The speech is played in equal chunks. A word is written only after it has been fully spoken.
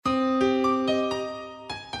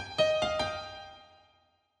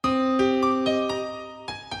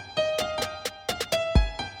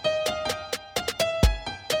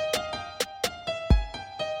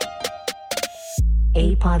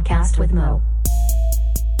podcast with Mo.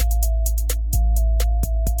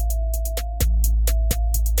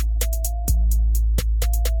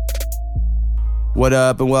 What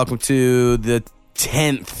up, and welcome to the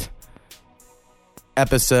 10th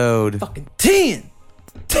episode. Fucking 10!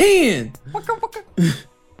 10! I thought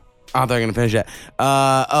they were going to finish that.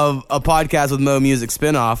 Of a podcast with Mo Music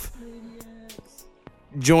SpinOff.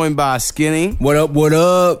 Joined by Skinny. What up, what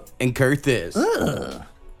up? And Curtis.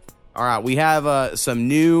 All right, we have some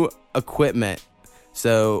new equipment.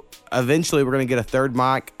 So eventually we're going to get a third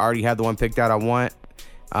mic. I already have the one picked out I want.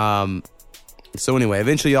 So anyway,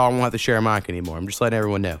 eventually y'all won't have to share a mic anymore. I'm just letting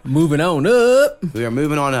everyone know. Moving on up. We are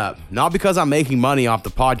moving on up. Not because I'm making money off the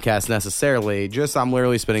podcast necessarily, just I'm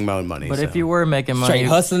literally spending my own money. But if you were making money, Straight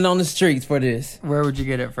hustling on the streets for this. Where would you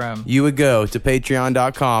get it from? You would go to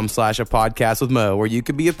patreon.com/a podcast with Mo, where you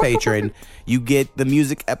could be a patron. You get the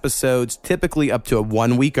music episodes typically up to a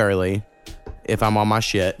 1 week early if I'm on my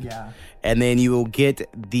shit. Yeah. And then you will get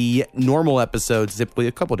the normal episodes typically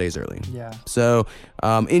a couple days early. Yeah. So,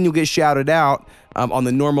 and you'll get shouted out on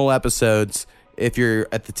the normal episodes if you're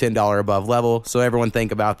at the $10 above level. So everyone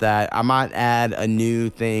think about that. I might add a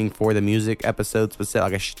new thing for the music episodes, but say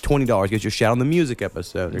like a $20 gets you a shout on the music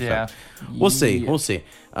episode or something. We'll see. We'll see.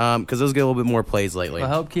 Because those get a little bit more plays lately.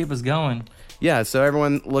 Well, help keep us going. Yeah, so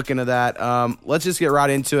everyone look into that. Let's just get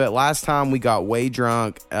right into it. Last time we got way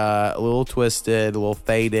drunk, a little twisted, a little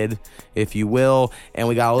faded, if you will, and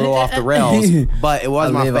we got a little off the rails, but it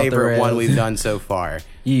was my favorite one we've done so far.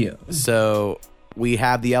 Yeah. So we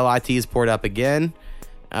have the LITs poured up again.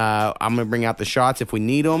 I'm going to bring out the shots if we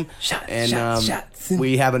need them. Shots.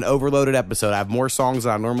 We have an overloaded episode. I have more songs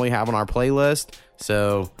than I normally have on our playlist.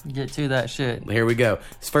 So get to that shit. Here we go.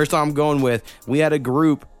 First time I'm going with, we had a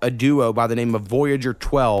duo by the name of Voyager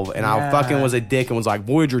 12, and I fucking was a dick and was like,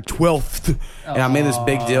 Voyager 12th. And I made this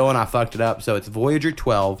big deal and I fucked it up. So it's Voyager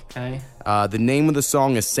 12. Okay. The name of the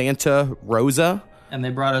song is Santa Rosa. And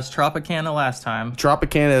they brought us Tropicana last time.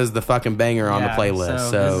 Tropicana is the fucking banger on the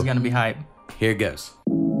playlist. So this is going to be hype. Here it goes.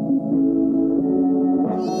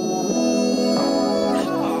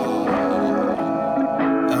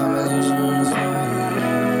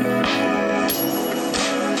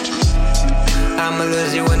 I'ma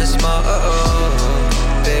lose you in the smoke.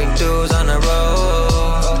 Big dudes on the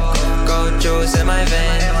road. Gold juice in my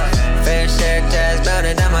veins. Fair share tags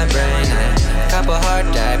mounted on my brain. Couple hard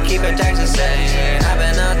tap, keep it tax insane. I've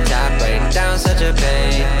been on top, breaking down such a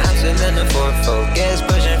pain. I'm still in the Ford Focus,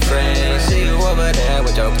 pushing frames. See you over there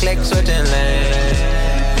with your click switching lanes.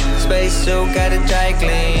 Space suit got a dry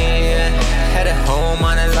clean. Headed home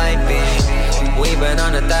on a light beam. We been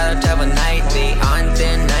on the third top of nightly. On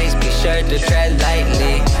thin nights, be sure to tread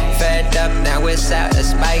lightly. Fed up, now it's out of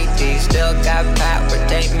spitey. Still got power,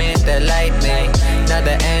 take me to light me.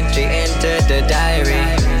 Another entry into the diary.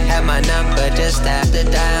 Have my number, just have to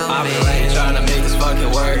dial me. I've been like trying to make this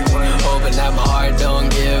fucking work. Hoping that my heart don't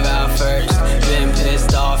give out first. Been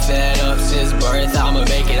pissed off, fed up since birth. I'ma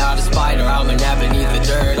make it out of spider, I'ma nap beneath the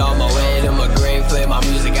dirt. On my way to my grave, play my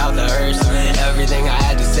music out the hearse. Everything I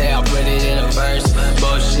had to say, I'll put it in a verse.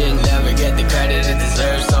 Bullshit never get the credit it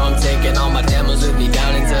deserves. So I'm taking all my demos with me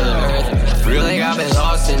down into the earth. Feel like I've been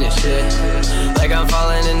lost in this shit. Like I'm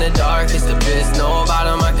falling in the darkest abyss. Know about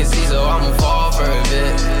them I can see, so I'ma fall for a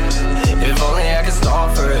bit. If only I could stall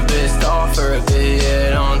for a bit,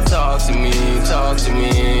 yeah. Don't talk to me, yeah.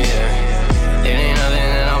 It ain't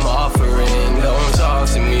nothing that I'm offering. Don't talk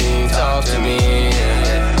to me,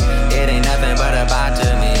 yeah. It ain't nothing but a bot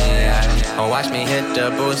to me. Oh, watch me hit the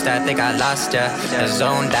boost, I think I lost ya. I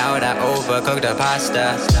zoned out, I overcooked the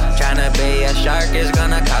pasta. Tryna be a shark is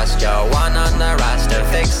gonna cost ya. One on the roster,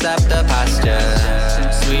 fix up the posture.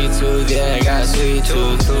 Sweet tooth, yeah, I got a sweet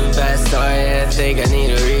tooth. Bad story, I think I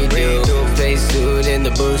need a redo. Face suit in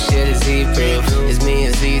the bullshit is see-proof. It's me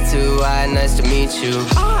and Z2, nice to meet you.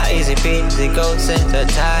 Easy peasy, goats in the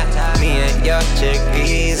tie. Me and your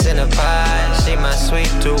chickpeas in a pie. She my sweet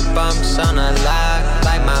two bumps on a lie.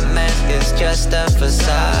 Like my mask is just a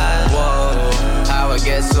facade. Whoa, how it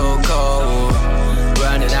gets so cold.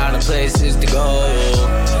 Running out of places to go.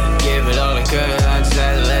 Give it all I could, I just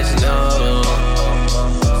had to let you know.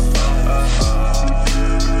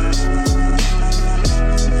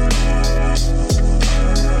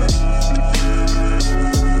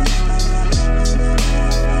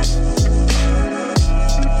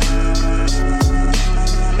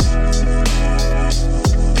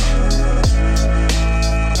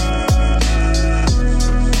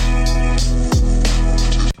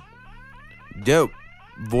 Dope.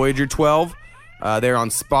 Voyager 12. They're on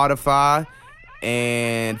Spotify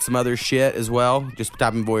and some other shit as well. Just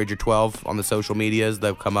type in Voyager 12 on the social medias.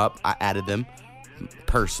 They'll come up. I added them.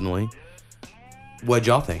 personally. What'd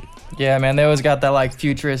y'all think? Yeah, man, they always got that like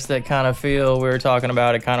futuristic kind of feel we were talking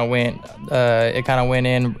about. It kind of went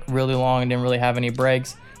in really long and didn't really have any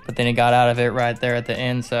breaks, but then he got out of it right there at the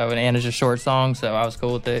end. So and it's a short song, so I was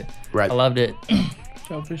cool with it. Right. I loved it.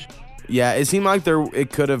 Selfish. Yeah, it seemed like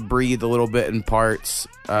it could have breathed a little bit in parts,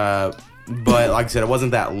 but like I said, it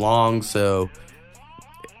wasn't that long, so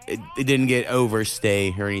it didn't get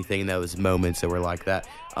overstay or anything in those moments that were like that.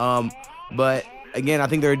 But again, I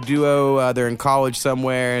think they're a duo. They're in college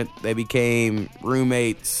somewhere. They became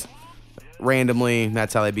roommates randomly.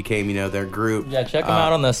 That's how they became, their group. Yeah, check them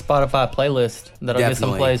out on the Spotify playlist. That'll get some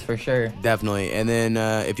Definitely. plays for sure. Definitely. And then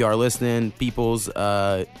if y'all are listening, peoples,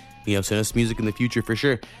 send us music in the future for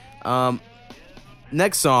sure.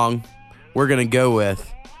 Next song we're going to go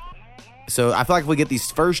with. So I feel like if we get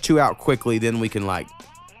these first two out quickly, then we can like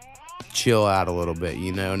chill out a little bit,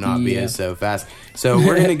 not being so fast. So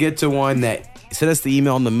we're going to get to one that sent us the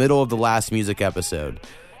email in the middle of the last music episode.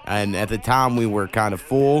 And at the time we were kind of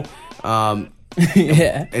full.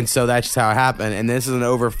 Yeah. And so that's just how it happened. And this is an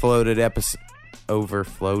overfloated episode.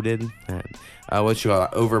 Overfloated? What you call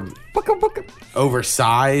it?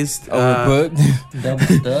 Oversized. Overbooked. Double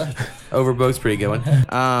stuff. Overbooked's a pretty good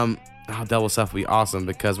one. Double stuff would be awesome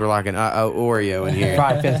because we're like an Oreo in here.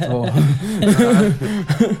 Fry Festival.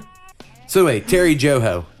 So wait, Terry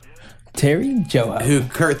Joho, Terry Joho. who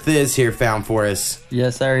Kurt Thiz here found for us.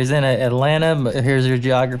 Yes, sir. He's in Atlanta. But here's your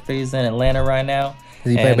geography. He's in Atlanta right now.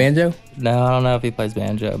 Does he play And- banjo? No, I don't know if he plays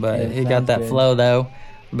banjo, but Yeah, he got sounds that good. flow though.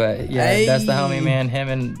 But yeah, Hey. that's the homie, man. Him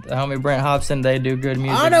and the homie Brent Hobson, they do good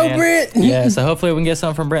music. I know man. Brent. Yeah, so hopefully we can get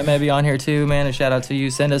something from Brent maybe on here too, man. And shout out to you.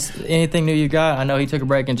 Send us anything new you got. I know he took a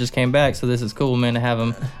break and just came back, so this is cool, man, to have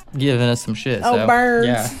him giving us some shit. Oh, so, birds.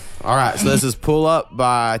 yeah. All right, so this is Pull Up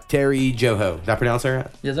by Terry Joho. Did I pronounce that right?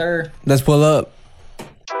 Yes, sir. Let's pull up.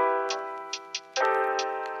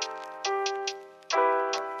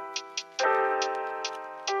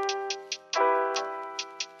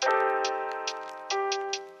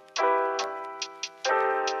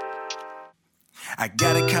 I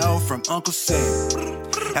got a call from Uncle Sam.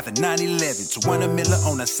 After 9/11, Tawana Miller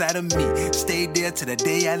on the side of me. Stayed there till the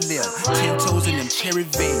day I left. 10 toes in them cherry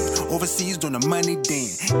vans. Overseas doing the money dan.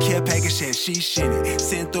 Care package had she in it.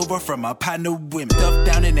 Sent over from my partner women. Stuffed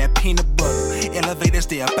down in that peanut butter. Elevator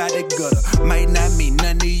stay up out the gutter. Might not mean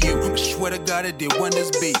none to you. But swear to God it did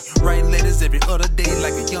wonders be. Writing letters every other day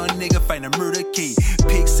like a young nigga fighting a murder key.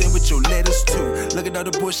 Pigs in with your letters too. Look at all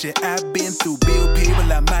the bullshit I've been through. Bill people,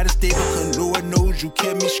 I might have stayed, because Lord knows you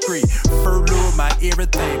kept me straight. Furloughed my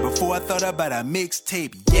everything before I thought about a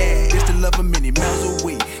mixtape. Yeah, this the love of many miles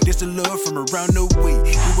away. This the love from around the way.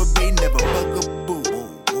 You a babe, never bugaboo.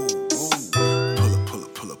 Pull up, pull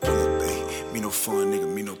up, pull up, pull up, babe. Me no fun, nigga,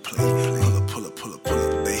 me no play. Pull up, pull up, pull up, pull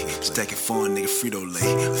up, babe. Stacking fun, nigga,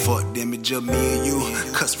 Frito-Lay. Fuck them, it just me and you.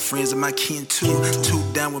 Cut some friends of my kin too. Two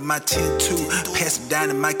down with my 10 too. Pass it down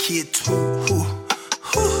to my kid too. Pull up,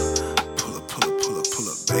 pull up, pull up, pull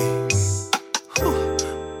up, babe. Pull up,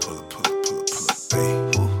 pull up, pull up, pull up,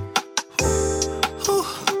 babe. Pull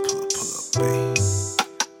up, babe.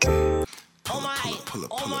 Pull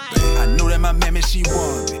up, babe. I know that my mammy, she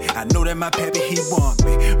want me. I know that my pappy, he want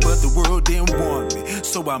me. But the world didn't want me,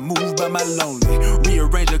 so I moved by my lonely.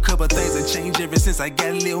 Rearrange a couple things and change ever since I got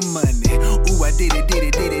a little money. Ooh, I did it, did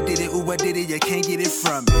it, did it, did it. Ooh, I did it, you can't get it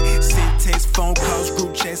from me. Send text, phone calls,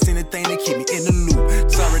 group chats, anything to keep me in the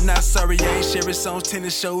loop. Sorry, not sorry, I ain't sharing songs,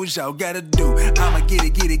 tennis shows, y'all gotta do. I'ma get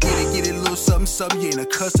it, get it, get it, get it. Little something, something you ain't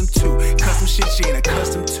accustomed to. Custom shit she ain't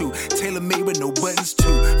accustomed to. Tailor made with no buttons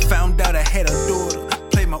too. Found out I had a daughter.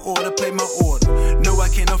 Play my order, play my order. No, I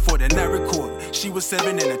can't afford it, not record. She was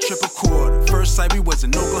 7 and a triple quarter. First sight, we was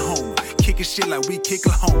in Oklahoma. Kicking shit like we kick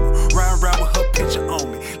Oklahoma. Riding around with her picture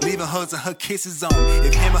on me. Leaving hugs and her kisses on me.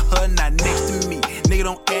 If him or her not next to me, nigga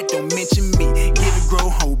don't act, don't mention me. Give it, grow,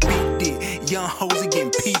 hoe, beat dick. Young hoes are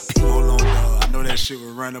getting PP. Hold on, dog. I know that shit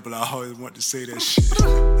will run up, but I always want to say that shit.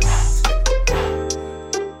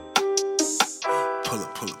 Pull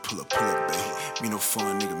up, pull up, pull up, pull up, babe. Me no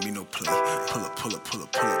fun, nigga, me no play. Pull up, pull up, pull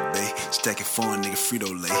up, pull up, babe. Stacking fun, nigga,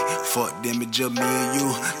 Frito-Lay. Fuck them, it just me and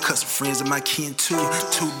you. Cut some friends of my kin too.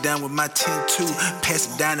 Two down with my 10 too.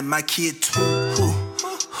 Pass it down to my kid too. Pull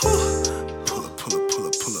up, pull up, pull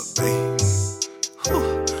up, pull up, babe. Pull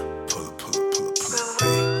up, pull up, pull up, pull up,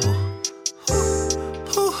 babe.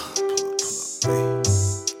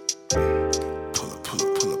 Pull up, pull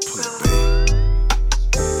up, pull up, pull up,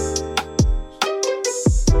 babe.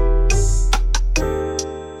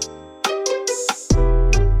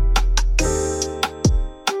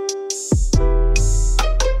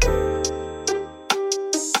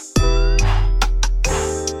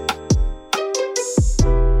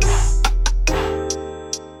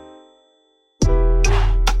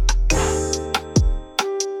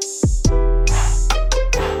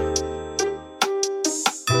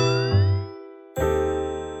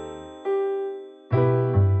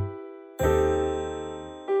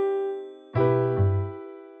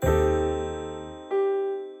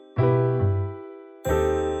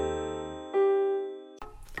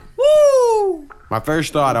 My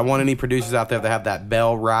first thought, I want any producers out there that have that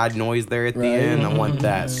bell ride noise there at the end. I want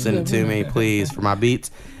that. Send it to me, please, for my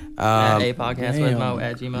beats. At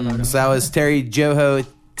apodcastwithmo@gmail.com. So that was Terry Joho,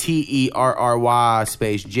 Terry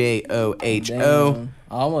space Joho. Damn.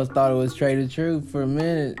 I almost thought it was straight and true for a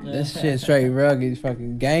minute. That shit straight rugged,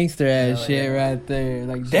 fucking gangster ass shit right there.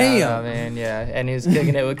 Like, damn. Man, yeah. And he was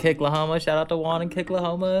kicking it with Kicklahoma. Shout out to Juan and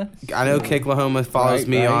Kicklahoma. I know Kicklahoma follows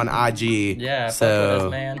me on IG. Yeah, so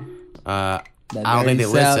fuck with us, man. I don't think they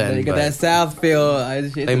listen. They got that South feel.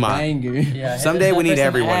 It's they a might. banger. Yeah, someday we need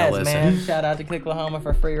everyone to listen. Man. Shout out to Kicklahoma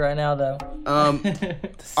for free right now, though.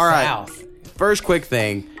 All right. First quick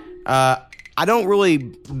thing. I don't really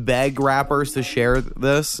beg rappers to share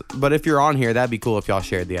this, but if you're on here, that'd be cool if y'all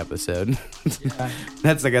shared the episode.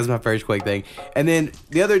 That's, I guess, my first quick thing. And then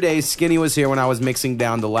the other day, Skinny was here when I was mixing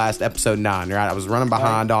down the last episode 9, right? I was running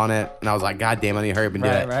behind on it, and I was like, God damn, I need to hurry up and do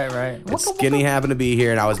it. Right. And Skinny happened to be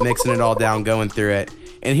here, and I was mixing it all down, going through it.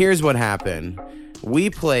 And here's what happened.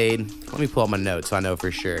 We played, let me pull up my notes so I know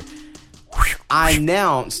for sure. I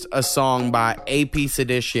announced a song by AP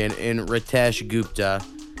Sedition and Ritesh Gupta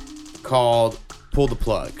called Pull the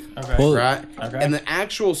Plug. Okay. Right? Okay. And the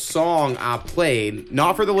actual song I played,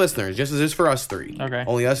 not for the listeners, just for us three. Okay.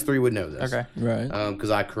 Only us three would know this. Okay. Right. Because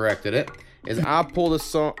I corrected it. Is I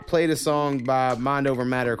played a song by Mind Over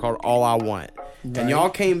Matter called All I Want. Right. And y'all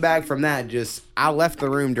came back from that, I left the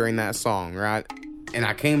room during that song, right? And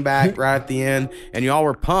I came back right at the end, and y'all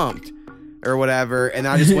were pumped or whatever, and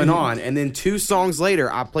I just went on. And then 2 songs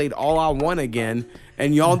later, I played All I Want again,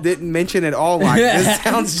 and y'all didn't mention at all, like, this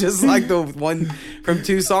sounds just like the one from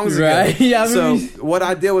 2 songs ago. Right? Yeah, so what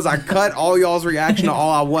I did was I cut all y'all's reaction to All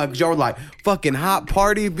I Want, because y'all were like, fucking hot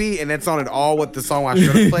party beat, and that sounded all what the song I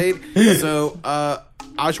should have played. So I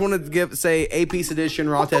just wanted to say AP Sedition,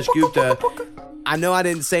 Ritesh Gupta. I know I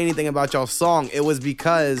didn't say anything about y'all's song. It was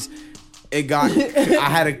because I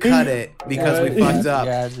had to cut it because we fucked up.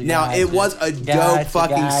 It was a dope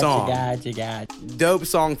fucking song. Dope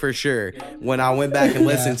song for sure. When I went back and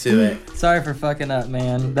listened to it. Sorry for fucking up,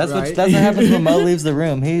 man. That's what happens when Mo leaves the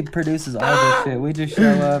room. He produces all this shit. We just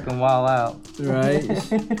show up and wild out. Right.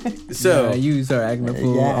 So you start acting a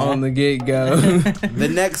fool on the get-go. The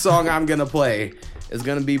next song I'm gonna play is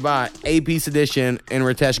gonna be by AP Sedition and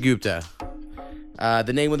Ritesh Gupta.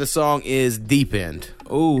 The name of the song is Deep End.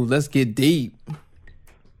 Ooh, let's get deep.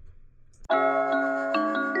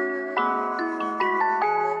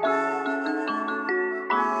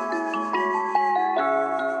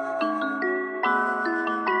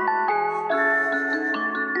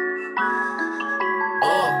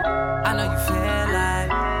 I know you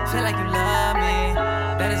feel like you love me.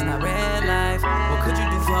 That is not real life. What could you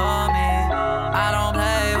do for me? I don't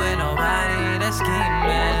play with nobody that's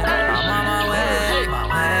scheming. I'm on my way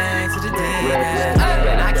to the deep end.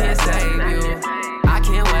 And I can't save you. I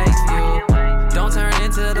can't wait for you. Don't turn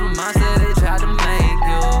into the monster they tried to make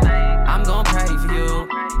you. I'm gonna pray for you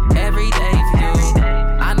every day for you.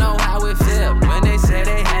 I know how it feels when they say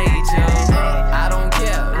they hate you. I don't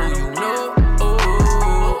care who you know.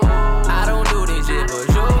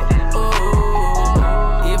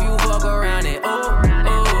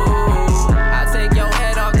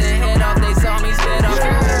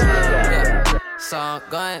 Song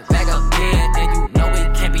going back again, and you know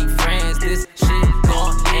it can't be friends. This shit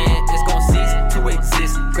gon' end, it's gon' cease to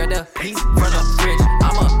exist. Grab the piece from the fridge.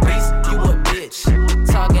 I'm a beast, you a bitch.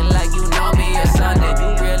 Talking like you know me or something. You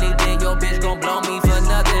really think your bitch gon' blow me for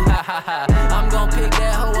nothing? Ha ha ha. I'm gon' pick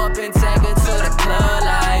that hoe up and take her to the club,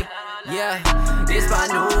 like, yeah, this my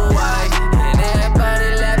new wife. And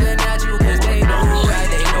everybody laughing at you cause they know right,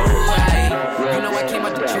 they know right. You know I came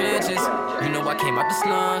out the trenches, you know I came out the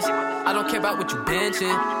slums. I don't care about what you benching,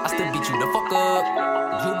 I still beat you the fuck up.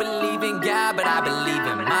 You believe in God, but I believe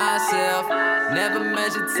in myself. Never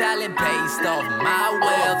measure talent based off my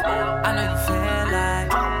wealth. I know you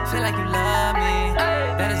feel like you love me.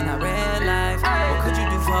 That is not real life. What could you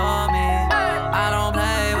do for me? I don't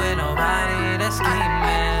play with nobody that's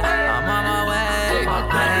scheming. I'm on my way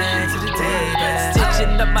to the deep end.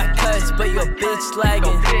 Stitching up my cuts, but your bitch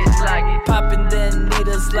lagging. Popping the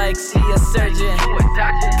needles like she a surgeon.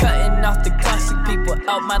 Cutting off the toxic people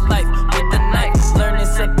out my life with a knife. Learning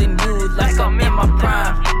something new like I'm in my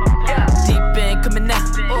prime. Deep in coming out,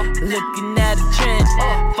 looking at a trend.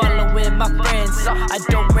 Following my friends, I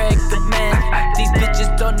don't recommend. These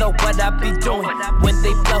bitches don't know what I be doing. When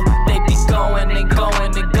they blow, they be going and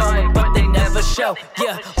going and going, but they never show.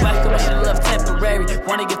 Yeah, whack commercial love temporary.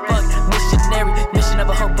 Wanna get fucked, missionary. Mission of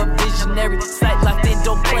a hope, a visionary. Sight locked in,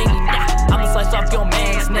 don't play me now. I'ma slice off your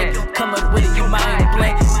man's neck. Come up with it, you mind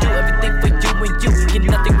blank. Do everything for you and you. Get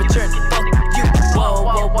nothing returned, fuck you. Whoa,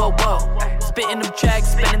 whoa, whoa, whoa. Spit in the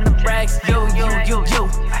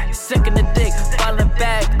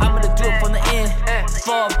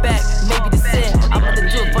Fall back, maybe descend. I'm about to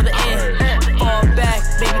do it for the end. Fall back,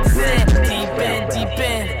 maybe descend. Deep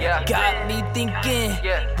in. Got me thinking.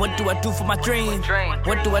 What do I do for my dream?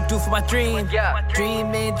 What do I do for my dream?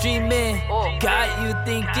 Dreaming. Got you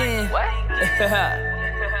thinking. What?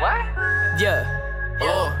 Yeah.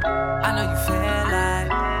 I know you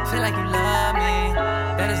feel like you love me.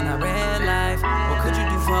 That is not real life. What could you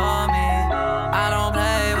do for me? I don't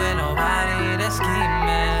play with nobody that's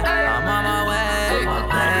scheming. I'm on my way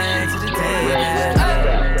to the day.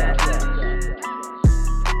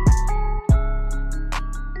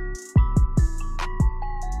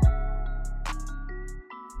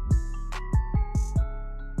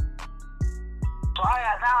 So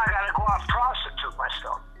now I gotta go out and prostitute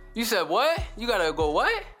myself. You said what? You gotta go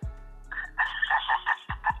what?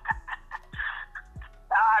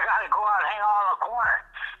 Now I gotta go out and hang out on the corner.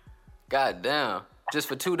 God damn. Just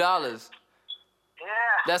for $2. Yeah.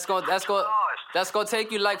 That's gonna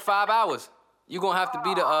take you like 5 hours. You gonna have to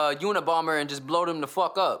be the Unabomber and just blow them the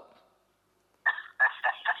fuck up.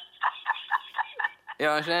 You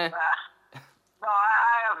know what I'm saying? No,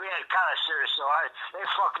 I am being kind of serious, so they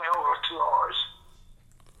fucked me over 2 hours.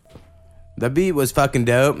 The beat was fucking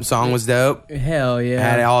dope. Song was dope. Hell yeah.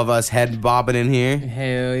 Had all of us head bobbing in here.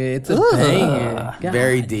 Hell yeah. It's a banger. God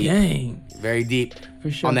Very deep. Dang. Very deep. For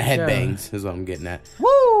sure. On the for head sure. bangs is what I'm getting at.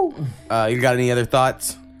 Woo! You got any other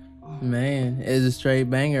thoughts? Man, it's a straight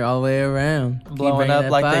banger all the way around. Keep Blowing bringing up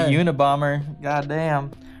that like fire. the Unabomber. God damn.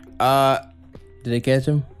 Did they catch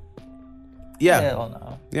him? Yeah. Hell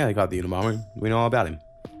no. Yeah, they caught the Unabomber. We know all about him.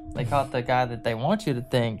 They caught the guy that they want you to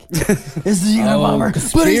think. It's the Unabomber.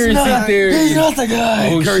 Conspiracy theory. He's not the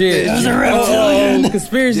guy. Oh, Kurt shit. is. He's a reptilian.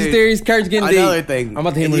 Conspiracy Dude, theories. Kurt's getting deep. Another thing. I'm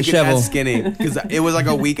about to hit him and with a you can shovel. ask Skinny, because it was like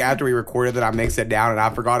a week after we recorded that I mixed it down, and I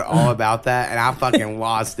forgot all about that, and I fucking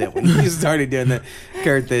lost it when you started doing the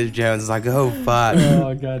Kurt Thiz Jones. It's like, oh fuck.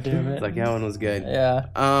 Oh, god damn it. It's like, that one was good. Yeah.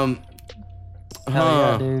 Hell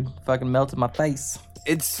yeah, dude. Fucking melted my face.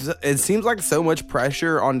 It seems like so much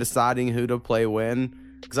pressure on deciding who to play when,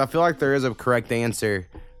 because I feel like there is a correct answer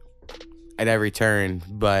at every turn,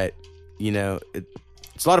 but you know,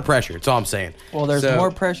 it's a lot of pressure. That's all I'm saying. Well, there's So- more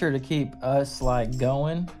pressure to keep us like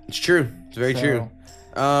going. It's true. It's very true.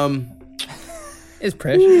 It's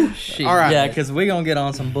pressure. Shit. All right. Yeah, because we gonna get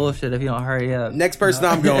on some bullshit if you don't hurry up. Next person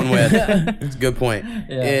I'm going with, it's a good point,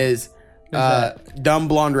 is Dumb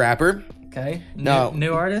Blonde Rapper. Okay. No.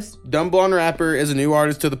 New artist? Dumb Blonde Rapper is a new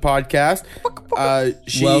artist to the podcast.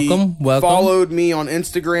 She Welcome. followed me on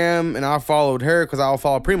Instagram, and I followed her because I'll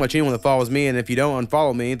follow pretty much anyone that follows me. And if you don't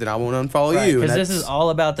unfollow me, then I won't unfollow you. Because And this that's- is all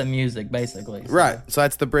about the music, basically. So. right. So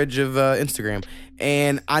that's the bridge of Instagram.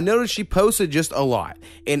 And I noticed she posted just a lot.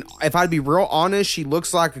 And if I'd be real honest, she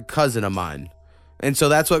looks like a cousin of mine. And so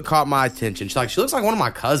that's what caught my attention. She's like, she looks like one of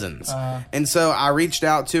my cousins. And so I reached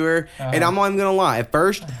out to her, and I'm not even gonna lie. At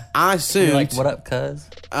first, I assumed You're like, what up, cuz?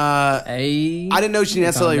 Hey. I didn't know she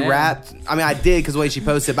necessarily Calm down. rapped. I mean, I did because the way she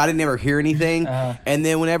posted, but I didn't ever hear anything. And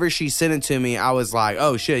then whenever she sent it to me, I was like,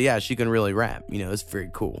 oh shit, yeah, she can really rap. You know, it's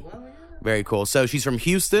very cool. Very cool. So she's from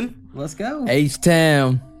Houston. Let's go.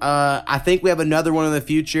 H-Town. I think we have another one in the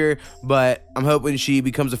future, but I'm hoping she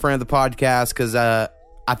becomes a friend of the podcast because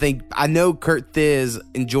I know Kurt Thiz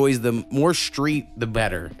enjoys the more street, the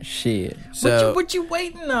better. Shit. So What you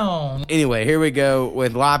waiting on? anyway, here we go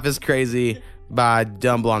with Life is Crazy by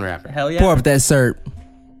Dumb Blonde Rapper. Hell yeah. Pour up that syrup.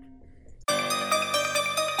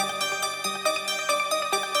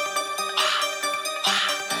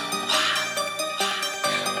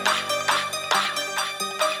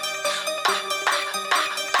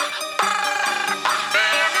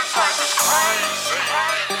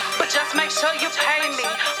 But just make sure you pay me.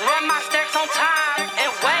 Run my stacks on time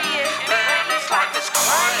and weigh it. Man, this life is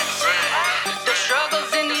crazy. The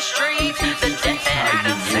struggles in these streets, the death that I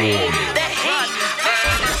done seen, the heat.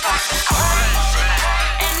 Man, this life is crazy.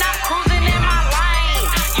 And I'm cruising in my lane.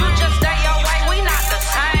 You just stay away, we not the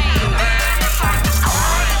same. Man, this life is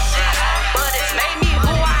crazy. But it's made me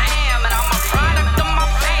who I am, and I'm a product of my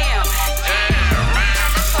fam. Yeah, man,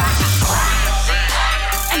 this life is crazy.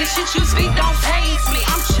 And the shit you speak don't faze me.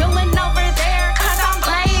 I'm chilling over there cause I'm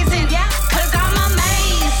blazing. Yeah, cause I'm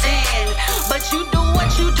amazing. But you do what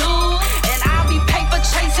you do, and I'll be paper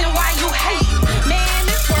chasing while you hate. Man,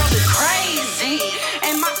 this world is crazy.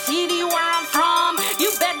 And my city where I'm from, you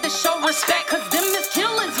better show respect cause them is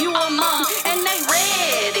killers you among. And they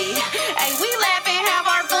ready. Hey, we laugh and have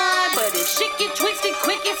our fun, but if shit get twisted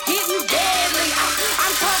quick, it's getting deadly.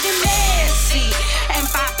 I'm talking messy. And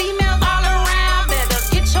 5 females all around, better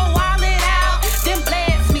get your wallet out.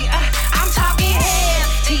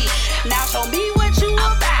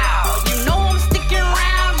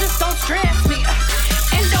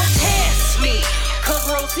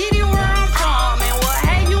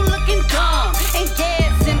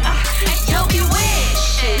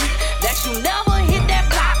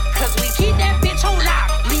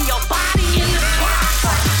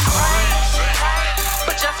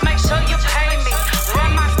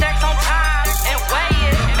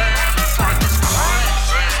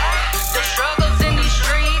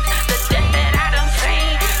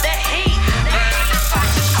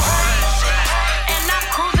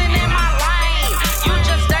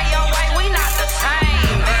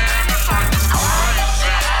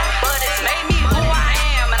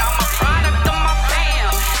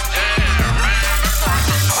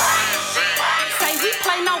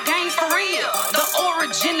 ain't no games for real. The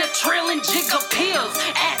origin of trilling jigger pills.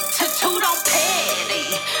 Attitude on petty.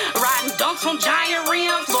 Riding dunks on giant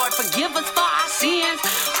rims. Lord, forgive us for our sins.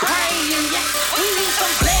 Praying, yeah, we need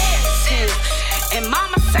some blessings. And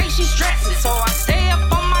mama say she's stressing, so I stay up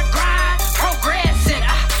on my grind, progressing.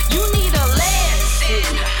 You need a lesson,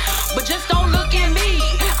 but just don't look at me.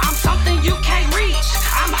 I'm something you can't reach.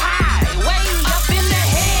 I'm high, way up in the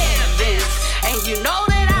heavens. And you know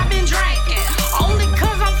that I've been drinking, only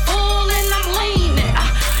cause I'm full and I'm leaning.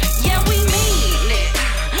 Yeah, we mean it.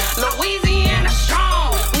 Louisiana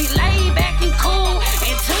strong. We lay back and cool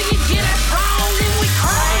until you get us wrong, then we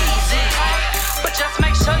crazy. But just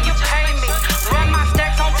make sure you pay me. Run my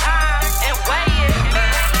stacks on time and weigh it.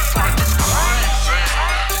 It's like it's crazy.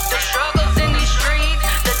 The struggles in these streets,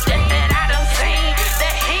 the death that I done seen,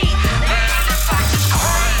 the heat. It's like it's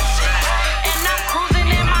crazy. And I'm cruising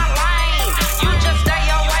in my lane. You just stay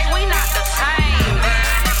your way, we not the same.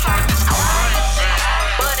 It's like it's crazy.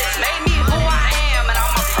 But it's made me who I am, and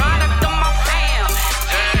I'm a product of my fam.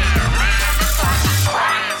 It's like it's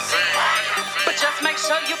crazy. But just make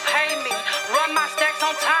sure you pay me. Run my stacks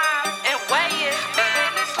on time and weigh it.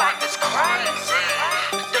 It's like it's crazy.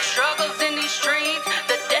 The struggles in these streets,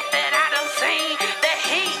 the death that I done seen, the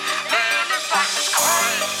heat. It's like it's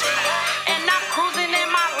crazy. And I'm cruising in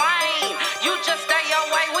my lane. You just stay your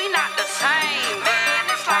way, we not the same.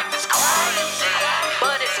 It's like it's crazy.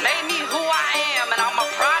 But it's made me who I am, and I'm a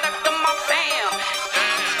product of my fam.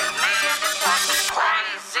 It's like it's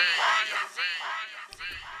crazy.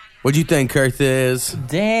 What'd you think, Curtis?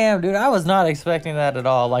 Damn, dude, I was not expecting that at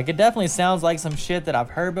all. Like, it definitely sounds like some shit that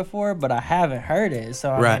I've heard before, but I haven't heard it.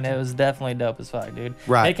 So, I mean, it was definitely dope as fuck, dude.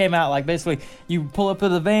 Right. It came out, like, basically, you pull up to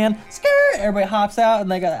the van, skirt, everybody hops out,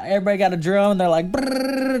 and everybody got a drum, and they're like,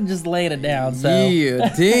 brrr, just laying it down, so.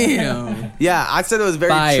 Yeah, damn. Yeah, I said it was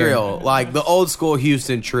very Fire. trill. Like, the old school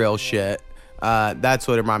Houston trill shit. That's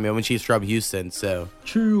what it reminded me of when she's from Houston, so.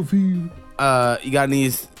 True for you. You got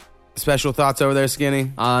any special thoughts over there,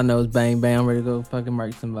 Skinny? All I know is bang, bang. I'm ready to go fucking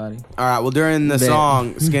murk somebody. All right, well, during the Bet.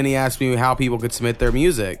 song, Skinny asked me how people could submit their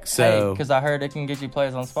music, so. Because I heard it can get you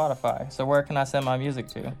plays on Spotify. So, where can I send my music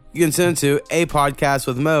to? You can send it to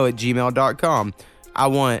apodcastwithmo@gmail.com. I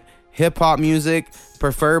want hip-hop music,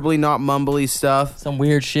 preferably not mumbly stuff. Some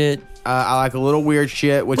weird shit. I like a little weird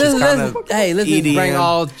shit, which is kind of hey, listen, EDM. bring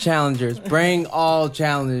all challengers. Bring all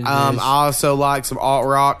challengers. I also like some alt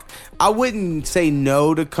rock. I wouldn't say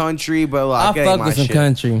no to country, but like, I it ain't fuck my with some shit.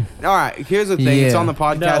 country. All right, here's the thing. It's Yeah. on the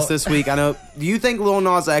podcast No. this week. I know. Do you think Lil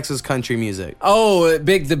Nas X is country music? Oh,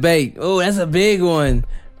 big debate. Oh, that's a big one.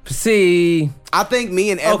 See, I think me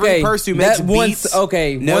and every person who makes beats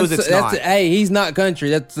knows it's not. Hey, he's not country.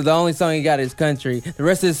 That's the only song he got is country. The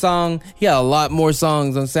rest of his song, he got a lot more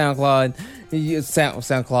songs on SoundCloud.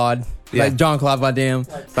 SoundCloud. Yeah. Like John Claude Van Damme.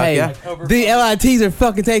 Hey, yeah. the LITs are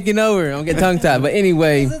fucking taking over. I'm getting tongue tied. But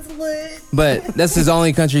anyway, but that's his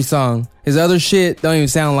only country song. His other shit don't even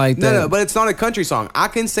sound like that. No, but it's not a country song. I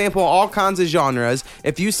can sample all kinds of genres.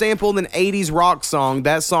 If you sampled an 80s rock song,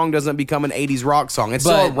 that song doesn't become an 80s rock song. It's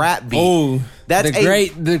still a rap beat. Oh, That's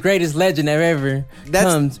the greatest legend that ever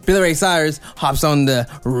comes. Billy Ray Cyrus hops on the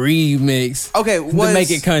remix. Okay, to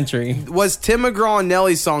make it country. Was Tim McGraw and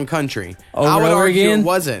Nelly's song country? Over I would and over argue again? it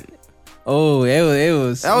wasn't. Oh, it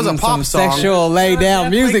was. That was a pop some song. Sexual lay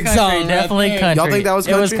down music country, song. Definitely right there. country. Y'all think that was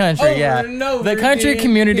It was country? country, yeah. Over and over The country again.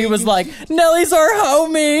 community was like, Nelly's our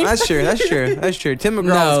homie. That's true. That's true. That's true. Tim McGraw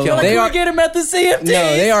No, was killing they it. are- Can we get him at the CFT?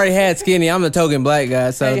 No, they already had Skinny. I'm the token black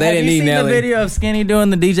guy, so Hey, they have didn't you need seen Nelly. the video of Skinny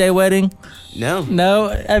doing the DJ wedding? No. No?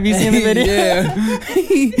 Have you seen the video? Yeah.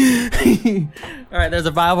 All right, there's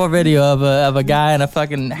a viral video of a guy in a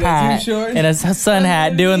fucking hat short? and a sun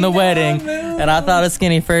hat doing the wedding, and I thought of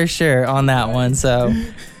Skinny for sure on that one. So,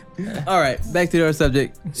 All right, back to our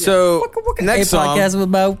subject. So, next song. podcast with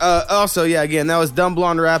Mo. Also, yeah, again, that was Dumb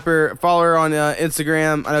Blonde Rapper. Follow her on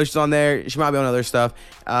Instagram. I know she's on there. She might be on other stuff.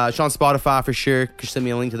 She's on Spotify for sure. Could you send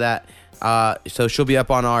me a link to that? So she'll be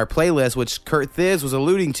up on our playlist, which Kurt Thiz was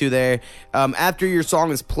alluding to there. After your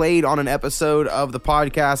song is played on an episode of the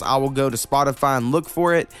podcast, I will go to Spotify and look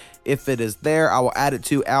for it. If it is there, I will add it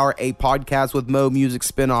to our A Podcast with Mo Music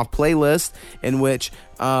SpinOff playlist, in which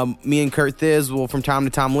me and Kurt Thiz will from time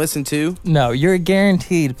to time listen to. No, you're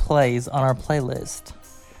guaranteed plays on our playlist.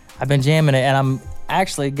 I've been jamming it, and I'm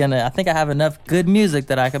actually I think I have enough good music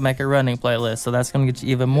that I could make a running playlist. So that's gonna get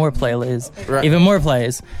you even more playlists, Right. even more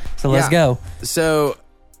plays. So let's go. So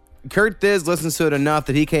Kurt Thiz listens to it enough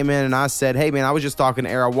that he came in and I said, hey man, I was just talking to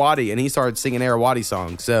Arawati, and he started singing Arawati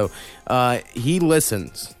songs. So he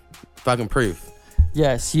listens. Fucking proof.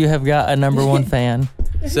 Yes, you have got a number one fan.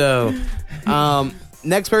 So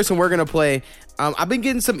next person we're gonna play, I've been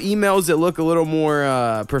getting some emails that look a little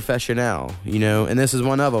more professional, and this is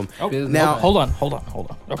one of them. Oh, now, hold on.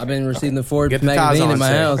 Okay. I've been receiving the Forbes Get the ties magazine on, in my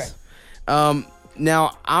sir. house.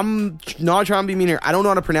 Now, I'm not trying to be mean here. I don't know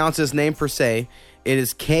how to pronounce this name per se. It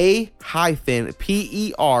is K-PER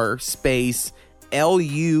space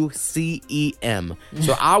Lucem.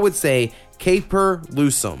 So I would say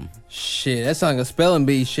Caperlusum. Shit, that sounds like a spelling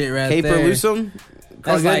bee shit right there. Caperlusum?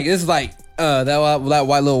 It's like that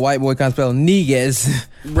white little white boy kind of spelling Niguez.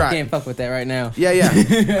 Right. I can't fuck with that right now.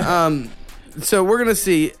 Yeah. So we're gonna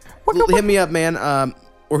see. Hit me up, man.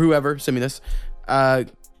 Or whoever, send me this.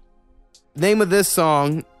 Name of this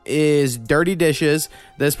song is Dirty Dishes.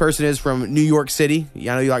 This person is from New York City. I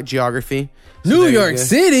know you like geography. So New York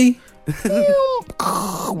City?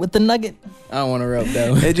 With the nugget. I don't want to rope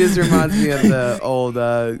though. It just reminds me of the old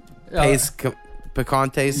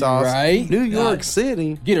picante sauce. Right? New York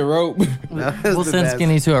City. Get a rope. We'll send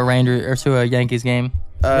Skinny to a Ranger or to a Yankees game.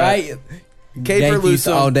 Right? Yankees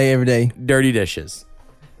Caperlusum. all day, every day. Dirty Dishes.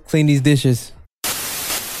 Clean these dishes.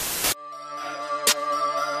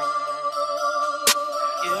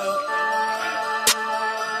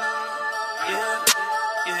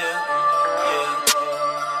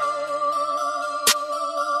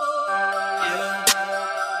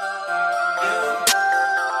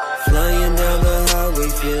 Flying down the highway,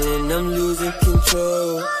 feeling I'm losing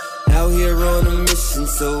control. Out here on a mission,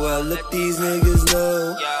 so I let these niggas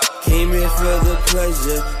know. Came here for the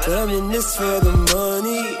pleasure, but I'm in this for the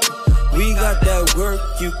money. We got that work,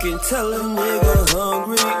 you can tell a nigga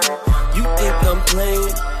hungry. You think I'm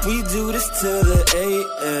playing, we do this till the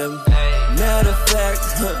AM. Matter of fact,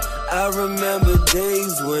 I remember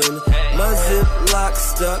days when my Ziploc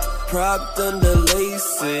stuck, propped under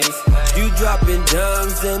laces. You dropping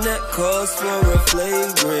dimes and that calls for a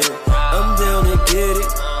flagrant. I'm down to get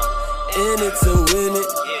it, in it to win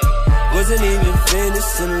it. Wasn't even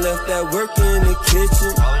finished and left that work in the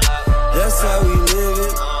kitchen. That's how we live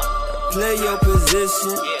it. Play your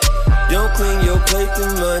position. Don't clean your plate,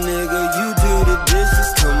 then my nigga, you do the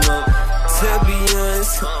dishes. Come on. To be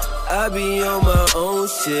honest, I be on my own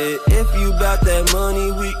shit. If you bout that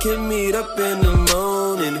money, we can meet up in the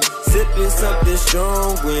morning. Sipping something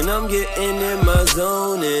strong when I'm getting in my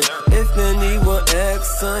zone. And if anyone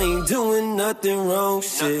asks, I ain't doing nothing wrong,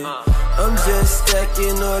 shit. I'm just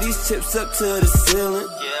stacking all these chips up to the ceiling.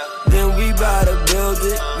 Then we bout to build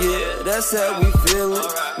it, yeah, that's how we feelin'.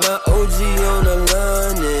 My OG on the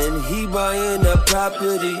line and he buying the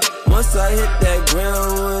property. Once I hit that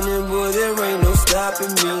ground running, boy, there ain't no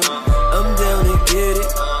stopping me. I'm down to get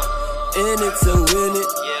it, in it to win it.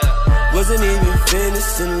 Wasn't even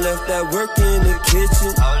finished and left that work in the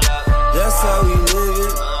kitchen. That's how we live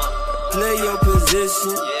it. Play your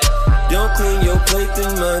position. Don't clean your plate,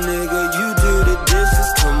 then my nigga, you do the dishes.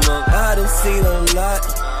 Come on, I done seen a lot,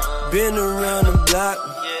 been around the block.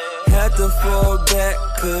 Had to fall back,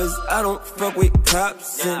 cause I don't fuck with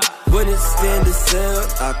cops. And wouldn't stand to sell,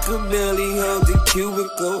 I could barely hold the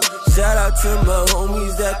cubicle. Shout out to my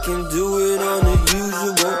homies that can do it on the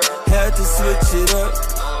usual. Had to switch it up,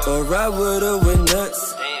 or I would've went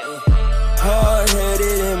nuts.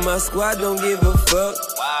 Hard-headed and my squad don't give a fuck.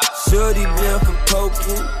 Shorty down for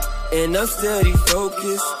poking, and I'm steady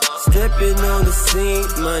focused. Stepping on the scene,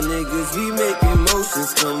 my niggas, we making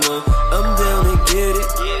motions, come on. I'm down to get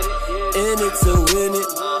it, in it to win it.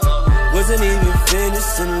 Wasn't even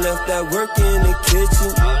finished and left that work in the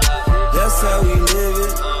kitchen. That's how we live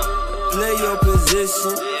it, play your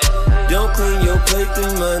position. Don't clean your plate,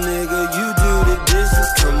 then my nigga, you do the dishes,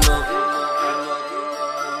 come on.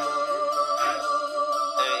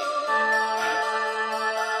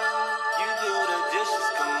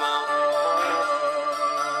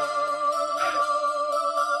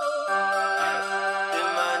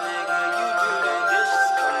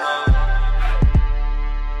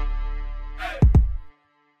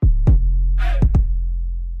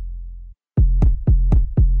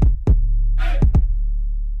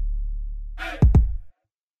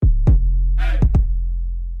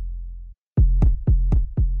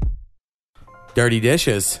 Dirty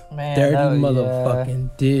Dishes. Man, Dirty that was-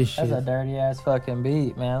 motherfucking dishes. That's a dirty ass fucking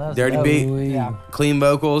beat, man. That's Dirty beat. Yeah. Clean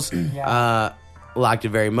vocals. Yeah. Liked it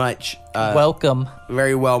very much. Welcome.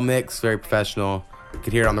 Very well mixed, very professional.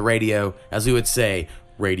 Could hear it on the radio, as we would say,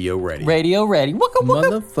 radio ready. Radio ready. Waka, waka.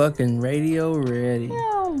 Motherfucking radio ready.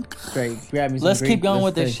 Great. Grab me some Let's Greek. keep going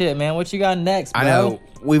Let's with this take- shit, man. What you got next, bro? I know.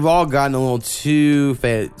 We've all gotten a little too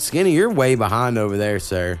fat. Skinny, you're way behind over there,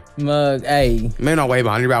 sir. Mug, hey. Maybe not way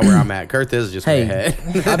behind. You're about where I'm at. Kurt is just way Hey,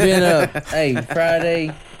 ahead. I've been up. Hey,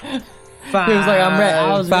 Friday. He was like, I'm ready.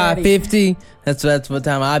 I was ready. 5:50. That's what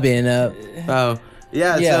time I've been up. Oh,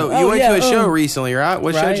 Yeah, Yeah. so you Oh, went yeah, to a show recently, right?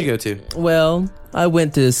 What show right. did you go to? Well, I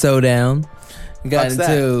went to Showdown. Got What's that?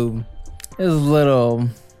 into it was a little.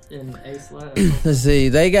 In Ace Lab. Let's see.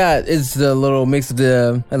 It's a little mix of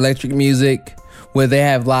the electric music where they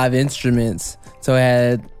have live instruments. So it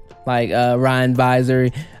had like Ryan Visor.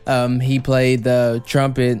 He played the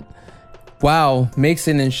trumpet. Wow,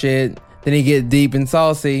 mixing and shit. Then he get deep and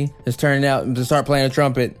saucy. Just turning out to start playing a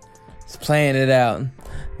trumpet. Just playing it out.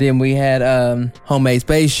 Then we had Homemade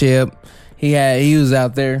Spaceship. He was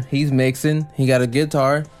out there. He's mixing. He got a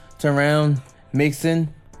guitar. Turn around,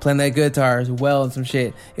 mixing, playing that guitar as well and some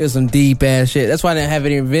shit. It was some deep ass shit. That's why I didn't have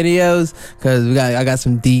any videos, because I got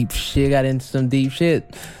some deep shit. Got into some deep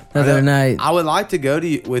shit the other night. I would like to go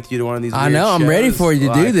with you to one of these. I weird know. I'm ready shows, for you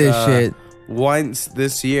to do this shit. Once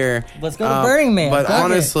this year. Let's go to Burning Man. But Fuck it.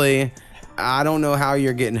 honestly, I don't know how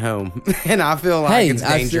you're getting home, and I feel like it's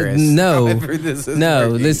dangerous. No, However, this is no.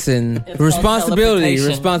 working. Listen, It's responsibility, called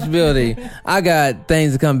responsibility. I got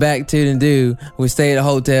things to come back to and do. We stay at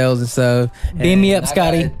hotels and stuff. Beam me And up,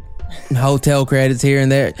 Scotty. I got hotel credits here and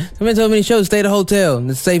there. I've been to so many shows. Stay at a hotel.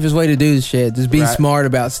 The safest way to do this shit. Just be Right. smart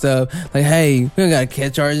about stuff. Like, hey, we don't gotta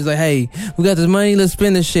catch charges. Like, hey, we got this money. Let's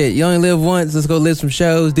spend this shit. You only live once. Let's go live some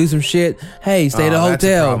shows. Do some shit. Hey, stay at a That's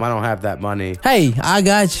hotel. problem. I don't have that money. Hey, I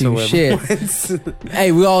got to you. live Shit. once.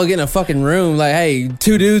 Hey, we all get in a fucking room. Like, hey,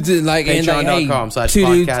 two dudes and like, and like, hey, two dudes.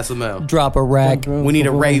 Patreon.com/podcast with Mo. Drop a rag. We need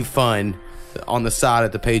a rave fund on the side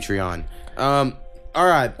at the Patreon. All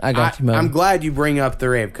right, I got you, Mo. I'm glad you bring up the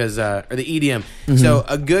rave because or the EDM. So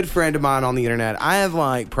a good friend of mine on the internet. I have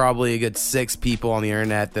like probably a good 6 people on the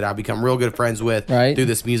internet that I become real good friends with Right. through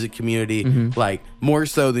this music community. Like more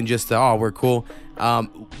so than just we're cool.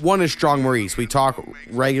 One is Strong Maurice. We talk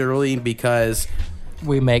regularly because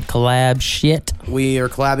We make collab shit. we are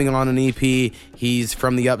collabing on an EP. He's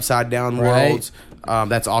from the Upside Down Right. world.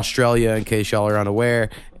 That's Australia, in case y'all are unaware.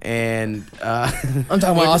 And I'm talking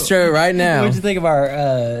about Australia right now. What'd you think of our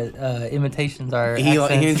imitations? Our he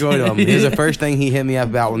accents? enjoyed them. It was the first thing he hit me up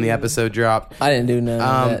about when the episode dropped. I didn't do none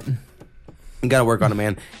of that. You gotta work on it,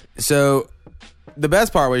 man. So the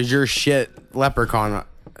best part was your shit leprechaun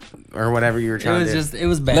or whatever you were trying to do. It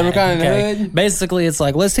was bad. Leprechaun in the Hood? Basically, it's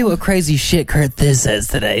like, let's see what crazy shit Kurt This says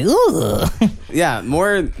today. Ugh. Yeah,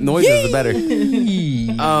 more noises the better.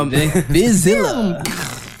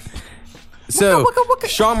 Bizilla. So,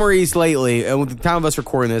 Sean Maurice lately, and with the time of us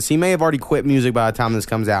recording this, he may have already quit music by the time this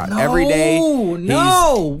comes out. Every day,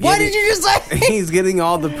 No. What did you just say? He's getting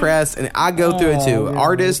all the press, and I go through it too.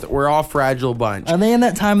 Artists, we're all fragile bunch. Are they in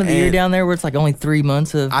that time of the year And- down there where it's like only 3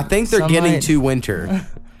 months of I think they're sunlight? getting to winter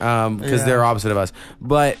because they're opposite of us.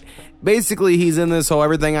 But basically, he's in this whole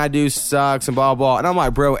everything I do sucks and blah, blah. And I'm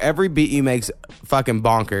like, bro, every beat you make's fucking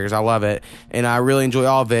bonkers. I love it. And I really enjoy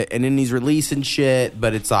all of it. And then he's releasing shit,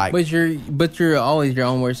 but it's like, But you're always your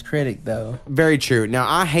own worst critic, though. very true. Now,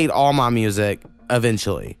 I hate all my music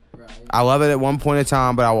eventually. I love it at one point in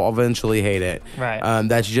time, but I will eventually hate it. Right.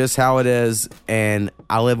 That's just how it is, and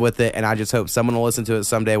I live with it, and I just hope someone will listen to it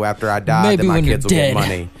someday after I die, Maybe that my when you're kids will get dead.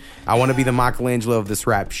 money. I want to be the Michelangelo of this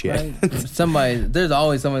rap shit. There's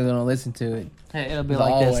always somebody gonna listen to it. Hey, it'll be As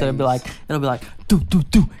like this. It'll be always. like, do.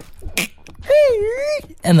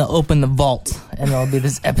 And they'll open the vault, and there'll be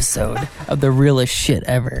this episode of the realest shit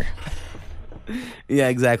ever. Yeah,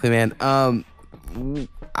 exactly, man.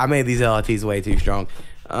 I made these LRTs way too strong.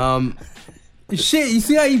 Shit, you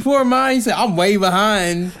see how you pour mine? You say I'm way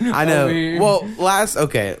behind. I know. over here. Well,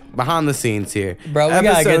 behind the scenes here. Bro, we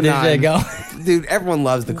gotta get this shit going. Dude, everyone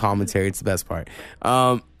loves the commentary. It's the best part.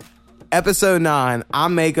 Episode 9, I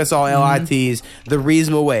make us all LITs the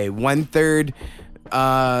reasonable way. 1/3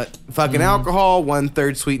 fucking alcohol,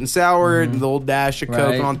 1/3 sweet and sour, and a little dash of Coke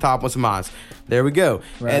Right. on top with some ice. There we go.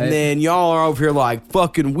 Right. And then y'all are over here like,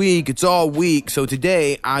 fucking weak. It's all weak. So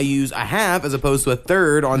today I use a half as opposed to a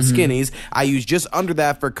third on Skinnies. I use just under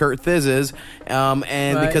that for Kurt Thizz's. And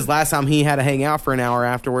Right. because last time he had to hang out for an hour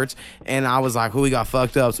afterwards, and I was like, oh, he got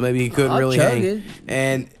fucked up, so maybe he couldn't I'll really chug hang. it.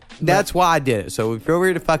 And that's why I did it. So if you're over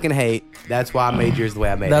here to fucking hate, that's why I made yours the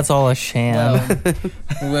way I made That's it. all a sham.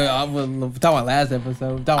 Well, I was talking about last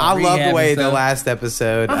episode. I love the way the last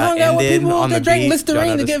episode I hung out with ended people on the that drank beach. Y'all Listerine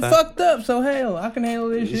to notice get that? fucked up. So hell, I can handle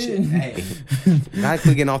this shit. Hey, not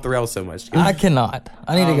getting off the rails so much. I cannot.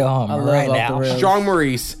 I need to go home I love right off the now. rails. Strong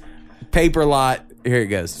Maurice, Paper Lot. Here it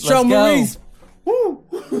goes. Show go. Maurice.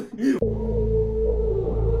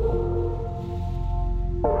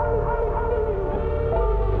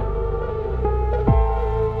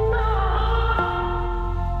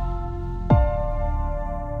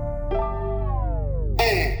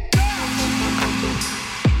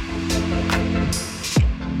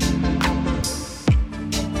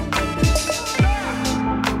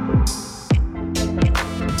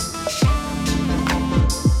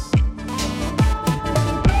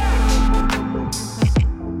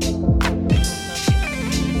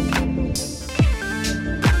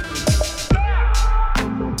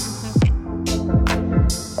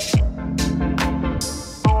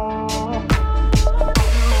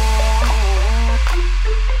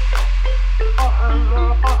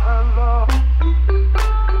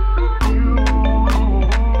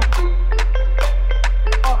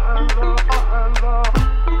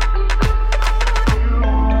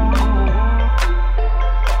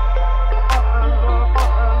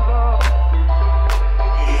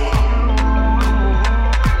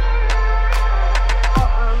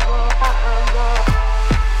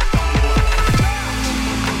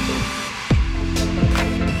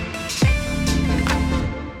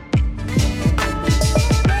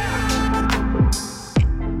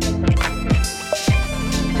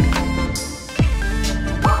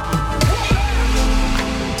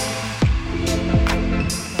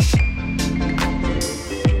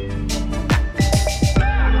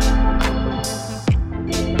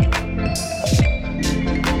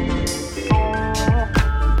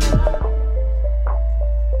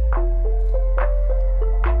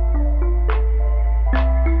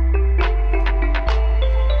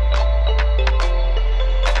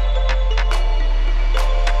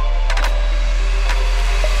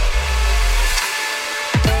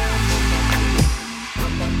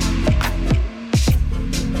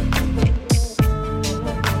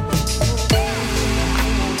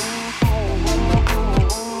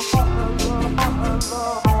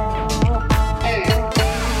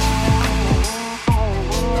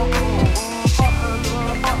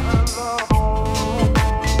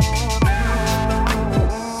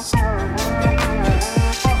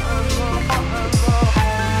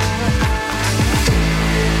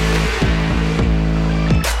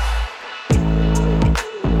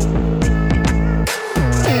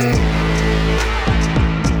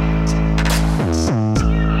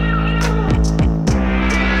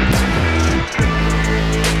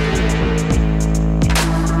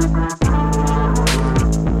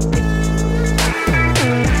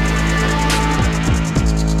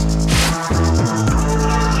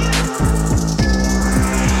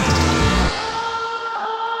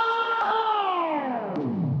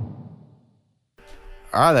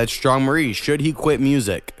 right, that's Strong Marie. Should he quit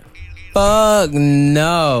music? Fuck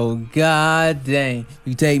no. God dang.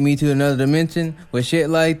 You take me to another dimension with shit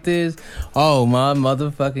like this? Oh my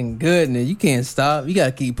motherfucking goodness. You can't stop. You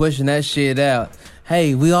gotta keep pushing that shit out.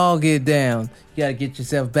 Hey, we all get down. You gotta get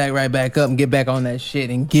yourself right back up and get back on that shit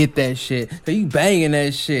and get that shit. So you banging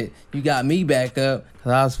that shit. You got me back up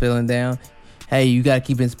because I was feeling down. Hey, you gotta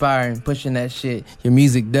keep inspiring, pushing that shit. Your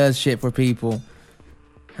music does shit for people.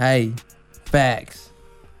 Hey, facts.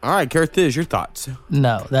 All right, Curtis, your thoughts.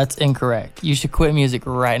 No, that's incorrect. You should quit music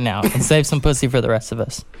right now and save some pussy for the rest of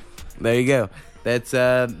us. There you go. That's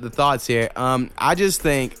the thoughts here. I just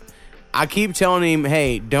think I keep telling him,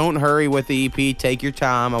 hey, don't hurry with the EP. Take your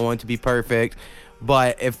time. I want it to be perfect.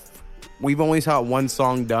 But if we've only got one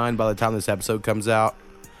song done by the time this episode comes out,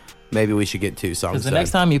 maybe we should get 2 songs Because the done.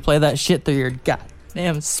 next time you play that shit through your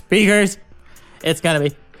goddamn speakers, it's going to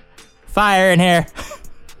be fire in here.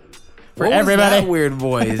 For what everybody. Was that weird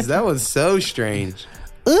voice? That was so strange.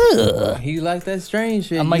 Ugh. He like that strange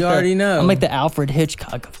shit. I'm like you already know. I'm like the Alfred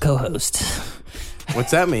Hitchcock of co-host.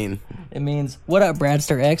 What's that mean? It means, what up,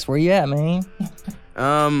 Bradster X? Where you at, man?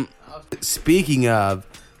 Speaking of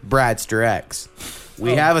Bradster X,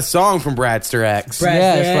 we have a song from Bradster X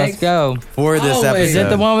Yes, let's go. for this episode. Is it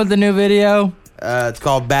the one with the new video? It's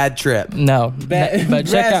called Bad Trip. No. But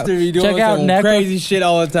check out crazy shit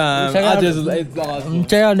all the time. It's awesome.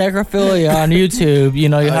 Check out Necrophilia on YouTube. You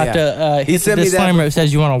know, you have to He hit the sent me that disclaimer. It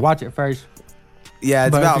says you want to watch it first. Yeah,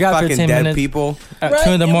 it's But if about you got fucking 15 dead minutes- people. At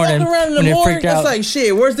 2 in the morning, when you're freaked out. That's like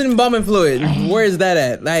shit. Worse than embalming fluid. Where is that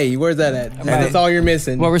at? Hey, where's that at? That's all you're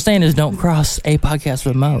missing. What we're saying is don't cross a podcast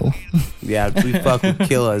with Mo. Yeah, we fuck with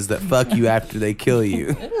killers that fuck you after they kill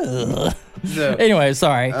you. So, Anyway,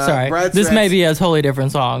 sorry. Bradster This may X- be a totally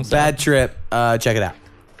different song. So. Bad Trip. Check it out.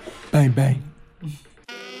 Bang, bang.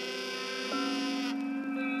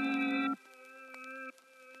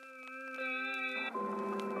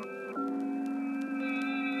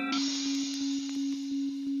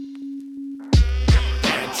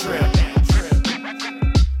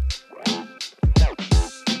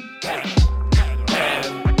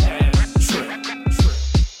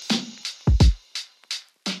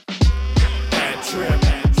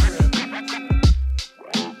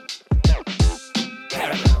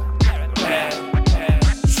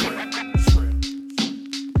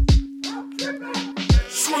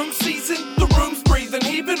 Shroom season, the room's breathing.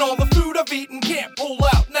 Even all the food I've eaten can't pull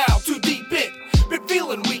out now. Too deep in, been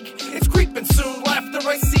feeling weak. It's creeping soon. Laughter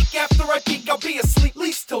I seek after I peek. I'll be asleep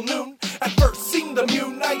least till noon. At first seemed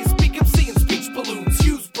immune. Now you speak, I'm seeing speech balloons.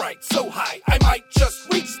 Use bright, so high, I might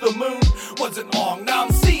just reach the moon. Wasn't long, now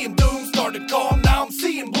I'm seeing doom. Started calm, now I'm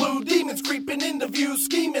seeing blue. Demons creeping into view,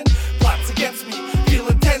 scheming. Plots against me,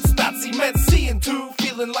 feeling tense, not cement. Seeing two,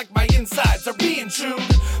 feeling like my insides are being chewed.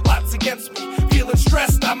 Lots against me, feeling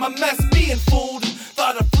stressed, I'm a mess, being fooled.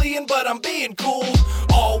 Thought of fleeing, but I'm being cool.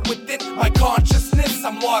 All within my consciousness,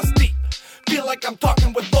 I'm lost deep. Feel like I'm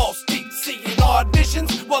talking with false teeth. Seeing odd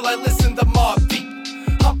visions while I listen to Mob Deep.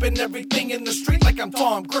 Humping everything in the street like I'm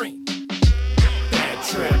Tom Green. Bad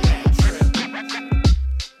trip.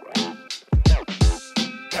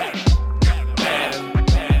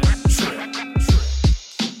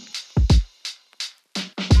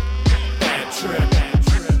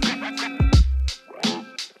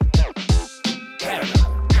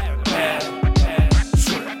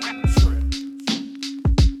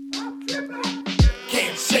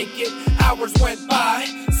 Can't shake it, hours went by.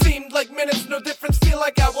 Seemed like minutes, no difference, feel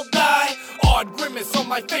like I will die. Odd grimace on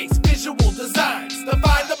my face, visual designs. To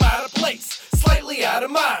find them out of place, slightly out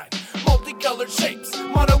of mind. Multicolored shapes,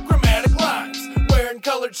 monochromatic lines. Wearing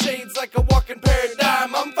colored shades like a walking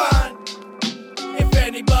paradigm. I'm fine, if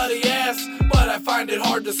anybody asks. But I find it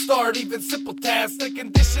hard to start even simple tasks. The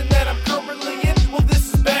condition that I'm currently in, well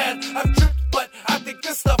this is bad. I've tripped, but I think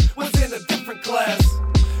this stuff was in a different class.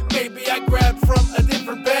 Maybe I grabbed from a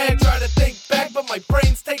different bag. Try to think back, but my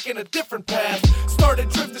brain's taking a different path. Started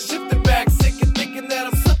drifting, shifting back, sick and thinking that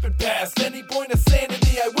I'm slipping past any point of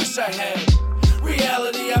sanity I wish I had.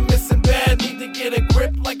 Reality I'm missing bad, need to get a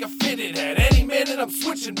grip like a fitted head. Any minute I'm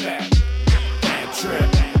switching back. Bad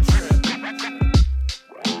trip.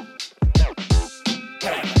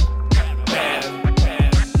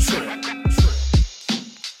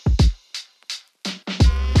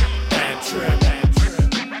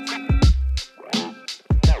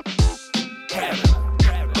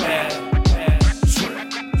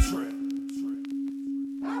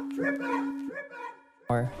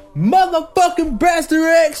 Motherfucker! fucking Baxter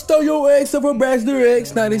X. Throw your X over Baxter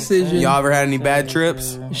X. Not decision. Y'all ever had any bad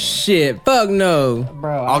trips? Shit, fuck no.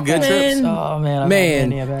 Bro, All good trips? Oh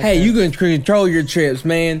man, Hey, you can control your trips,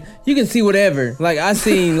 man. You can see whatever. Like I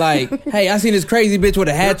seen, hey, I seen this crazy bitch with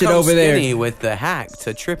a hatchet over there. Skinny with the hack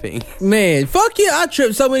to tripping. Man, fuck yeah, I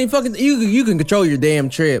tripped so many fucking. You can control your damn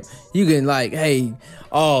trip. You can hey.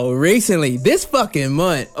 Oh, recently this fucking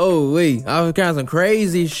month. Oh wait, I was kind of some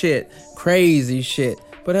crazy shit.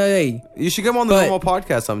 But hey, you should come on the normal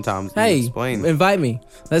podcast sometimes. Hey, explain. Invite me.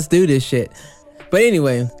 Let's do this shit. But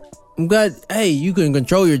anyway, I'm glad. Hey, you can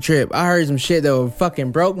control your trip. I heard some shit that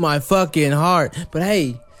fucking broke my fucking heart. But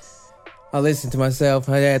hey, I listened to myself.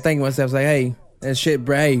 I think to myself, like, hey, that shit.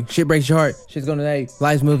 Hey, shit breaks your heart. Shit's gonna. Hey,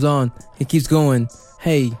 life moves on. It keeps going.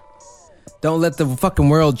 Hey. Don't let the fucking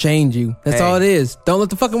world change you. That's all it is. Don't let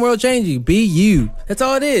the fucking world change you. Be you. That's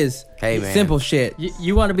all it is. Hey, man. Simple shit.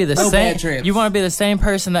 You want to be the same. You want to be the same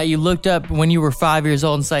person that you looked up when you were 5 years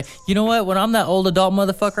old and say, you know what? When I'm that old adult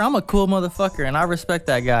motherfucker, I'm a cool motherfucker, and I respect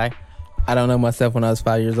that guy. I don't know myself when I was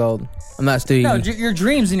 5 years old. I'm not Steve. No, your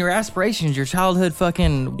dreams and your aspirations, your childhood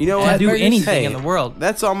fucking. You know what? Do anything in the world.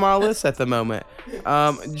 That's on my list at the moment.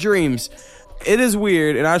 Dreams. It is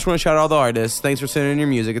weird, and I just want to shout out all the artists. Thanks for sending in your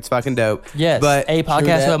music. It's fucking dope. Yes. But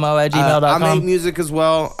apodcast@mo@gmail.com. I make music as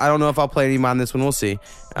well. I don't know if I'll play any of mine this one. We'll see.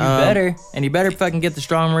 You better fucking get the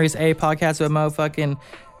Strong Maurice apodcast@mo fucking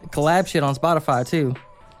collab shit on Spotify too.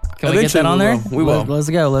 Can we get that on there? We will. Let's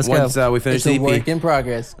go. Once we finish the EP. It's a work in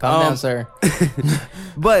progress. Calm down, sir.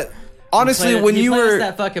 But honestly, when you were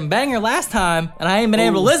that fucking banger last time, and I ain't been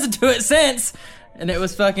able to listen to it since. And it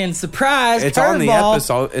was fucking surprise. It's on the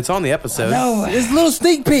episode. It's on the episode. No, it's a little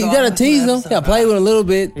sneak peek. You gotta tease them. You gotta play with it a little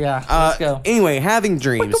bit. Yeah. Let's go. Anyway, having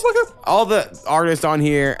dreams. All the artists on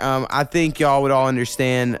here, I think y'all would all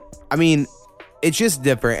understand. I mean, it's just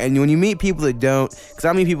different. And when you meet people that don't, because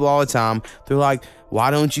I meet people all the time, they're like,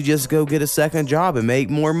 why don't you just go get a second job and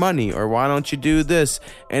make more money? Or why don't you do this?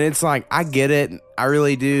 And it's like, I get it. I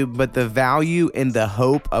really do. But the value and the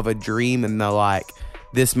hope of a dream and the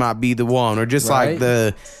this might be the one, or just like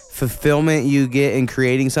the fulfillment you get in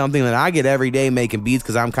creating something that I get every day making beats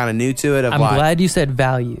because I'm kind of new to it. I'm glad you said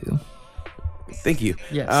value. Thank you.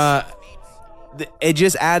 Yes. It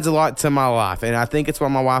just adds a lot to my life, and I think it's why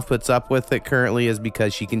my wife puts up with it currently is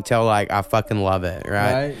because she can tell I fucking love it.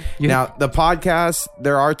 Right. Now the podcast,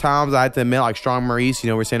 there are times I have to admit, like Strong Maurice,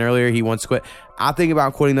 we were saying earlier, he wants to quit. I think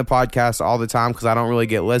about quitting the podcast all the time because I don't really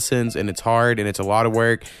get listens, and it's hard and it's a lot of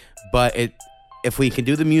work, but if we can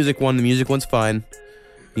do the music one's fun.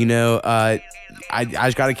 I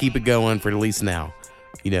just got to keep it going for at least now.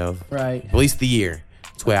 Right. At least the year.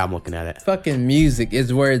 That's the way I'm looking at it. Fucking music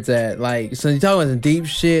is where it's at. So you're talking about some deep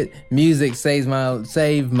shit. Music saved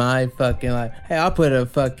my fucking life. Hey, I'll put a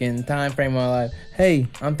fucking time frame on my life. Hey,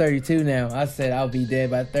 I'm 32 now. I said I'll be dead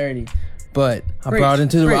by 30. But I brought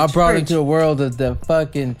into a world of the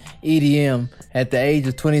fucking EDM at the age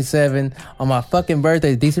of 27 on my fucking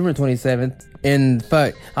birthday, December 27th. And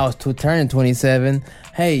I was turning 27.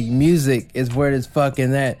 Hey, music is where it's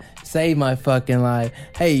fucking at. Save my fucking life.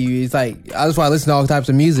 Hey, it's that's why I listen to all types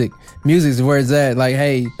of music. Music is where it's at.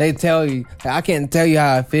 Hey, they tell you, I can't tell you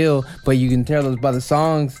how I feel, but you can tell us by the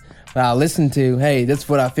songs that I listen to. Hey, that's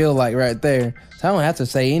what I feel like right there. So I don't have to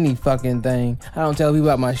say any fucking thing. I don't tell people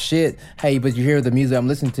about my shit. Hey, but you hear the music I'm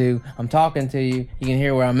listening to. I'm talking to you. You can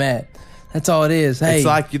hear where I'm at. That's all it is. Hey, it's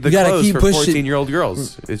like the clothes for 14-year-old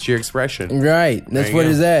girls. It's your expression. Right. That's what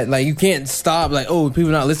it's at. You can't stop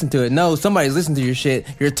people not listening to it. No, somebody's listening to your shit.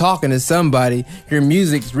 You're talking to somebody. Your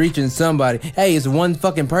music's reaching somebody. Hey, it's one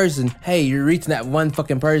fucking person. Hey, you're reaching that one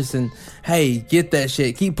fucking person. Hey, get that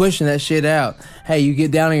shit. Keep pushing that shit out. Hey, you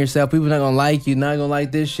get down on yourself. People not gonna like you. Not gonna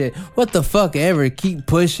like this shit. What the fuck ever. Keep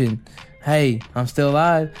pushing. Hey, I'm still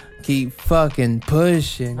alive. Keep fucking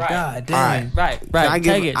pushing. Right. God damn. Right.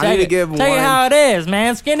 Take it how it is,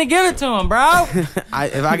 man. Skinny, give it to him, bro. If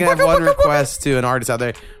I can have one request to an artist out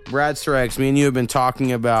there, Brad Strex, me and you have been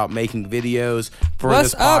talking about making videos for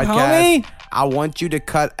this podcast. Homie? I want you to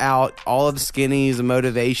cut out all of Skinny's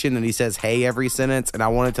motivation, and he says "hey" every sentence, and I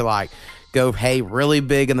want it to go "hey" really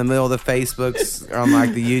big in the middle of the Facebook's on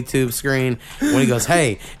the YouTube screen when he goes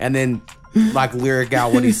 "hey," and then lyric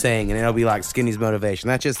out what he's saying, and it'll be Skinny's motivation.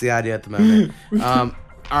 That's just the idea at the moment. All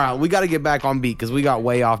right, we got to get back on beat because we got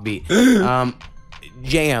way off beat.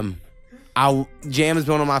 Jam. Jam is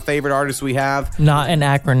one of my favorite artists we have. Not an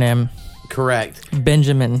acronym. Correct.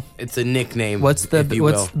 Benjamin. It's a nickname. What's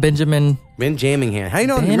will. Benjamin? Ben Jammingham. How do you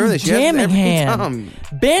know? Remember this? Jammingham.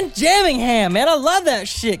 Ben Jammingham, man, I love that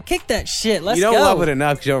shit. Kick that shit. Let's go. You don't love it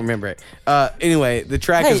enough because you don't remember it. Anyway, the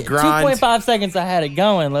track is Grind. 2.5 seconds I had it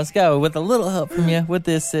going. Let's go with a little help from you with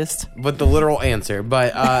the assist. But the literal answer.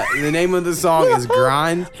 But the name of the song is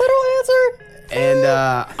Grind. Little answer.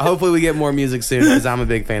 And hopefully we get more music soon because I'm a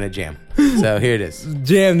big fan of Jam. So here it is.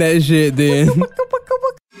 Jam that shit, then.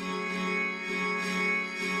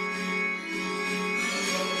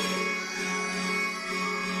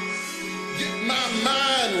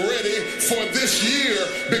 For this year,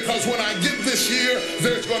 because when I get this year,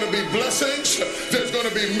 there's going to be blessings, there's going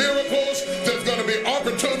to be miracles, there's going to be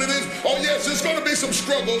opportunities. Oh yes, there's going to be some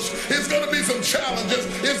struggles, it's going to be some challenges,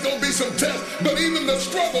 it's going to be some tests, but even the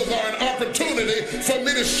struggles are an opportunity for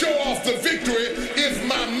me to show off the victory if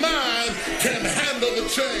my mind can handle the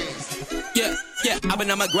change. Yeah, I've been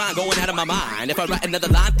on my grind, going out of my mind. If I write another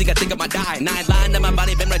line, think I might die. 9 lines that my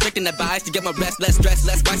body been rejecting advice to get my rest, less stress,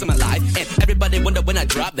 less spice in my life. And everybody wonder when I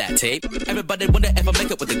drop that tape. Everybody wonder if I make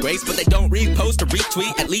it with the grace, but they don't repost or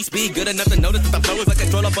retweet. At least be good enough to notice that the flow is like a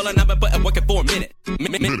controller full and I've been putting working for a minute. 9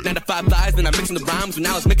 to 5 lies, then I'm mixing the rhymes. When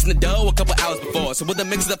I was mixing the dough a couple hours before. So with the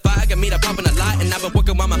mix of the fire, got me to popping a lot. And I've been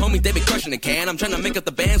working while my homies, they be crushing the can. I'm trying to make up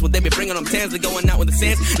the bands, when they be bringing them tans. They going out with the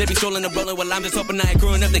sands. They be strolling and rolling while I'm just hoping I ain't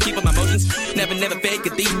crewing up to keep up my motions. Never fake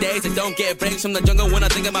it these days. I don't get breaks from the jungle when I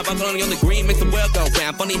think about Barcelona on the green. Makes the world go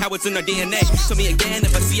round. Funny how it's in our DNA. Show me again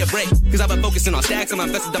if I see a break. Cause I've been focusing on stacks. I'm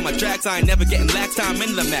invested on my tracks. I ain't never getting lax. Time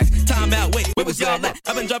in the max. Time out. Wait, where was y'all at?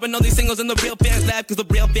 I've been dropping all these singles and the real fans laugh. Cause the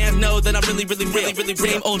real fans know that I'm really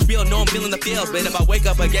same old spiel. Know I'm feeling the feels. But if I wake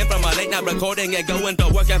up again from a late night recording and going to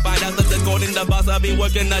work and find out that according the boss, I'll be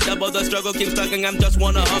working a double. The struggle keeps tugging. I'm just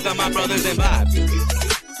wanna hug on my brothers and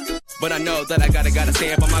vibe. But I know that I gotta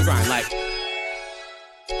stay up on my grind. Like,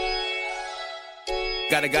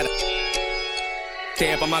 gotta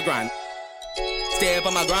stay up on my grind. Stay up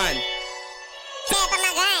on my grind. Stay up on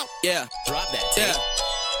my grind. Yeah, drop that tape.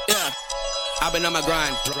 Yeah. I've been on my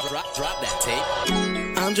grind. Drop that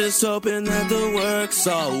tape. I'm just hoping that the work's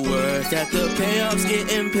all worth, that the payoff's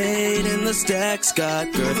getting paid and the stacks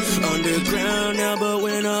got girth. Underground now, but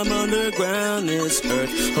when I'm underground, it's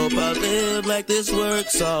earth. Hope I live like this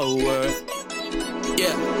work's all worth.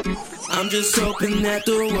 Yeah. I'm just hoping that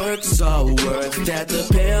the work's all worth, that the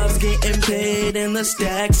payoff's getting paid and the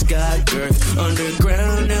stacks got girth.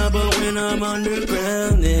 Underground now, but when I'm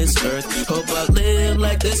underground, it's earth. Hope I live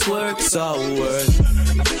like this work's all worth.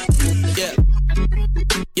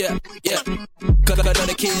 Yeah. Cut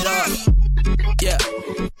the kid off. Yeah.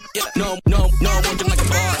 No, I'm working like a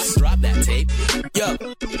boss. Drop that tape. Yeah.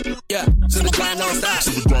 So the grind don't stop.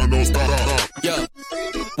 Yeah.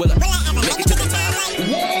 Will I make it to the top?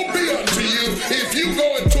 Woe be unto you if you go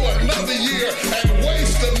into another year and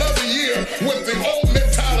waste another year with the old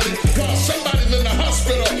mentality while somebody's in the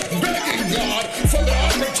hospital begging God for the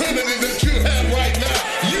opportunity that you have right now.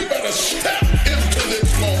 You better step into this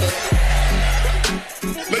moment.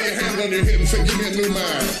 Lay your hands on your head and say, give me a new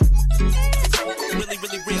mind. Really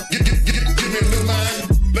real. Give me a new mind.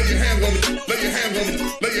 Lay your hands on it,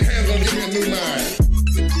 give me a new mind.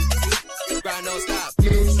 Grind don't stop. New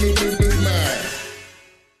mind.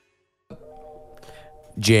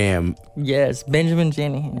 Jam. Yes, Benjamin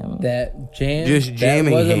Jammingham. That jam. Just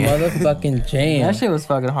jamming That was a him. motherfucking jam. That shit was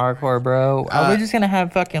fucking hardcore, bro. Are we just gonna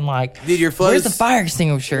have fucking like... Dude, your flow's... Where's the fire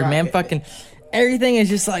extinguisher, man? Fucking... Everything is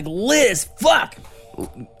just like lit as fuck.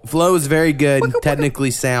 Flow is very good,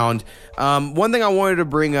 technically sound. One thing I wanted to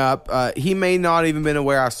bring up, he may not even been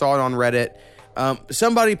aware, I saw it on Reddit.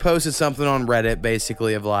 Somebody posted something on Reddit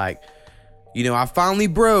basically of like, I finally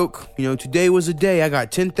broke, today was a day I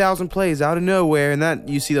got 10,000 plays out of nowhere, and that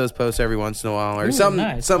you see those posts every once in a while, or something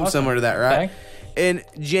awesome. Similar to that, right? Okay. And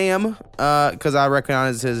Jam, because I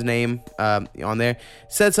recognize his name on there,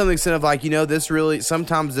 said something instead of like, this really,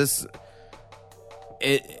 sometimes this,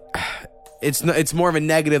 it's more of a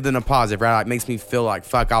negative than a positive, right? Like, makes me feel like,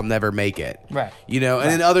 fuck, I'll never make it. Right. And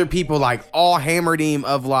then other people, like, all hammered him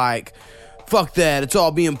of, like, fuck that, it's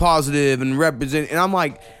all being positive and represent. And I'm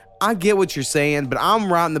like, I get what you're saying, but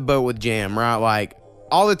I'm right in the boat with Jam, right? Like,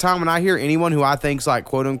 all the time when I hear anyone who I think's, like,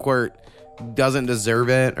 quote-unquote, doesn't deserve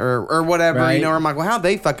it or whatever, right. I'm like, well, how'd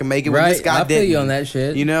they fucking make it when this guy didn't? I feel you on that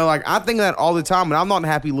shit. Like, I think that all the time, and I'm not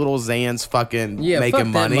happy little Zan's fucking making fuck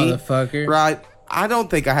money. That motherfucker. Right? I don't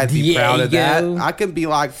think I had to be proud of that. I could be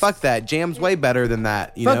like, fuck that. Jam's way better than that.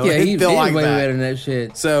 Fuck yeah, he's like way that. better than that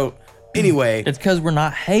shit. So, anyway. It's because we're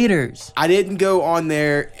not haters. I didn't go on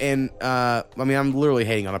there and, I'm literally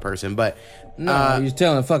hating on a person, but No, you're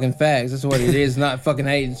telling fucking facts. That's what it is. Not fucking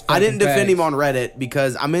hate. It's fucking I didn't defend facts. him on Reddit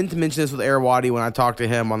because I meant to mention this with Arawadi when I talked to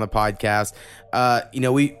him on the podcast.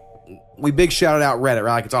 We big shouted out Reddit,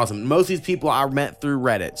 right? Like, it's awesome. Most of these people I met through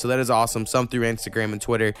Reddit, so that is awesome. Some through Instagram and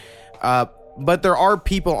Twitter. But there are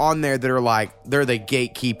people on there that are like, they're the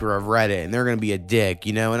gatekeeper of Reddit, and they're going to be a dick,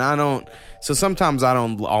 and I don't. So sometimes I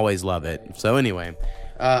don't always love it. So anyway,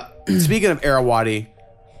 speaking of Arawadi,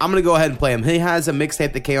 I'm going to go ahead and play him. He has a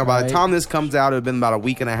mixtape that came out. By the time this comes out, it would have been about a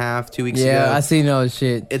week and a half, 2 weeks ago. Yeah, I seen all this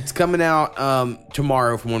shit. It's coming out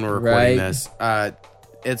tomorrow from when we're recording this.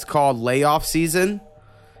 It's called Layoff Season.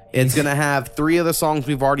 It's going to have 3 of the songs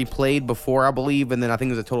we've already played before, I believe, and then I think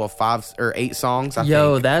there's a total of 5 or 8 songs, I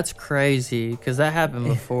think. That's crazy, because that happened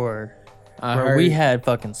before. heard. We had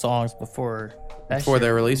fucking songs before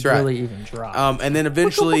they're released, right? Really even dropped. And then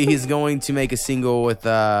eventually he's going to make a single with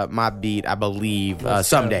my beat, I believe,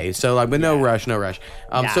 someday. So like, but no rush. So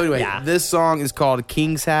anyway, this song is called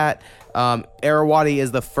King's Hat. Arawadi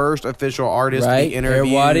is the first official artist we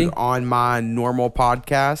interviewed on my normal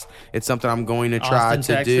podcast. It's something I'm going to try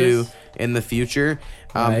to do in the future.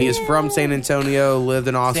 He is from San Antonio, lived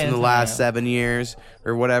in Austin the last 7 years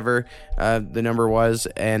or whatever the number was.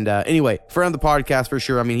 And anyway, friend of the podcast for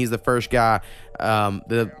sure. I mean, he's the first guy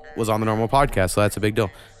that was on the normal podcast, so that's a big deal.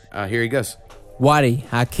 Here he goes. Waddy,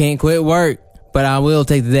 I can't quit work, but I will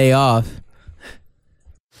take the day off.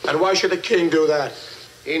 And why should the king do that?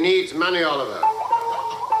 He needs money, Oliver.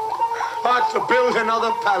 What, to build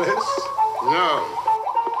another palace? No.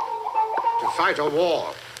 To fight a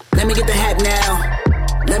war. Let me get the hat now.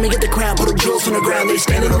 Let me get the crown. Put the jewels on the ground. They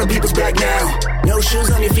standing on the people's back now. No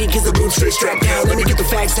shoes on your feet, cause the boots stay strapped down. Let me get the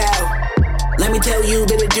facts out. Let me tell you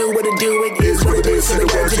that it do what it do. It is what it is. So the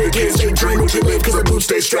words to the kids, they dream what you live, cause the boots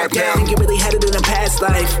stay strapped down. Think you really had it in a past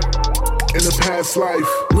life. In a past life.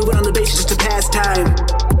 Moving on the basis just to pass time.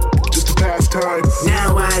 Time.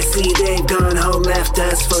 Now I see they've gone home, left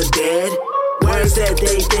us for dead. Words that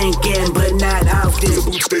they thinking, but not often. The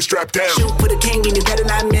boots stay strapped down. Shoot for the king, and you better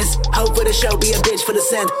not miss. Hope for the show, be a bitch for the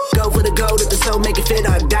cent. Go for the gold, if the soul make it fit.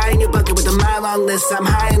 I'll die in your bucket with a mile-long list. I'm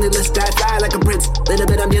high in the list, I fly like a prince. Little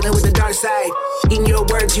bit, I'm dealing with the dark side. Eating your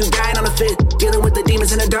words, you dying on a fit. Dealing with the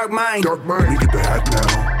demons in a dark mind. Dark mind. Let me get the hat now.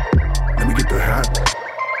 Let me get the hat.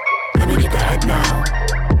 Let me get the hat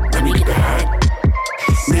now. Let me get the hat.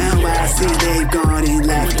 Now I see they've gone and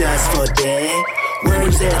left us for dead.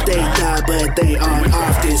 Words that they thought, but they aren't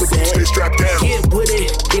off this set. Stay strapped down. Get with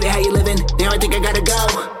it, get it how you living. Now I think I gotta go.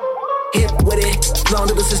 Hit with it, flow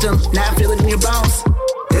into the system. Now I feel it in your bones.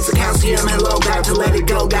 It's a calcium, hello, got to let it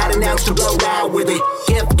go. Got an ounce to blow out with it.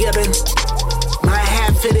 Gift given, my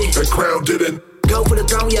hat fitted. The crown didn't. Go for the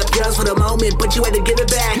throne, yep, yours for the moment, but you had to give it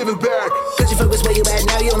back. Give it back. Cause you focus where you at,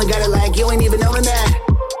 now you only got it like you ain't even knowing that.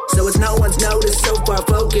 So it's no one's notice, so far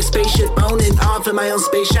focused. Spaceship on and off in my own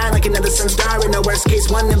space. Shine like another sun star in the worst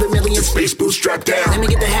case. 1 in a million. Space boots strapped down. Let me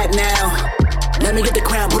get the hat now. Let me get the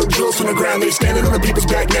crown. Put the jewels on the ground. They standing on the people's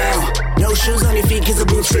back now. No shoes on your feet, cause the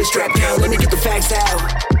boots stay strapped down. Let me get the facts out.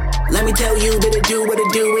 Let me tell you that it do what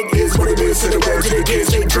it do. It is what it is. So the words to the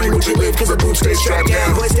kids, they dream what you live, cause the boots stay strapped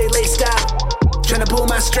down. Boys stay laced up. Tryna pull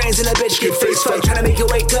my strings and a bitch get face fucked. Tryna make you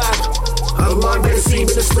wake up. A long way to see,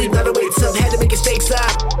 but asleep, not a wait up. Had to make your stakes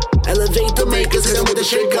up. Elevate the makers, hit them with a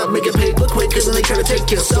shake up. Make it paper quick, cause then they try to take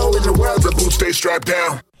your soul in the world. The boots stay strapped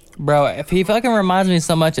down. Bro, if he fucking reminds me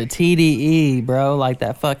so much of TDE, bro, like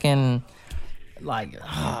that fucking, like,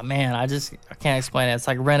 oh man, I can't explain it. It's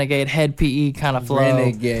like Renegade Head PE kind of flow.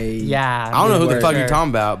 Renegade. Yeah. I don't know who the fuck you're talking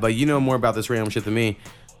about, but you know more about this random shit than me.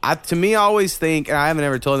 To me, I always think, and I haven't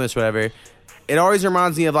ever told him this, whatever. It always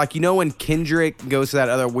reminds me of, like, you know when Kendrick goes to that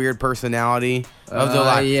other weird personality of the,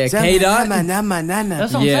 like, yeah, K-Dot.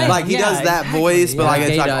 That's what I'm saying. Like, he does that voice, but, like,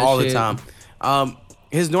 it's, like, all the shit. time.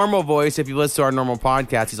 His normal voice, if you listen to our normal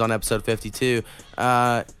podcast, he's on episode 52,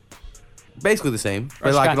 basically the same,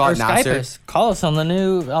 but, like, a lot nicer. Skype us. Call us on the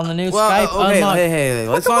new Skype. Okay, hey,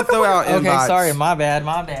 let's not throw out invites. Okay, sorry, my bad.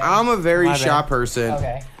 I'm a very shy person.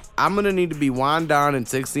 Okay. I'm going to need to be wind down in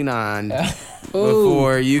 69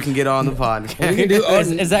 before you can get on the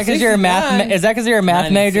podcast. Is that because you're a math? Is that because you're a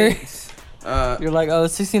math major? You're like,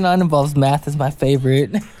 69 involves math is my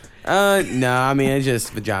favorite. No, I mean, it's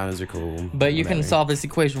just vaginas are cool. But you can solve this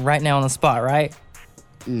equation right now on the spot, right?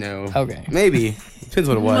 No. Okay. Maybe. Depends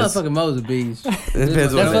what it was. Motherfucking Moses beast.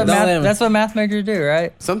 That's what math majors do,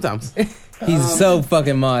 right? Sometimes. He's so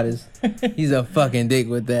fucking modest. He's a fucking dick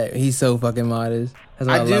with that. He's so fucking modest.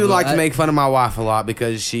 I do like to make fun of my wife a lot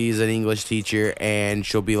because she's an English teacher and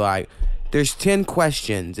she'll be like, there's 10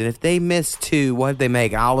 questions, and if they miss 2, what did they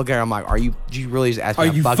make? And I'll look at her, I'm like, did you really just ask me?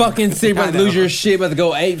 Are you fucking serious? About to lose your shit, about to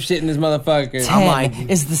go ape shit in this motherfucker. 10 I'm like,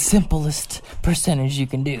 is the simplest percentage you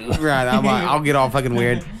can do. Right, I'm like, I'll get all fucking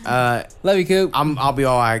weird. Love you, Coop. I'll be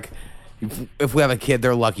all like, if we have a kid,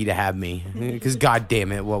 they're lucky to have me. Because god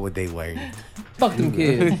damn it, what would they learn? Fuck them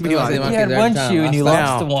kids. You had one shoe and you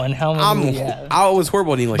lost one. How many do you have? I was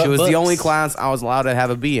horrible in English. But it was books. the only class I was allowed to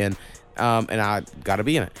have a B in. And I got a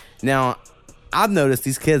B in it. Now, I've noticed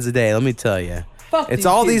these kids today, let me tell you. It's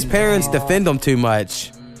all these parents defend them too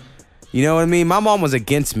much. You know what I mean? My mom was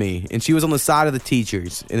against me, and she was on the side of the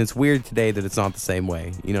teachers. And it's weird today that it's not the same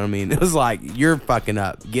way. You know what I mean? It was like, you're fucking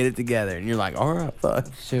up. Get it together. And you're like, all right, fuck.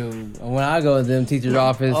 Shoot. When I go to them teacher's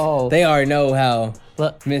office, they already know how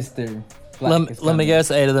Mr. Let me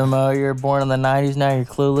guess, 8 of them. You're born in the 90s, now you're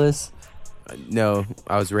clueless. No,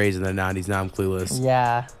 I was raised in the 90s. Now I'm clueless.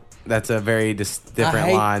 Yeah. That's a very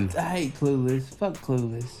different line. I hate Clueless. Fuck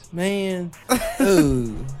Clueless. Man.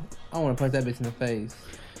 Ooh. I want to punch that bitch in the face.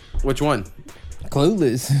 Which one?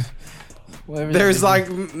 Clueless. There's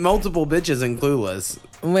like multiple bitches in Clueless.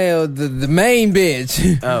 Well, the main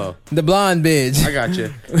bitch. Oh. The blonde bitch. I got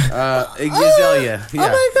you. Azalea.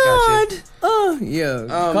 Yeah, oh my gotcha. god. Oh, yeah.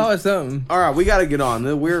 Call it something. All right, we got to get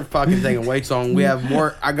on. We're fucking taking way too long. We have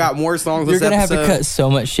more. I got more songs You're this going to have episode. to cut so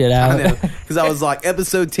much shit out. I know. Because I was like,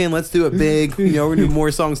 episode 10, let's do it big. You know, we're going to do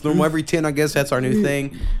more songs normal. Every 10, I guess that's our new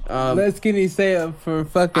thing. Let's Skinny stay up for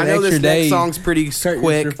fucking I know extra this days. next song's pretty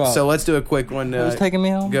quick, so let's do a quick one. Who's taking me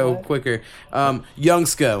home? Go quicker. Young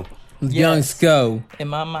Sco. Young Sco. In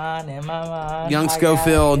my mind. Young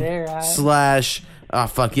Schofield / oh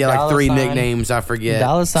fuck yeah, like Dollar 3 sign. nicknames I forget.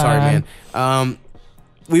 Dollar Sorry, sign. man.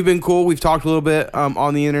 We've been cool. We've talked a little bit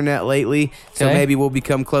on the internet lately, so Okay. maybe we'll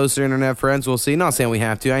become closer internet friends. We'll see. Not saying we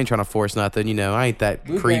have to. I ain't trying to force nothing. You know, I ain't that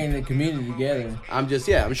We're creep. bringing the community together. I'm just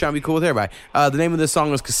I'm trying to be cool with everybody. The name of this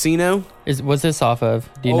song was Casino. What's this off of?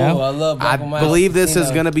 Do you know? I love I Black and White believe this Casino.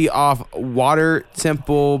 is going to be off Water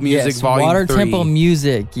Temple Music Yes, Volume Water 3. Temple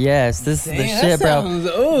Music. Yes, this is the Damn, shit, that bro. sounds-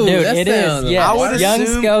 ooh, Dude, that it sounds- is. Yes. I would Young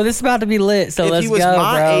assume- Sco. This is about to be lit. So if let's he was go,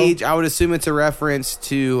 my bro. age, I would assume it's a reference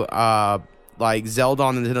to like Zelda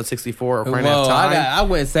on Nintendo 64 or Ocarina of Time. I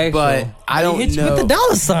went sexual. But I don't hit you know. with the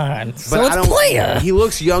dollar sign. So But it's I don't. player. He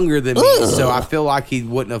looks younger than me, Ugh. so I feel like he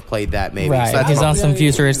wouldn't have played that. Maybe. Right. So that's He's my- on some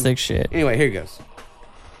futuristic shit. Anyway, here it goes.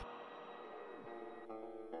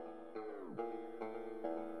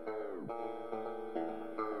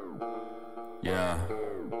 Yeah.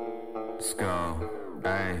 Let's go.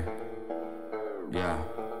 Hey. Yeah.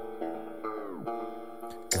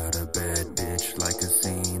 Got a bad bitch like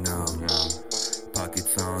casino.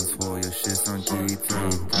 Pockets on swole, your shit's on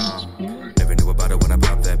keto. Never knew about it when I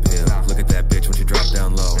popped that pill. Look at that bitch when she dropped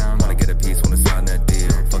down low. Wanna get a piece, wanna sign that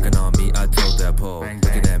deal. Fucking on me, I told that pole.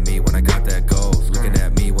 Looking at me when I got that gold. Looking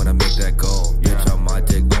at me when I make that goal. Bitch on my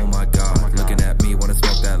dick, oh my god. Looking at me, wanna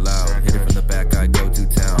smoke that loud. Hit it from the back, I go to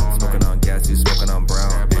town. Smoking on gas, you smoking on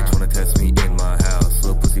brown. Bitch wanna test me in my house.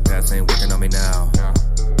 Little pussy pass ain't working on me now.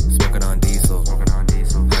 Smoking on diesel,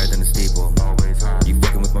 higher than a steeple. You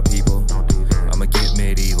fucking with my people, I'ma get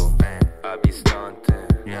medieval. I be stunting,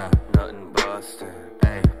 nothing busting.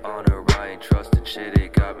 On her, I ain't trusting shit,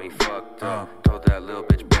 it got me fucked up. Told that little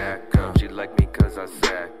bitch back up, she like me cause I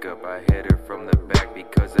sack up. I hit her from the back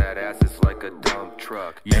because that ass is like a dump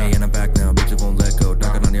truck. Hey, and I'm back now, bitch, it won't let go.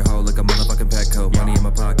 Knocking on your hoe like a motherfucking Petco. Money in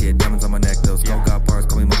my pocket, diamonds on my neck, though. Skull got bars,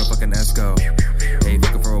 call me motherfucking Esco. Hey,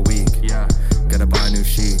 fucking for a week, gotta buy new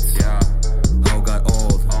sheets. Hoe got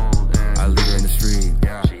old, I leave her in the street.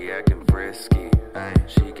 She acting frisky,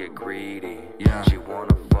 she get greedy. She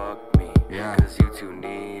wanna fuck me, cause you too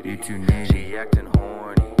needy. She acting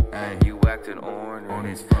horny, you acting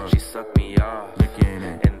ornery. She sucked me off,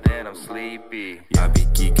 and then I'm sleepy. I be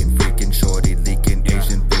geeking, freaking shorty, leaking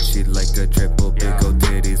Asian bitch, she like a triple. Big old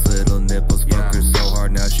titties, little nipples, fuck her so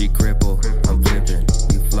hard now she cripple. I'm flipping,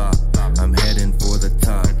 you flop, I'm heading for the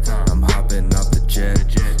top. I'm hopping off the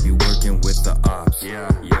jet, you working with the ops. Yeah,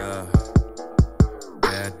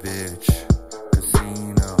 bad bitch,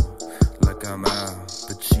 casino, like I'm Al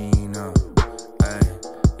Pacino. Ay,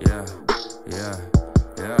 yeah.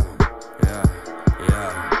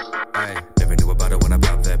 Ay, never knew about it when I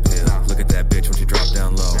popped that pill. Look at that bitch when she dropped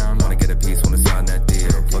down low. Wanna get a piece, wanna sign that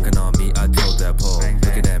deal. Fucking on me, I told that pole.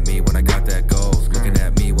 Looking at me when I got that gold. Looking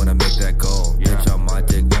at me when I make that goal. Bitch on my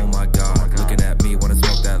dick, oh my god. Looking at me when I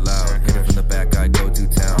smoke that loud. Hit it from the back, I go to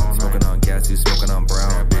town. Smoking on gas, you smoking on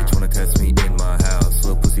brown. Bitch wanna test me in my house.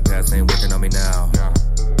 Little pussy pass ain't working on me now.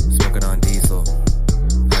 Smoking on diesel,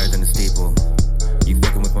 higher than a steeple.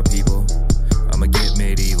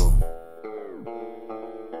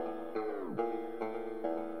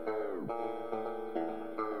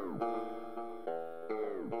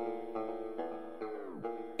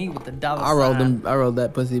 Me with the dollar I rolled sign. I rolled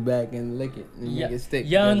that pussy back and lick it and make it stick.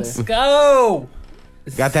 Young together. Sko.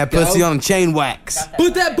 Got that pussy on chain wax.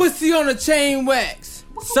 Put that pussy on a chain wax.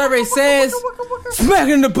 Survey says, smack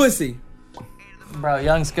in the pussy. Bro,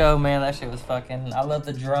 Young Sko, man, that shit was fucking. I love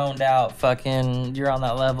the droned out fucking. You're on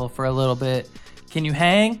that level for a little bit. Can you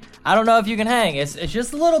hang? I don't know if you can hang. It's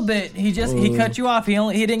just a little bit. He cut you off. He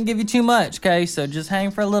didn't give you too much. Okay, so just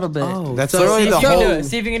hang for a little bit. Oh, that's literally the whole.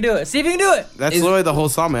 See if you can do it. See if you can do it. That's literally the whole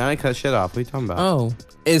song, man. I didn't cut shit off. What are you talking about? Oh,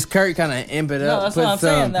 is Kurt kind of imp it No, up? that's Put what I'm some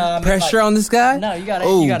saying, though. I mean, pressure like- on this guy? No, you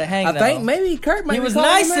gotta hang. I though. think maybe Kurt might He be was calling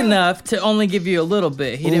nice him out. enough to only give you a little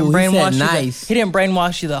bit. He didn't Ooh, he brainwash said you. nice. He didn't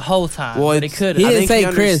brainwash you the whole time. Well, but he could. He I didn't think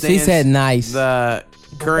say Chris. He said nice. The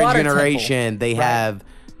current water generation, they have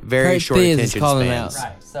very Kurt short Fizz is attention calling him spans. out.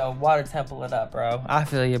 Right. So water temple it up, bro. I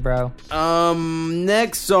feel you, bro.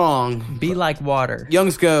 Next song. Be like water. Young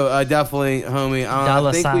Sko, definitely, homie. I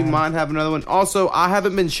Dollar think we sign. might have another one. Also, I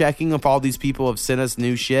haven't been checking if all these people have sent us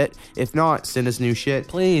new shit. If not, send us new shit.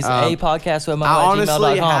 Please, a podcast with I honestly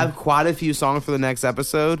gmail.com. have quite a few songs for the next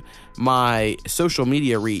episode. My social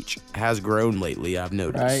media reach has grown lately, I've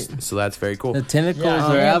noticed. Right. So that's very cool. The tentacles Yeah,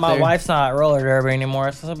 are out my there. wife's not at roller derby anymore,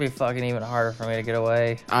 so it'll be fucking even harder for me to get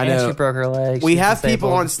away. I And know. she broke her leg. We She's have people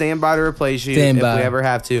disabled. on standby to replace you Standby. if we ever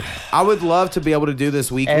have to. I would love to be able to do this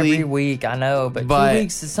weekly. every week. I know, but 2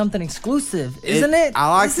 weeks is something exclusive, isn't it? I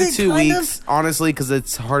like Is the it 2 kind of? weeks, honestly, because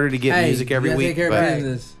it's harder to get music every you gotta week. Take care but- of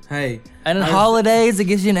business. Hey. And then I- holidays, it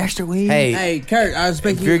gives you an extra week. Hey, Kurt, I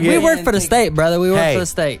expect If you're you. we getting- work for the state, brother. We work Hey. for the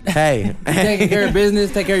state. hey, Taking care of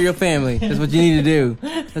business, take care of your family. That's what you need to do.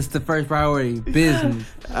 That's the first priority. Business.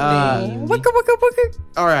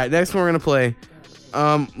 All right, next one we're gonna play.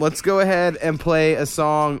 Let's go ahead and play a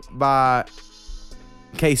song by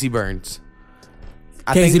Casey Burns.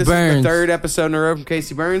 I Casey think this is Burns. the third episode in a row from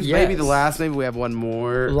Casey Burns. Maybe Yes. the last. Maybe we have one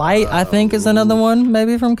more. Light, I think, is another one,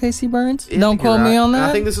 maybe from Casey Burns. Yeah, I Don't think you're quote me right. on that.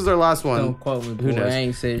 I think this is our last one. Don't quote me, boy. Who knows? I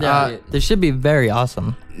ain't saying shit. This should be very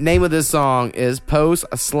awesome. Name of this song is Post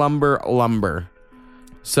Slumber Lumber.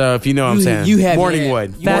 So if you know what I'm You- saying, you have-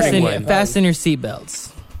 Morningwood. yeah, Morningwood. Fasten your seatbelts.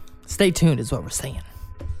 Stay tuned is what we're saying.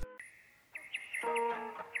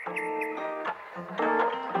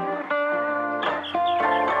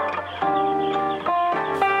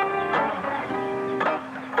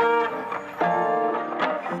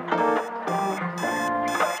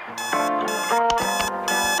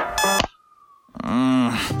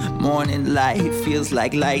 Morning light feels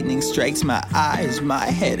like lightning strikes my eyes. My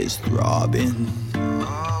head is throbbing.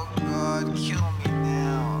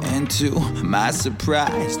 And to my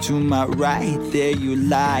surprise, to my right, there you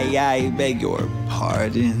lie. I beg your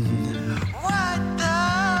pardon.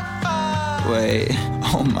 Wait,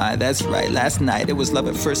 oh my, that's right. Last night it was love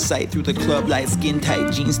at first sight. Through the club light, skin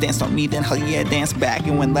tight jeans danced on me. Then hell yeah, danced back.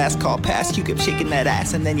 And when last call passed, you kept shaking that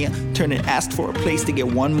ass. And then you turned and asked for a place to get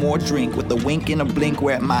one more drink. With a wink and a blink,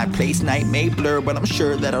 we're at my place. Night may blur, but I'm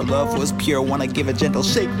sure that our love was pure. Wanna give a gentle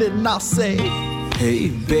shake, then I'll say, hey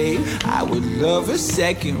babe, I would love a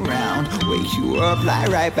second round. Wake you up, lie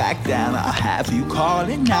right back down. I'll have you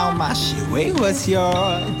calling out my shit. Wait, what's your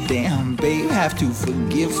damn babe? Have to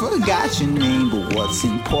forgot your name. But what's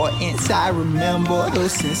important is I remember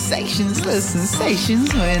those sensations, the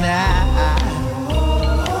sensations when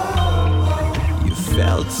you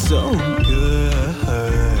felt so good.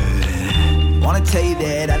 Wanna tell you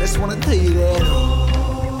that, I just wanna tell you that.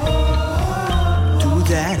 Do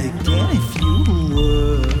that again if you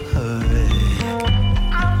would.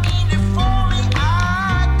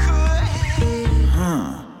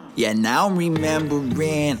 Yeah, now I'm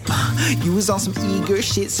remembering. You was on some eager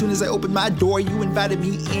shit. Soon as I opened my door, you invited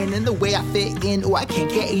me in. And the way I fit in, oh, I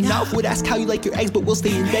can't get enough. Would ask how you like your eggs, but we'll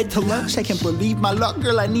stay in bed till lunch. I can't believe my luck,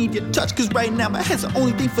 girl, I need your touch. Cause right now my head's the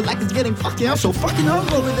only thing feel like it's getting fucking. I'm so fucking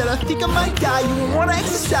hungover that I think I might die. You won't wanna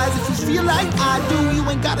exercise if you feel like I do. You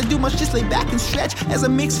ain't gotta do much, just lay back and stretch. As I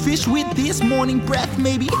mix fish with this morning breath,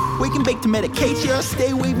 maybe. Wake and bake to medicate ya.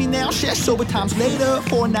 Stay wavy now, share sober times later.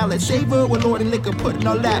 For now, let's savor what Lord and liquor put in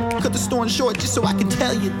our lap. Cut the story short just so I can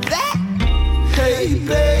tell you that. Hey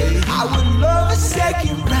babe, I would love a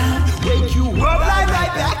second round. Wake you up, lie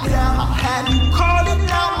right back down. I'll have you calling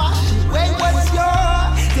out my shit. Wait, what's your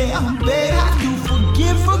damn babe? Have to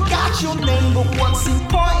forgot your name. But what's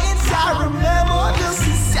important is I remember the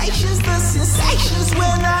sensations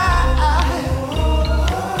when I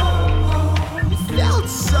felt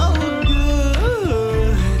so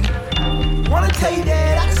good. Wanna tell you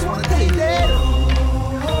that, I just wanna tell you that.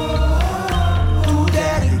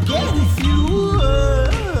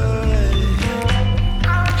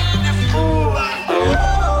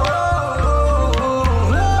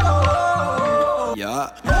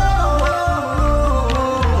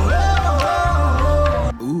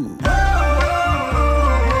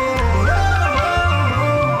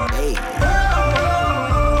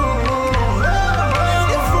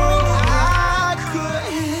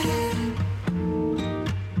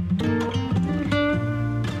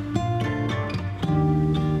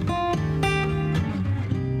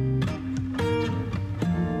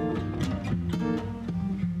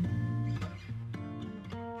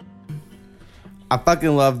 I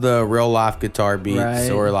fucking love the real life guitar beats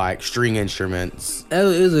Right. or like string instruments. It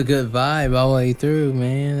was a good vibe all the way through,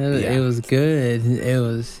 man. It was good. It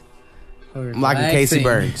was I'm liking Casey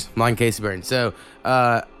Burns. So,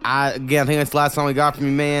 I think that's the last song we got from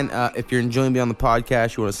you, man. If you're enjoying me on the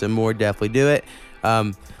podcast, you want to send more, definitely do it.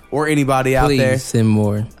 Or anybody out there. Please send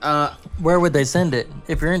more. Where would they send it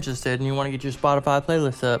if you're interested and you want to get your Spotify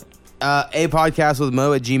playlist up? A podcast with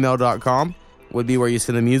Mo at gmail.com would be where you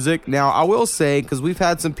send the music. Now, I will say, because we've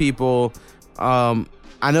had some people, I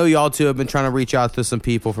know y'all too have been trying to reach out to some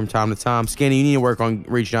people from time to time. Skinny, you need to work on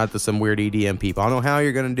reaching out to some weird EDM people. I don't know how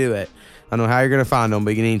you're going to do it. I don't know how you're going to find them,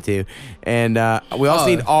 but you need to. And we also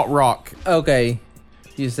need alt rock. Okay.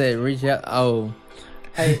 You said reach out. Oh.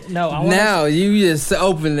 Hey, no. Now you just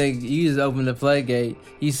opened the floodgate.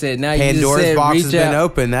 You said now Pandora's you just said box reach has out. been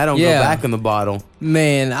open. That don't go back in the bottle.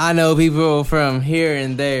 Man, I know people from here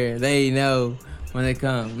and there. They know when they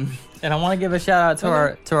come. And I want to give a shout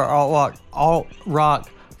out to our alt rock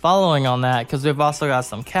following on that, because we've also got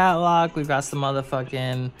some Catlock. We've got some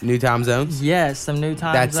motherfucking new time zones. Yes, some new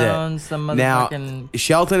time zones. Some motherfucking. Now,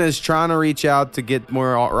 Shelton is trying to reach out to get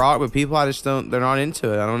more alt rock, but people I just don't. They're not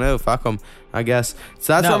into it. I don't know. Fuck them, I guess.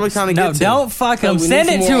 So that's what I'm kind of getting to. Don't fuck them. Send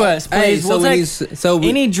it to us, please. We'll take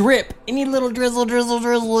any drip, any little drizzle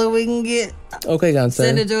that we can get. Okay, guys.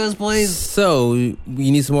 Send it to us, please. So you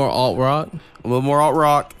need some more alt rock. A little more alt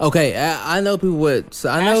rock. Okay, I know people with.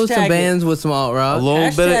 So I know some bands with some alt rock. A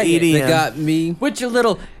little bit of EDM. They got me with your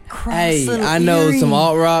little. Hey, I know some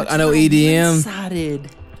alt rock. I know EDM.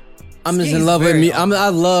 Excited. I'm just in love with music. I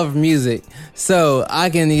love music, so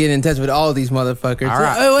I can get in touch with all these motherfuckers. All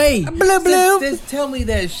right. Oh wait, bloop. Just tell me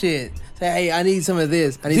that shit. Say, hey, I need some of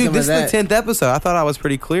this. I need Dude, some this of that. is the 10th episode. I thought I was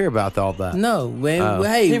pretty clear about all that. No, man.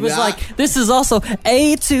 Hey, he was like, "This is also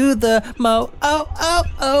A to the Mo."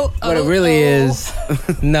 What it really is,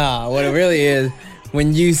 what it really is,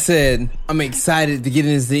 when you said I'm excited to get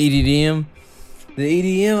into the EDM,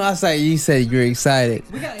 I was like, you said you're excited.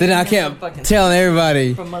 Then I kept telling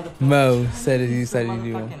everybody. Mo said he's excited to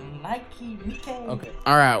do it. Okay.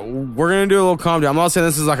 All right, we're gonna do a little calm down. I'm not saying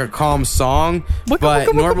this is like a calm song,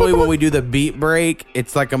 but normally when we do the beat break,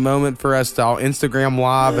 it's like a moment for us to all Instagram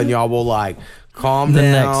live, and y'all will like calm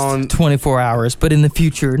down. Next 24 hours, but in the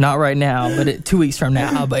future, not right now, but 2 weeks from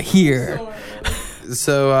now, but here.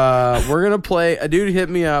 So we're gonna play. A dude hit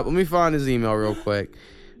me up. Let me find his email real quick.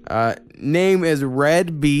 Name is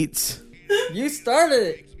Red Beats. You started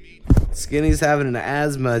it. Skinny's having an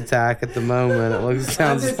asthma attack at the moment.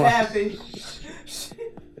 Sounds like. Happy.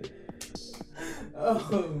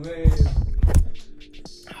 Oh man.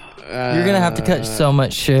 You're gonna have to cut so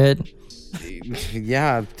much shit.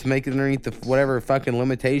 Yeah, to make it underneath the whatever fucking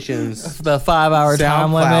limitations. The 5-hour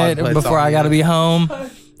time limit before I gotta be home.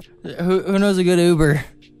 Who knows a good Uber?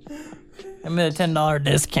 I'm at a $10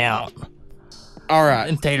 discount. All right.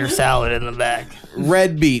 And tater salad in the back.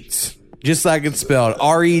 Red Beats. Just like it's spelled.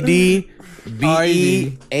 REDBEATS.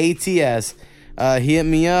 He hit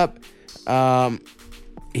me up.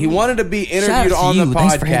 He wanted to be interviewed on the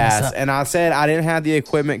podcast, and I said I didn't have the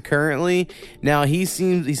equipment currently. Now he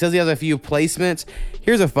says he has a few placements.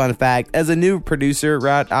 Here's a fun fact: as a new producer,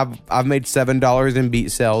 right, I've made $7 in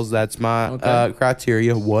beat sales. That's my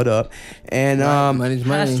criteria. What up? And money's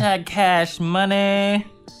money. Hashtag cash money.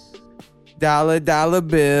 Dollar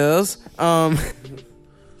bills.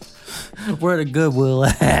 Where the Goodwill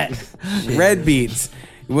at? Red Beats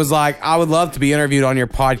was like, I would love to be interviewed on your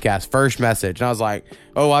podcast. First message. And I was like,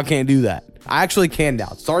 oh, I can't do that. I actually can now.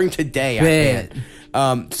 Starting today, I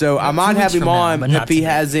can. So I might have him on if he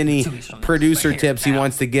has any producer tips he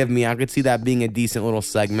wants to give me. I could see that being a decent little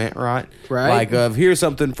segment, right? Right. Like, here's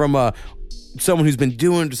something from someone who's been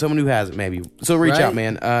doing to someone who hasn't, maybe. So reach out,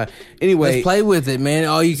 man. Anyway. Let's play with it, man.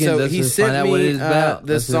 All you can do is find out what it is about.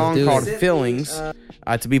 This song called Feelings.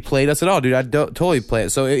 To be played. I said, oh, dude, I'd totally play it.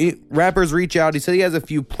 So rappers reach out. He said he has a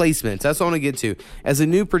few placements. That's what I want to get to. As a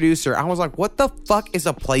new producer, I was like, what the fuck is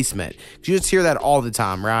a placement? You just hear that all the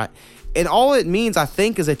time, right? And all it means, I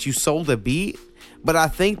think, is that you sold a beat. But I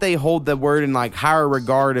think they hold the word in like higher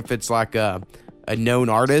regard if it's like a known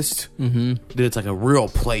artist. Mm-hmm. That it's like a real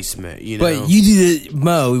placement, you know? But you do this,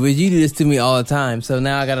 Mo, but you do this to me all the time. So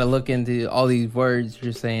now I got to look into all these words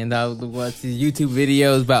you're saying. Watch these YouTube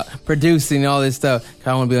videos about producing all this stuff.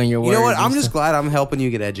 I want to be on your words. You know what? I'm just glad I'm helping you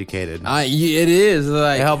get educated. It is.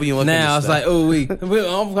 Like, helping you look now. It's stuff. like, oh,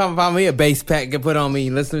 I'm going to find me a bass pack to put on me.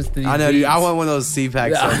 Listen to these I know, dude. I want one of those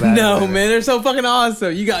C-packs so bad. No, man. They're so fucking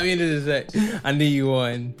awesome. You got me into this shit. I need you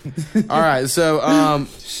one. All right. So,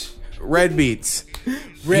 Red Beats.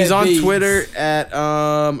 He's on Twitter at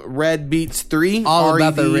Red Beats 3. All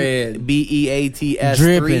about the red. BEATS 3.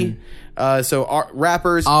 Dripping. So our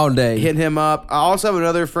rappers all day. hit him up. I also have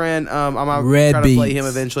another friend. I'm gonna Red try to play Beats. him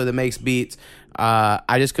eventually. That makes beats. I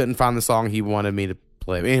just couldn't find the song he wanted me to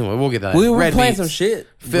play. Anyway, we'll get that. We were Red playing Beats. some shit.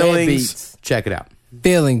 Red Feelings. Beats. Check it out.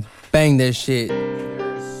 Feeling. Bang that shit.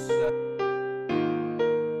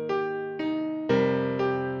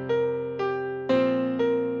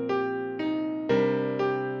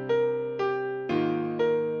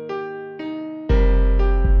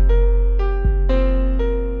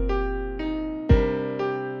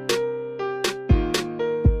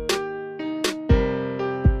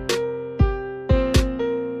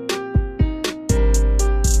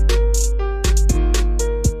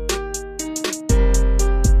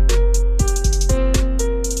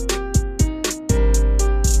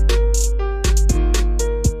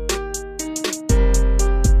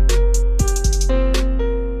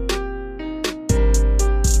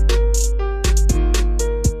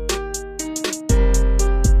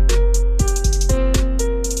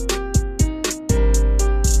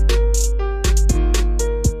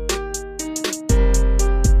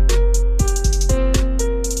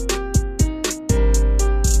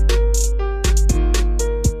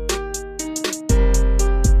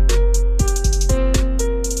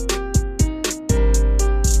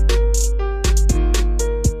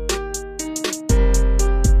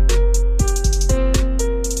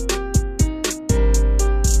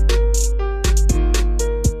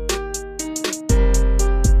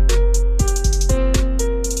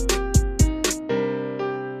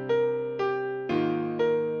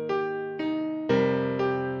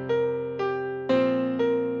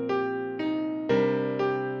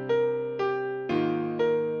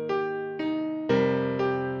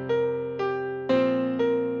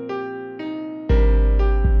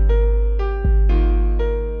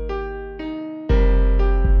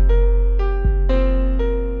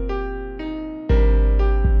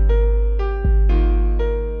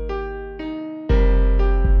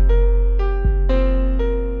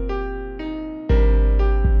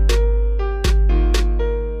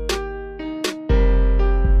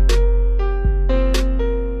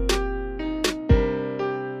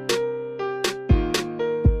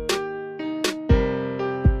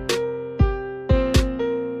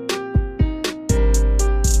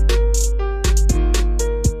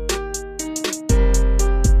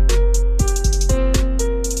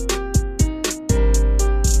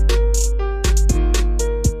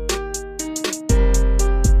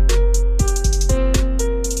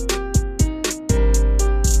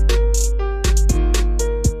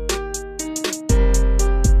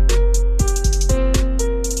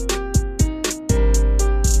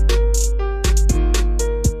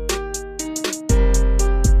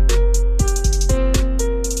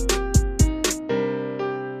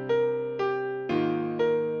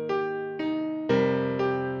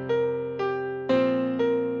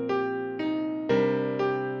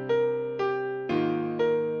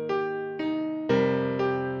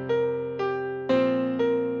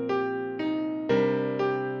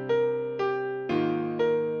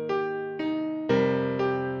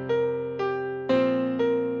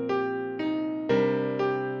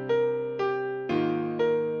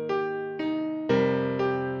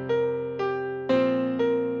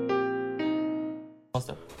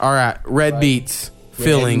 All right, Red Beats.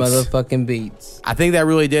 Feelings. Motherfucking beats. I think that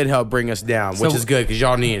really did help bring us down, which So- is good because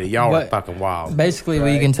y'all needed it. Y'all were But- fucking wild. Basically,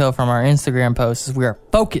 what you can tell from our Instagram posts is we are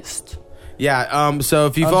focused Yeah. So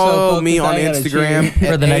if you I'm follow so me focused, on I gotta Instagram cheer.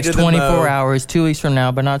 for the at next Age of the 24 Mo, hours, 2 weeks from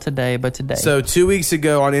now, but not today, but today. So 2 weeks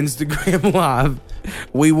ago on Instagram Live,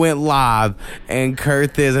 we went live and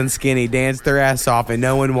Kurthiz and Skinny danced their ass off and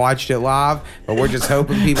no one watched it live, but we're just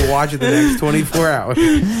hoping people watch it the next 24 hours.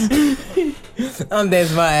 I'm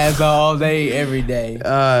dancing my ass off all day, every day.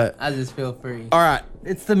 I just feel free. All right.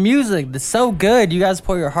 It's the music that's so good. You guys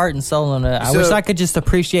pour your heart and soul into it. I So- wish I could just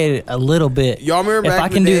appreciate it a little bit. Y'all remember if back I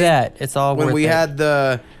in can the do day that, it's all when worth we it. had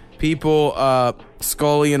the people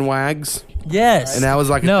Scully and Wags? Yes. And that was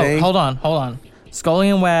like a no, thing? hold on. Scully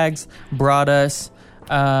and Wags brought us.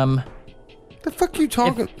 The fuck you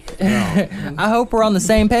talking? No. I hope we're on the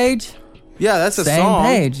same page. Yeah, that's a Same song.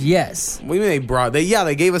 page, yes. We they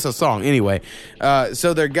gave us a song anyway.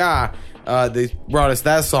 So their guy, they brought us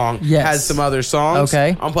that song. Yes. Has some other songs. Okay.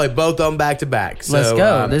 I'm gonna play both of them back to back. So, Let's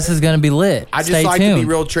go. This is gonna be lit. I just Stay like tuned. to be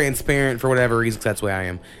real transparent for whatever reason, 'cause that's the way I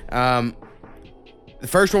am. The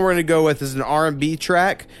first one we're gonna go with is an R&B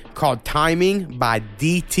track called "Timing" by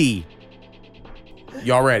DT.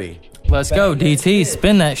 Y'all ready? Let's go, DT.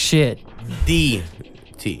 Spin that shit.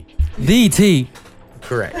 DT. DT.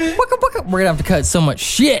 Correct. We're gonna have to cut so much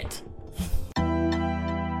shit.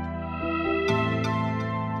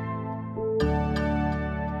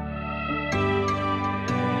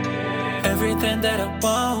 everything that I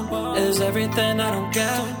want is everything I don't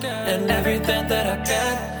get, and everything that I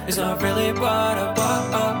get is not really what I want.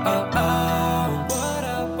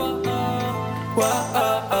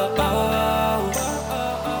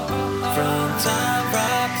 From time,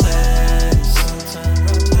 right place,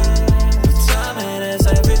 the timing is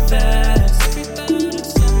everything.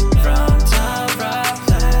 From time, right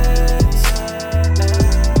place,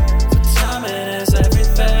 the timing is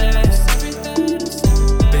everything.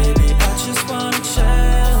 Baby, I just wanna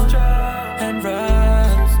chill and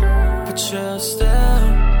ride, but you're still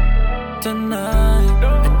denying.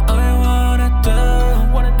 And all you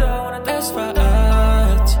wanna do is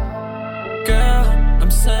fight. Girl,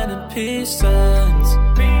 I'm sending pieces.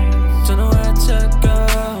 Don't know where to go,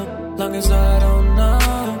 long as I don't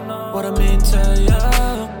know what I mean to you.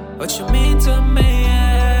 What you mean to me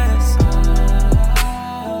is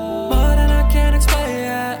more than I can explain.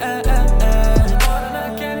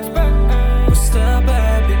 But still,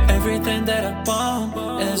 baby, everything that I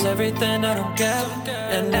want is everything I don't get,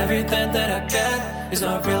 and everything that I get is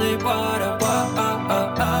not really what I want.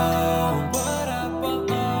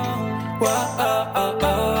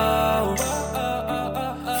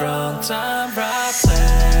 From time, right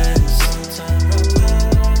place,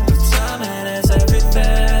 the timing is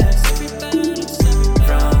everything.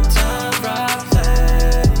 From time, right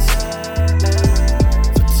place,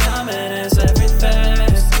 the timing is everything.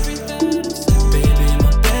 Baby,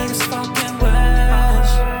 my biggest fucking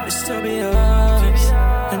wish is to be yours,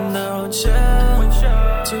 and I want you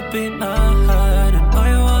to be mine. And all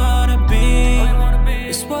you wanna be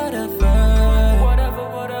is whatever.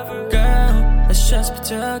 Girl, let's just be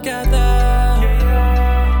together.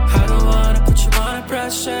 I don't wanna put you under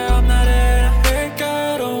pressure, I'm not in a hurry, girl.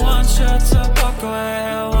 I don't want you to walk away,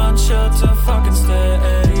 I want you to fucking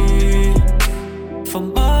stay for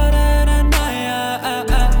more than a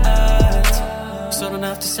night. So don't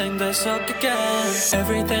have to sing this song again.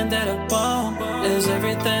 Everything that I want is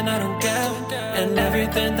everything I don't get, and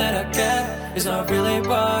everything that I get is not really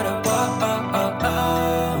what I want.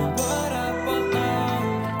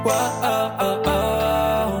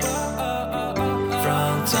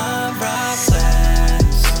 From time, right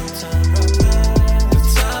place, the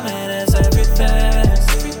timing is everything.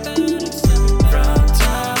 From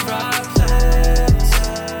time, right place,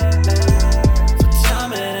 the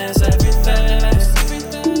timing is everything.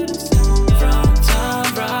 From time,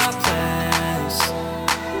 right place,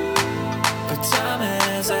 the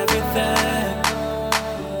timing is everything.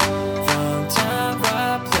 From time,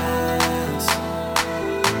 right place,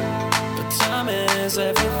 the timing is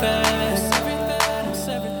everything.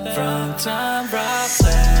 From time, right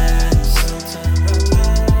place,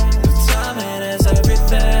 the timing is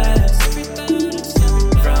everything.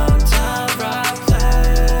 From time, right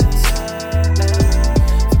place,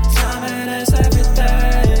 the timing is everything.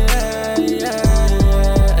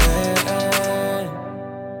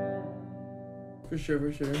 For sure.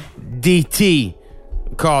 DT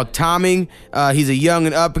called Timing. He's a young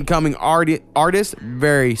and up and coming artist,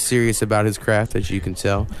 very serious about his craft, as you can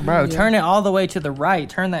tell. Bro, turn it all the way to the right.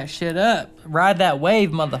 Turn that shit up. Ride that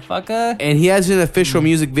wave, motherfucker. And he has an official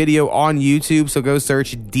music video on YouTube, so go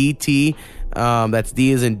search DT. That's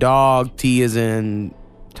D as in dog, T as in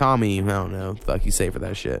Tommy. I don't know. Fuck you say for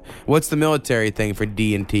that shit. What's the military thing for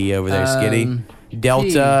D and T over there, Skinny?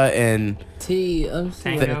 Delta and T. I'm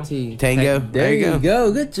saying T. Tango. There you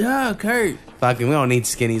go. Good job, Kurt. Fucking, we don't need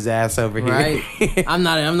Skinny's ass over here. Right. I'm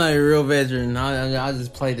not a real veteran. I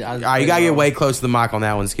just played it. All right, you gotta get way close to the mic on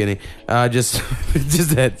that one, Skinny. Just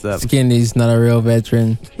heads up. Skinny's not a real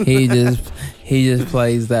veteran. He just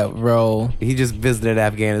plays that role. He just visited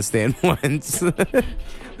Afghanistan once.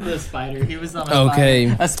 The spider. He was on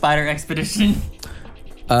a spider expedition.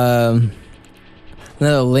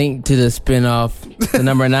 Another link to the spinoff, the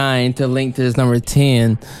number 9, to link to this number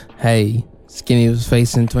 10. Hey, Skinny was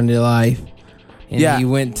facing 20 to life. And he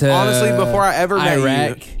went to honestly, before I ever met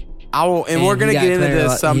Iraq. and we're gonna get into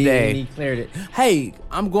this someday. He cleared it. Hey,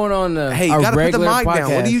 I'm going on a you gotta put the mic podcast.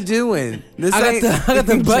 down. What are you doing? This I got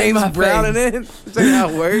the butt in my Brown in face. it. This ain't how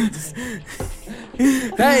it works.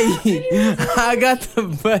 Hey, I got the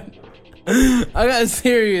butt. I got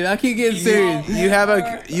serious. I keep getting serious. You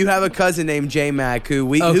have a cousin named J Mac who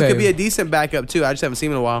could be a decent backup too. I just haven't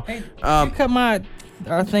seen him in a while. Hey, did you cut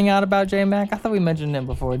our thing out about J Mac? I thought we mentioned him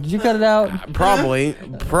before. Did you cut it out? Probably.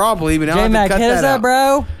 But now J Mac, hit us up,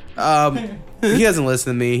 bro. He doesn't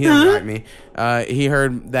listen to me. He doesn't like me. He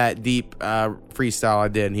heard that deep freestyle I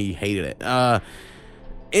did and he hated it.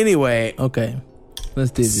 Anyway. Okay.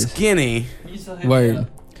 Let's do this. Skinny. Word.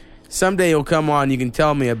 someday you'll come on. You can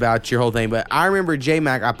tell me about your whole thing. But I remember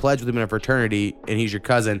J-Mac. I pledged with him in a fraternity, and he's your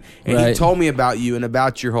cousin. And he told me about you and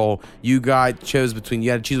about your whole. You had to choose between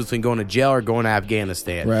going to jail or going to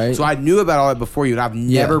Afghanistan. Right. So I knew about all that before you, and I've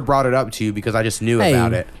never brought it up to you because I just knew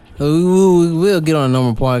about it. We'll get on a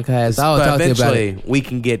normal podcast. I'll talk to you about it. We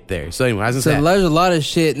can get there. So anyway, as I said, there's a lot of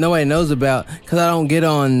shit nobody knows about because I don't get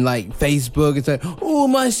on like Facebook and say, "Oh,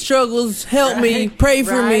 my struggles, help me, pray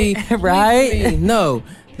for me, right?" No,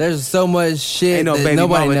 there's so much shit. Ain't no that baby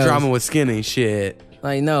nobody mama knows. drama with skinny shit.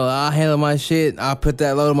 Like, no, I'll handle my shit. I'll put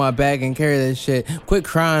that load on my back and carry that shit. Quit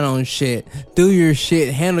crying on shit. Do your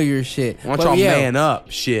shit. Handle your shit. Why don't y'all man up?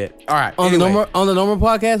 Shit. All right. On anyway. the normal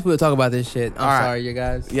podcast, we'll talk about this shit. I'm sorry, right. you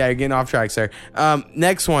guys. Yeah, you're getting off track, sir.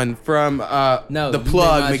 Next one from the you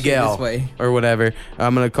Plug made my Miguel shit this way. or whatever.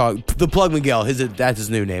 I'm gonna call it the Plug Miguel. That's his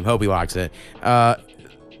new name. Hope he likes it. The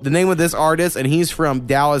name of this artist, and he's from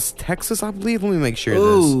Dallas, Texas, I believe. Let me make sure.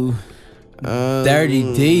 Ooh.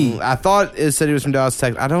 Dirty D. I thought it said he was from Dallas,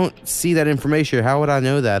 Texas. I don't see that information. How would I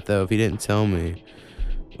know that though if he didn't tell me?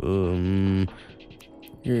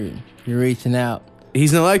 You're reaching out.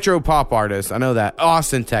 He's an electro pop artist. I know that.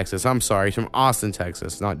 Austin, Texas. I'm sorry. He's from Austin,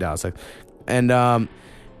 Texas, not Dallas, Texas. And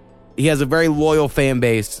he has a very loyal fan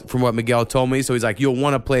base from what Miguel told me. So he's like, you'll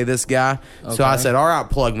want to play this guy. Okay. So I said, all right,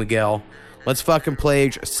 Plug Miguel. Let's fucking play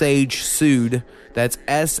Sage Sude. That's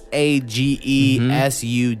SAGESUDE.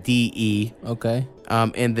 Okay.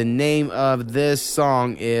 And the name of this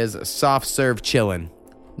song is Soft Serve Chillin'.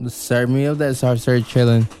 Serve me up that soft serve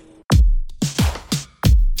chillin'.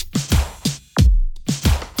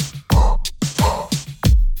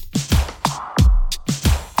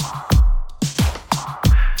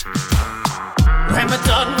 When we're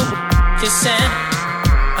done kissing,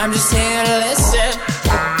 I'm just here to listen.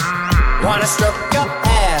 Wanna stroke your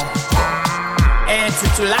hair and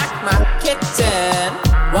treat you like my kitten.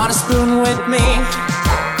 Wanna spoon with me?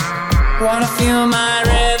 Wanna feel my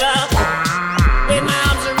rhythm? With my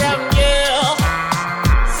arms around you,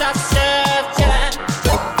 soft serve chillin'.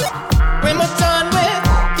 When we're done with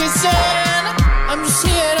kissing, I'm just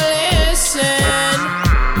here to listen.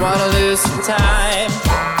 Wanna lose some time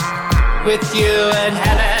with you and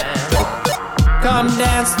heaven. Come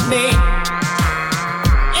dance with me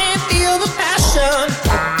and feel the passion.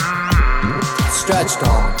 Stretched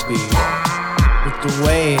on the beat with the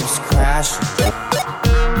waves crashing.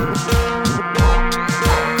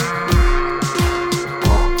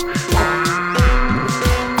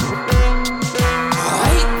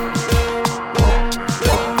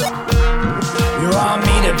 You want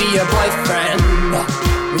me to be your boyfriend?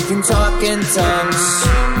 We can talk in tongues.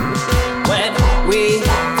 When we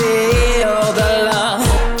feel the love,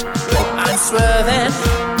 I'm swerving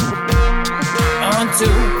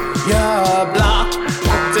onto your block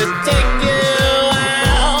to take you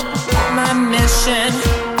out. My mission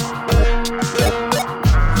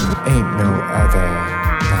ain't no other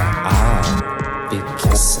that I'll be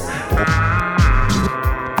kissing.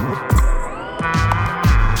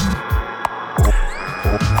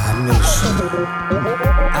 My mission,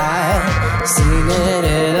 I've seen it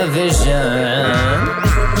in a vision.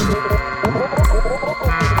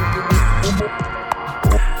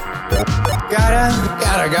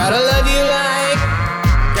 Gotta love you like,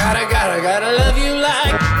 gotta love you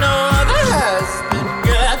like no other has been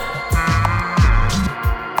good.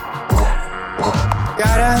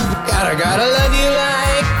 Gotta love you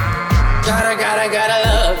like, gotta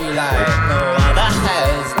love you like no other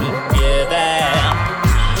has been given.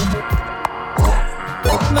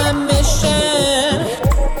 My mission,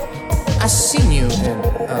 I seen you in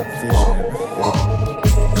a vision.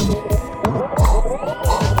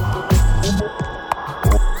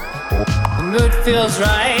 The mood feels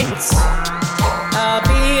right. I'll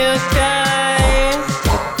be a guy,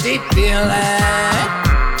 deep feeling,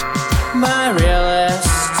 my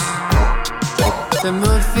realist. The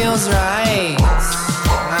mood feels right.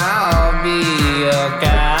 I'll be a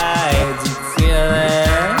guy, deep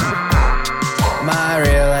feeling, my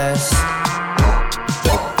realist.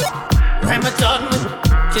 When we're done with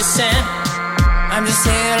kissing, I'm just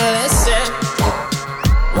here to listen.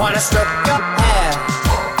 Wanna stroke your hair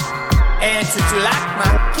and treat you like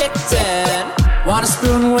my kitten. Wanna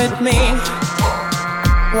spoon with me?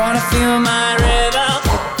 Wanna feel my rhythm?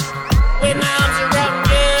 With my arms around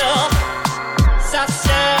you, soft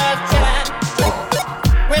serve chillin'.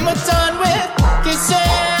 When we're done with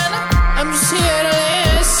kissing, I'm just here to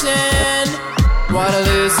listen. Wanna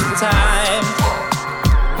lose some time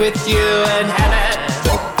with you and heaven.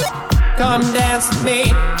 Come dance with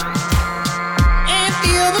me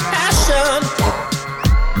feel the passion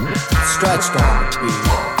stretched on the beat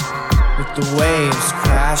with The waves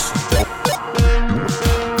crashing.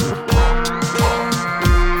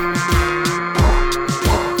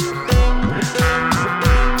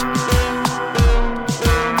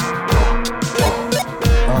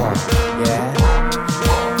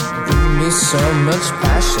 So much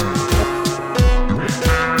passion.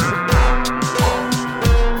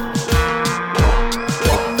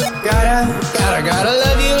 Gotta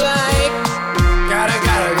love you like.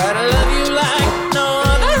 Gotta love you like no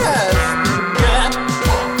other has.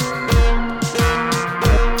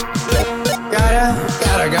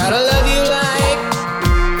 Gotta love you like.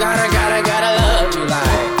 Gotta love you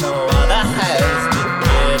like no other has been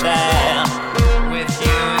given. With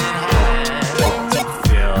you in hand to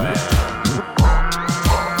feel it.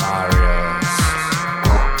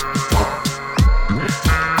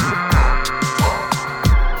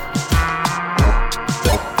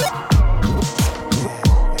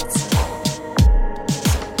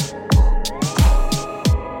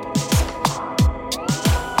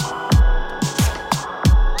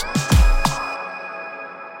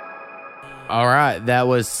 All right, that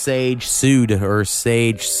was Sage Sued or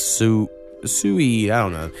Sage Sui. I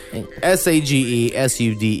don't know.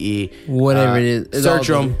 SAGESUDE. Whatever it is. It's Search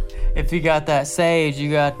them. If you got that sage,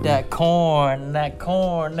 you got that corn. That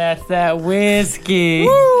corn, that's that whiskey.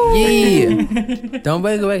 Yeah. Don't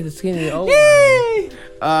go back to skinny old. Yeah,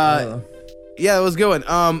 it was good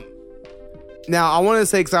one. Now I want to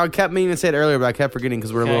say, because I kept meaning to say it earlier, but I kept forgetting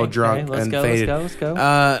because we're a little drunk and faded. Let's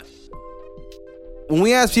go. When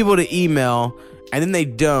we ask people to email and then they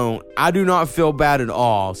don't, I do not feel bad at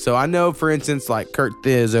all. So I know, for instance, like Kurt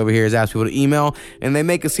Thiz over here has asked people to email and they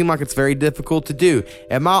make it seem like it's very difficult to do.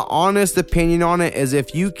 And my honest opinion on it is,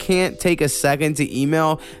 if you can't take a second to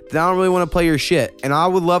email, then I don't really want to play your shit. And I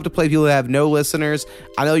would love to play people that have no listeners.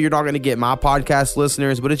 I know you're not going to get my podcast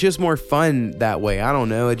listeners, but it's just more fun that way. I don't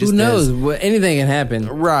know. It just Who knows? is. Anything can happen.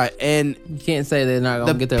 Right. And you can't say they're not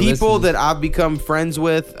going to get their people listeners. that I've become friends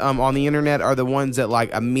with on the internet are the ones that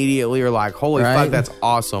like immediately are like, holy fuck, that's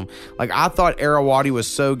awesome. Like, I thought Arawati was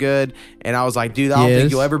so good, and I was like, dude, I don't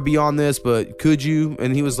think you'll ever be on this, but could you?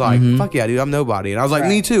 And he was like, fuck yeah, dude, I'm nobody. And I was like,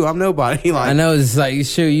 me too, I'm nobody. Like, I know, it's like, you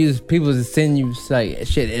sure use people to send you like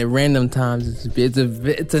shit at random times.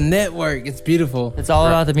 It's a network. It's beautiful. It's all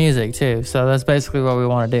about the music too, so that's basically what we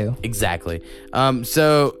want to do. Exactly.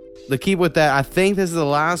 So to keep with that, I think this is the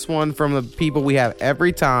last one from the people we have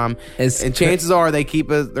every time, and chances are they keep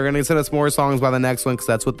us. They're going to send us more songs by the next one, because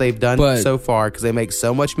that's what they've done so far, because they make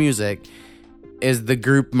so much music. Is the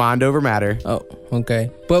group Mind Over Matter? Oh, okay.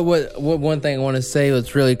 But what one thing I want to say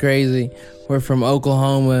was really crazy. We're from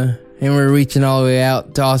Oklahoma and we're reaching all the way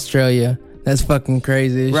out to Australia. That's fucking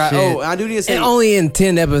crazy as right. shit. Oh, I do need to say, and only in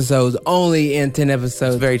 10 episodes.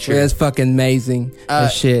 That's very true. That's fucking amazing.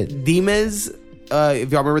 As shit. Dimas,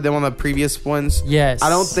 if y'all remember them on the previous ones, yes. I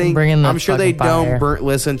don't think. I'm sure they don't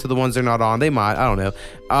listen to the ones they're not on. They might. I don't know.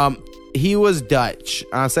 He was Dutch.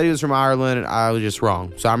 I said he was from Ireland, and I was just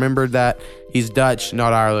wrong. So I remembered that he's Dutch,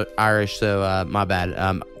 not Irish. So my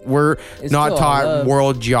bad. We're not taught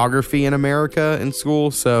world geography in America in school,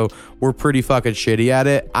 so we're pretty fucking shitty at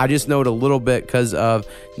it. I just know it a little bit because of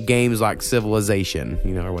games like Civilization,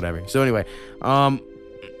 or whatever. So anyway,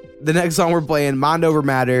 the next song we're playing, Mind Over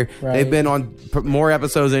Matter. Right. They've been on more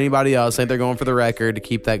episodes than anybody else. I think they're going for the record to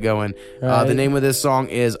keep that going. Right. The name of this song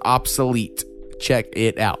is Obsolete. Check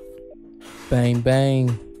it out. Bang,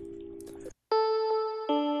 bang.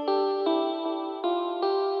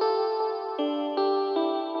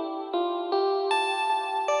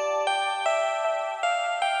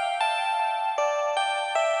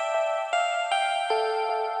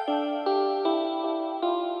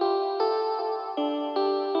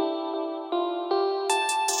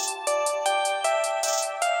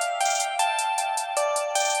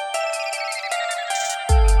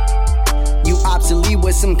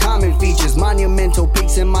 With some common features, monumental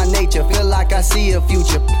peaks in my nature. Feel like I see a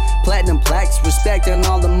future. Platinum plaques, respect, and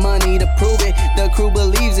all the money to prove it. The crew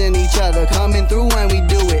believes in each other, coming through when we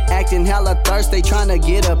do it. Acting hella thirsty, trying to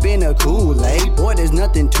get up in a Kool-Aid. Boy, there's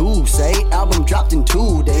nothing to say. Album dropped in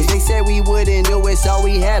 2 days. They said we wouldn't do it, so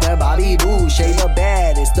we had a Bobby Boucher. The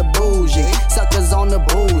baddest, the bougie, suckers on the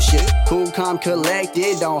bullshit. Cool, calm,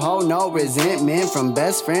 collected, don't hold no resentment from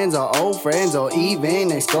best friends or old friends or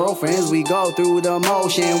even ex-girlfriends. We go through the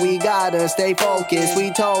motion, we gotta stay focused.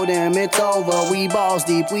 We told them it's over, we balls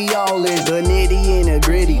deep, we all in the nitty and the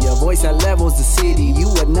gritty. Your voice that levels the city.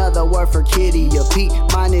 You another word for kitty. Your Pete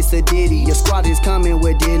minus the Diddy. Your squad is coming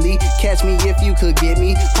with dilly. Catch me if you could get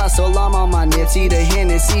me. Hustle, I'm on my Nipsey. The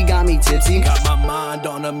Hennessy got me tipsy. Got my mind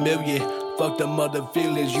on $1 million. Fuck them other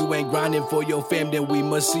feelings, you ain't grinding for your fam, then we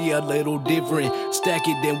must see a little different. Stack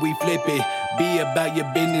it, then we flip it. Be about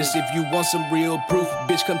your business if you want some real proof.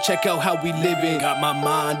 Bitch, come check out how we living. Got my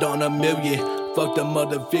mind on $1 million. Fuck them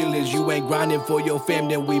other feelings, you ain't grinding for your fam,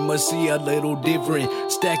 then we must see a little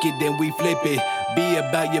different. Stack it, then we flip it. Be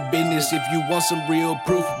about your business if you want some real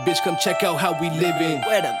proof. Bitch, come check out how we living.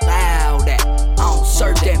 Where the loud at? I don't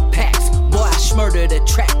serve them packs. Boy, I smurder the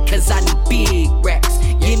track, cause I need big racks.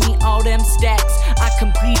 Give me all them stacks, I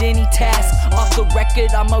complete any task. Off the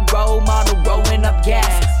record, I'm a role model, rolling up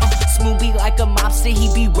gas. Smoothie like a mobster,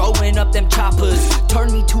 he be rolling up them choppers.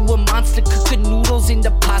 Turn me to a monster, cooking noodles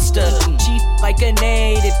into pasta. Chief like a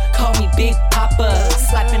native, call me Big Papa.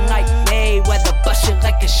 Slapping like Mayweather, busting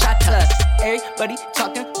like a shotter. Everybody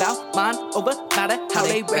talking about mind over matter. How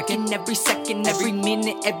they reckon every second, every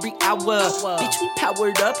minute, every hour. Bitch, we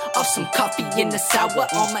powered up off some coffee in the sour.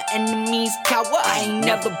 All my enemies cower, I ain't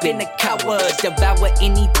never been a coward. Devour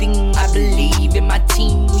anything, I believe in my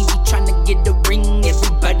team. We be trying to get a ring,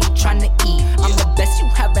 everybody trying to eat. I'm the best you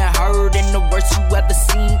haven't heard and the worst you ever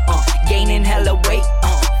seen. Gaining hella weight,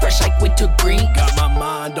 fresh like winter green. Got my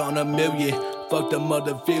mind on $1 million. Fuck them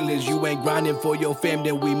other feelings, you ain't grinding for your fam,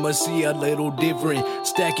 then we must see a little different.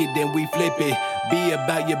 Stack it, then we flip it. Be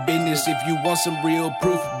about your business if you want some real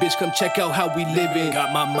proof. Bitch, come check out how we living.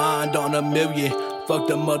 Got my mind on $1 million. Fuck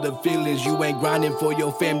them other feelings, you ain't grinding for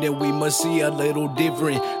your fam, then we must see a little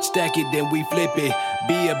different. Stack it, then we flip it.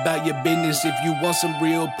 Be about your business if you want some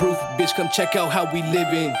real proof. Bitch, come check out how we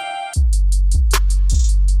living.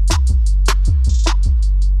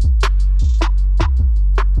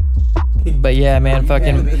 But yeah, man,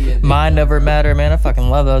 fucking Mind Over Matter, man. I fucking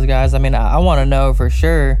love those guys. I mean, I want to know for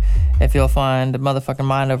sure if you'll find motherfucking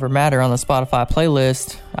Mind Over Matter on the Spotify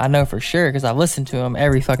playlist. I know for sure because I've listened to them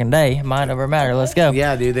every fucking day. Mind Over Matter, let's go.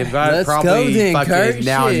 Yeah, dude, they've got probably fucking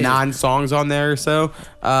now 9 songs on there or so.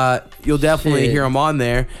 You'll definitely hear them on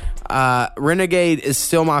there. Renegade is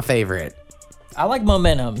still my favorite. I like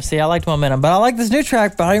Momentum. See, I liked Momentum, but I like this new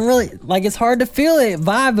track, but I didn't really, like, it's hard to feel it,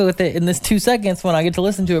 vibe with it in this 2 seconds when I get to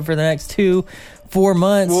listen to it for the next 2-4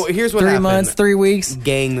 months. Well, here's what 3 happened. months, 3 weeks.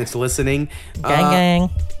 Gang that's listening. Gang.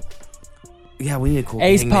 Yeah, we need a cool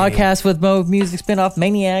Ace gang podcast with Mo Music SpinOff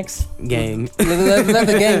Maniacs. Gang. Let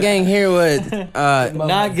the gang hear what.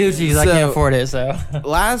 Not Gucci's, I can't afford it, so.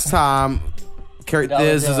 Last time, Kurt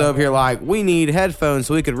Diz was over here like, we need headphones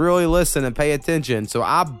so we could really listen and pay attention. So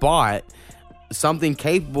I bought something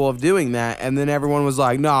capable of doing that, and then everyone was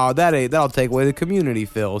like, "No, that'll take away the community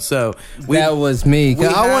feel." So that was me.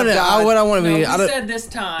 I want to be. We said this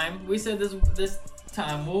time. This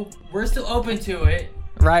time. We're still open to it.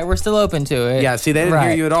 Right, we're still open to it. Yeah, see, they didn't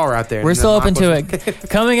hear you at all right there. We're still open to it.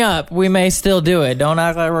 Coming up, we may still do it. Don't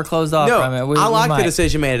act like we're closed off from it. I like the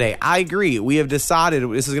decision made today. I agree. We have decided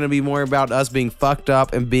this is going to be more about us being fucked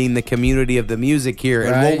up and being the community of the music here,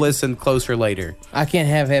 and we'll listen closer later. I can't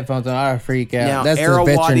have headphones on. I'll freak out. Now, That's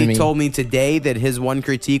Arawati told me today that his one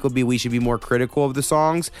critique would be we should be more critical of the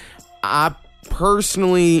songs. I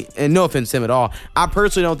personally, and no offense to him at all, I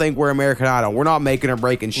personally don't think we're American Idol. We're not making or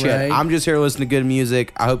breaking shit. Right. I'm just here to listen to good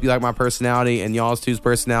music. I hope you like my personality and y'all's two's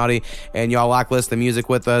personality, and y'all like listening to music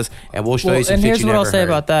with us, and we'll show you some shit you never heard. And here's what I'll say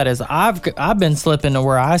about that is I've been slipping to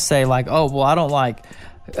where I say like, oh, well, I don't like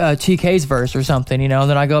TK's verse or something, you know, and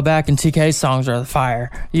then I go back and TK's songs are the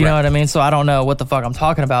fire. You know what I mean? So I don't know what the fuck I'm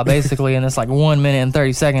talking about basically in this like 1 minute and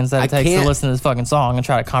 30 seconds that it takes to listen to this fucking song and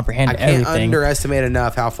try to comprehend everything. I can't underestimate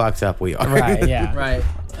enough how fucked up we are. Right, yeah. Right.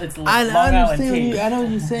 It's I understand. I know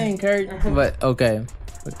what you're saying, Kurt. But okay,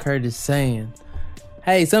 what Kurt is saying.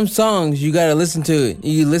 Hey, some songs you gotta listen to it.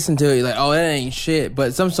 You listen to it, you're like, oh, that ain't shit.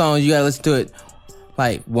 But some songs you gotta listen to it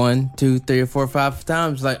like 1, 2, 3, or 4, 5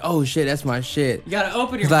 times. Like, oh shit, that's my shit. You gotta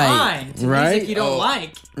open your mind to music you don't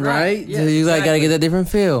like. Right? Yeah, so you gotta get that different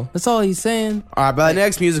feel. That's all he's saying. All right, by the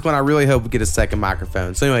next music one, I really hope we get a second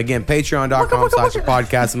microphone. So anyway, again,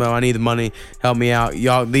 patreon.com/podcast. I need the money. Help me out.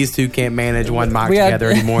 Y'all, these two can't manage one mic together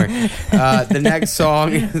anymore. The next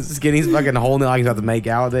song is Skinny's fucking holding it like he's about to make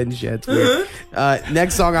out with it and shit. It's weird.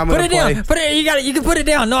 Next song I'm going to play. Put it down. You can put it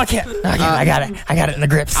down. No, I can't. I got it. I got it in the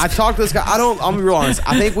grips. I talked to this guy. I'll be real honest.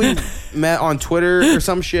 I think we met on Twitter or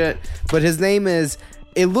some shit, but his name is,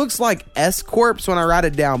 it looks like S Corpse when I write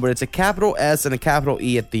it down, but it's a capital S and a capital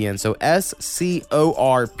E at the end. So SCORPSE.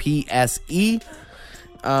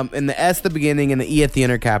 And the S at the beginning and the E at the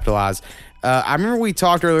end are capitalized. I remember we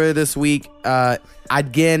talked earlier this week.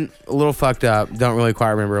 Again, a little fucked up. Don't really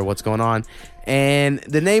quite remember what's going on. And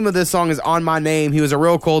the name of this song is On My Name. He was a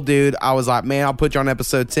real cool dude. I was like, man, I'll put you on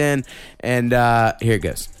episode 10. And here it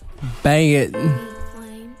goes. Bang it.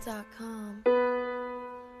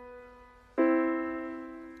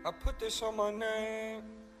 I put this on my name.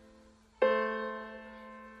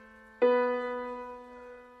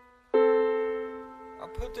 I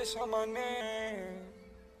put this on my name.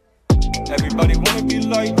 Everybody wanna be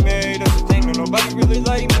like me. That's the thing, no, nobody really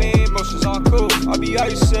like me. Emotions aren't cool, I be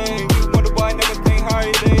icing. You wonder why I never think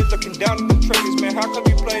higher days. Looking down at the traders, man, how come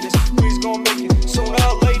you play this? Who's gonna make it? Sooner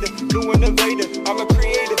or later, new innovator. I'm a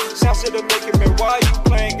creator, sounds to the making, man. Why are you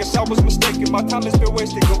playing? Guess I was mistaken, my time has been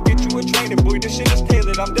wasted. Go get you a trainer, boy, this shit is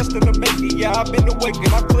tailored. I'm destined to make it, yeah, I've been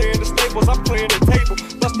awakened. I'm clearing the stables, I'm clearing the table.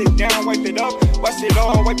 Bust it down, wipe it up, wash it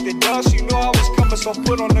all, wipe the dust. You know I was coming, so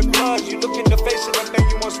put on the gloves. You look in the face of the man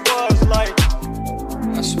you once was like.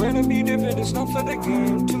 I swear to be different, it's not for the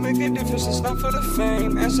game. To make a difference, it's not for the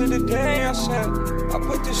fame. Answer the day, I said, I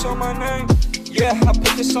put this on my name. Yeah, I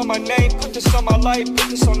put this on my name, put this on my life, put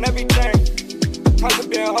this on everything. Times have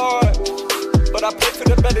been hard, but I pray for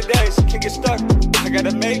the better days. Can't get stuck, I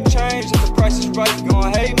gotta make change. If the price is right, you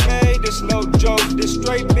gon' hate me. This no joke, this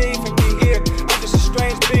straight beef. And me here, I'm just a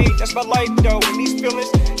strange beat. That's my life though, and these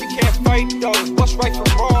feelings, you can't fight those. What's right from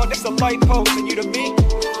wrong, that's a light post. And you to me,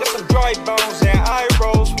 that's some dry bones and eye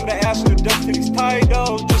rolls. From the ash to the dust to these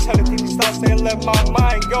titles. Just had to think these thoughts and let my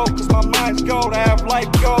mind go. Cause my mind's gold, I have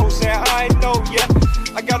life goals. And I know, yeah,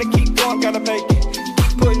 I gotta keep going, gotta make it.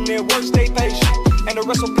 Keep putting in work, stay patient. And the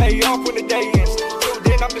rest will pay off when the day ends. Till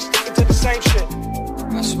then, I'm just sticking to the same shit.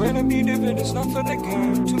 I swear to be different, it's not for the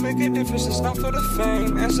game. To make a difference, it's not for the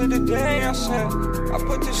fame. Answer the day, I said, I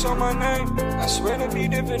put this on my name. I swear to be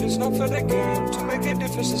different, it's not for the game. To make a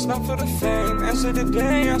difference, it's not for the fame. Answer the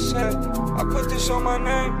day, I said, I put this on my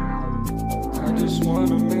name. I just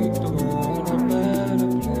wanna make the world a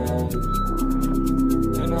better place.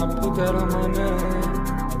 And I put that on my name.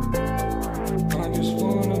 I just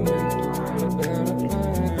wanna make the world a better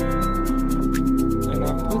place. And I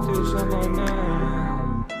put this on my name.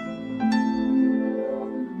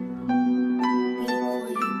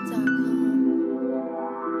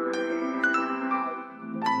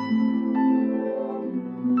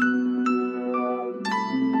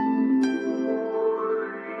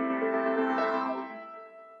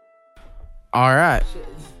 All right.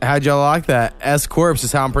 How'd y'all like that? S Corpse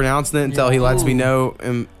is how I'm pronouncing it until he lets me know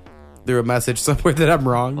through a message somewhere that I'm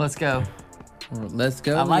wrong. Let's go. Let's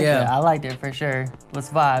go. I liked it. I liked it for sure. Let's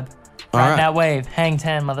vibe. All Ride right. that wave. Hang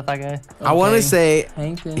 10, motherfucker. I want to say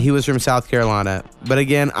he was from South Carolina, but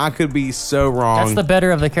again, I could be so wrong. That's the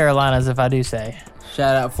better of the Carolinas, if I do say.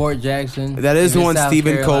 Shout out Fort Jackson. That is the one South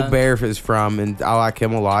Stephen Carolina. Colbert is from, and I like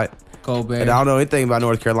him a lot. Colbert. And I don't know anything about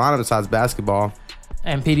North Carolina besides basketball.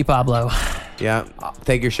 And Petey Pablo. Yeah.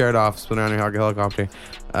 Take your shirt off, spin around your helicopter.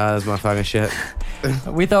 That's my fucking shit.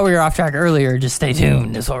 We thought we were off track earlier. Just stay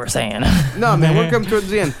tuned, is what we're saying. No, man, we're coming towards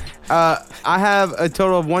the end. I have a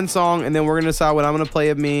total of one song, and then we're going to decide what I'm going to play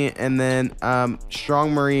of me, and then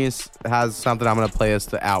Strong Maurice has something I'm going to play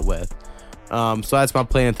us out with. So that's my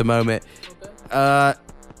plan at the moment.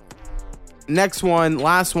 Next one,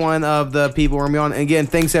 last one of the people we're going to be on. And again,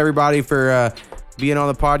 thanks everybody for being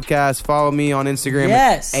on the podcast. Follow me on Instagram.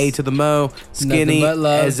 Yes. A to the Mo. Skinny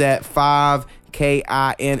is at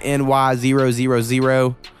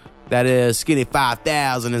 5KINNY000. That is Skinny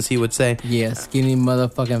 5000, as he would say. Yeah, Skinny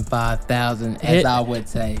motherfucking 5000, as I would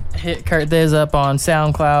say. Hit Kurt Thiz up on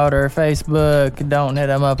SoundCloud or Facebook. Don't hit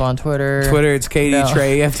him up on Twitter. Twitter, it's Katie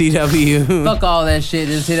Trey FTW. Fuck all that shit.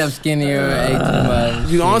 Just hit up Skinny or A to the Mo.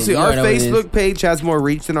 Dude, honestly, our know what it is. Facebook page has more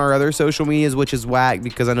reach than our other social medias, which is whack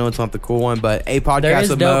because I know it's not the cool one. But A Podcast There is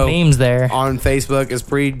with dope Mo memes there. on Facebook is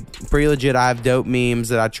pretty legit. I have dope memes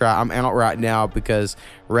that I try. I'm out right now because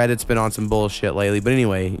Reddit's been on some bullshit lately. But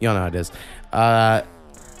anyway, y'all know how it is.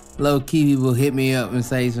 Low key people hit me up and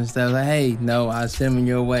say some stuff like, hey, no, I send them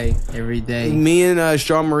your way every day. Me and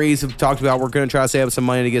Strong Maurice have talked about we're going to try to save up some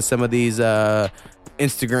money to get some of these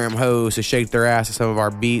Instagram hoes to shake their ass to some of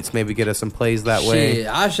our beats, maybe get us some plays that way. Shit,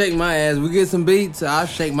 I'll shake my ass. We get some beats, I'll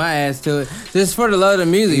shake my ass to it. Just for the love of the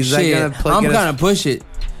music. Is that Shit, gonna I'm going to push it.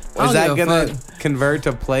 Is that going to convert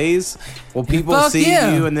to plays? Will people see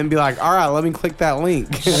you and then be like, all right, let me click that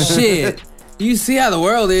link? Shit. You see how the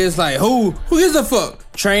world is, like, who gives a fuck?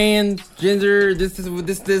 Transgender, this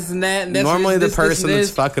and that. And that's Normally this, the person this,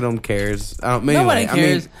 that's fucking them cares. Nobody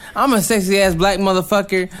cares. I'm a sexy ass black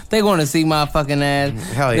motherfucker. They want to see my fucking ass.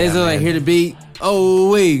 Hell yeah, They just like man. hear the beat.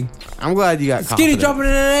 Oh, wait. I'm glad you got Skinny confident. dropping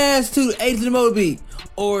in that ass to A to the Mo beat.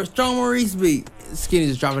 Or Strong Maurice beat. Skinny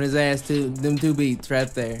just dropping his ass to them two beats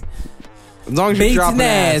right there. As long as you're Beats dropping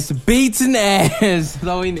and ass. Beats and ass. That's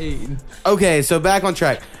all we need. Okay, so back on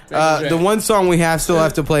track. The one song we still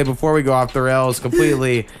have to play before we go off the rails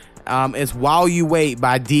completely It's While You Wait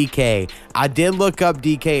by DK. I did look up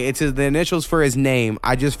DK. It's the initials for his name.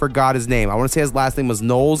 I just forgot his name. I want to say his last name was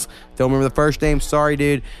Knowles. Don't remember the first name. Sorry,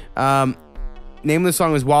 dude. Name of the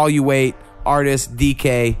song is While You Wait. Artist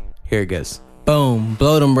DK. Here it goes. Boom.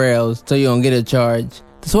 Blow them rails so you don't get a charge.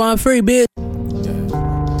 That's why I'm free, bitch.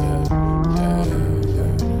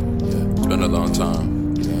 It's been a long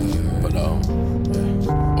time, but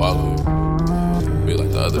while we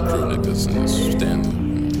like the other crew niggas in this standing.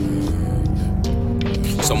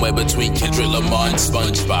 Somewhere between Kendrick Lamar and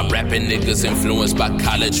SpongeBob, rapping niggas influenced by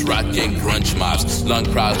college rock and grunge mobs. Lung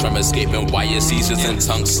crowds from escaping wire seizures and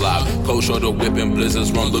tongue slob. Cold shoulder whipping blizzards,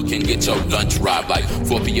 run look and get your lunch robbed. Like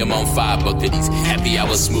 4 p.m. on 5 bucket these happy hour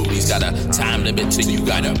smoothies. Got a time limit till you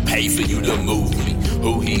gotta pay for you to move me.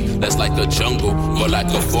 Who he? That's like a jungle, more like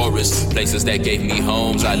a forest. Places that gave me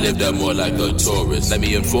homes, I lived there more like a tourist. Let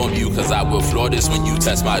me inform you, cause I will floor this when you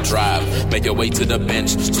test my drive. Make your way to the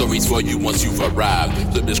bench, stories for you once you've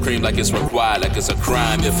arrived. Flip this cream like it's required, like it's a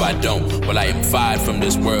crime if I don't. Well, I am fired from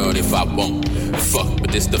this world if I won't. Fuck,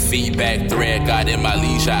 but this the feedback thread. God in my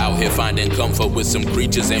leisure, out here finding comfort with some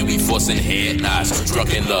creatures and we forcing head nods.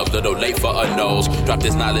 Drunk in love, little late for a nose. Drop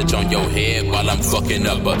this knowledge on your head while I'm fucking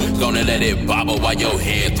up, but gonna let it bobble while your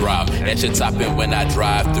head throb. That shit topping when I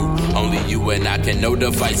drive through. Only you and I can know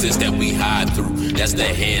devices that we hide through. That's the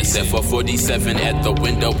headset for 47 at the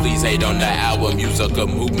window. Please hate on the hour. Music a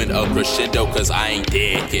movement of crescendo, cause I ain't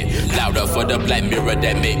dead yet. Louder for the black mirror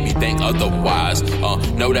that made me think otherwise.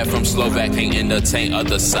 Know that from Slovak ain't entertain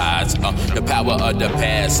other sides. The power of the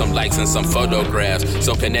past, some likes and some photographs.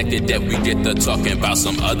 So connected that we get to talking about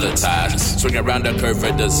some other ties. Swing around the curve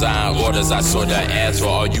for design orders I sorta asked for.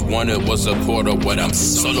 All you wanted was a quarter, what I'm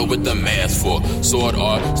solo with the mask for. Sword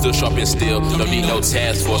art, still sharp and steel. Don't need no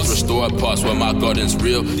task force. Restore parts where my garden's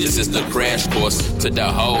real. This is the crash course to the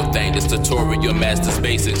whole thing. This tutorial master's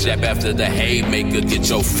basics. Jab after the haymaker, get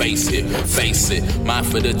your face hit. Face it. Mine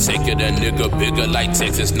for the taker, the nigga bigger like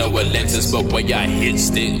Texas. No Alexis, but where y'all hit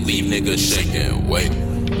stick, leave niggas shaking. Wait,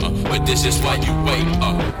 but this is why you wait.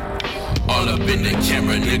 All up in the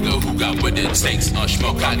camera, nigga, who got what it takes?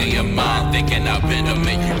 Smoke out in your mind, thinking I've been to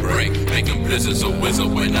make you break. Making blizzards a wizard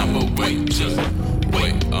when I'm awake. Just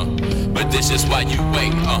wait, but this is why you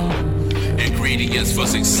wait, Ingredients for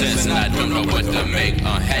success, and I don't know what to make.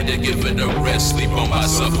 Had to give it a rest, sleep on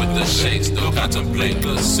myself with the shakes. Still contemplate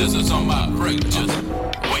the scissors on my break. Just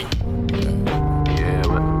wait. Yeah,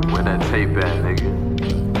 where that tape at,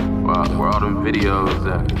 nigga? Where all them videos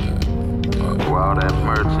at? Where all that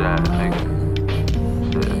merch at, nigga?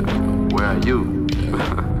 Shit, where are you?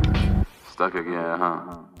 Stuck again,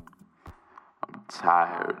 huh? I'm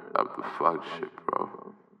tired of the fuck shit, bro.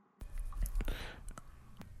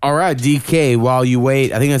 All right, DK, While You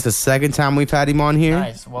Wait. I think that's the second time we've had him on here.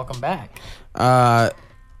 Nice. Welcome back. I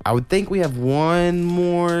would think we have one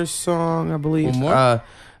more song, I believe. One more?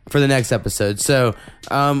 For the next episode. So,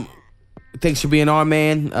 thanks for being on,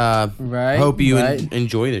 man. Right. Hope you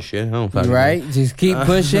enjoy this shit. I don't fucking Right. know. Just keep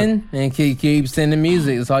pushing and keep sending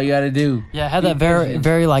music. That's all you got to do. Yeah, it had that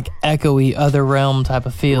very like echoey other realm type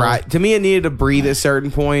of feel. Right. To me, it needed to breathe at certain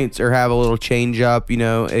points or have a little change up. You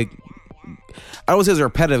know, I don't say it's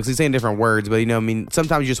repetitive because he's saying different words, but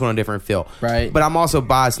sometimes you just want a different feel. Right. But I'm also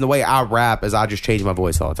biased in the way I rap is I just change my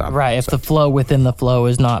voice all the time. Right. If the flow within the flow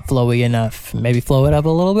is not flowy enough, maybe flow it up a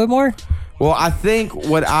little bit more. Well, I think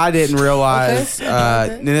what I didn't realize,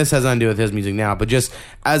 and this has nothing to do with his music now, but just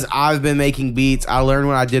as I've been making beats, I learned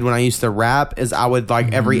what I did when I used to rap is I would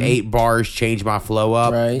every 8 bars change my flow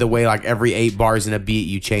up. Right. The way every 8 bars in a beat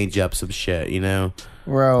you change up some shit, you know?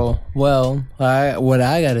 Bro, well, what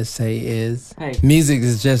I gotta say is, music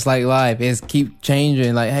is just like life. It's keep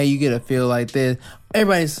changing. Like, hey, you get a feel like this.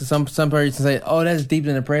 Everybody, some person say, oh, that's deep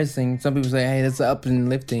and depressing. Some people say, hey, that's up and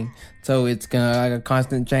lifting. So it's gonna like a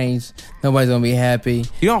constant change. Nobody's gonna be happy.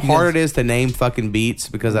 You know how hard it is to name fucking beats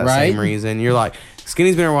because of that same reason. You're like,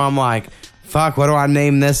 Skinny's been around. I'm like, fuck, what do I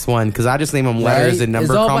name this one? Because I just name them letters and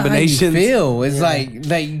number combinations. It's all about how you feel. It's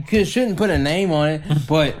like you shouldn't put a name on it,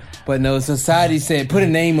 but no, society said put a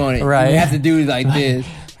name on it. Right. You have to do it like this.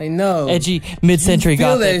 Like, no. Edgy mid-century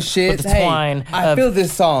feel gothic that shit. with the Hey, twine. I feel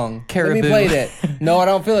this song. Caribou. Let me play that. No, I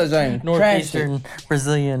don't feel that song. Northeastern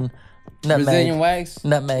Brazilian nutmeg. Brazilian wax?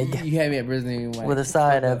 Nutmeg. You had me at Brazilian wax. With a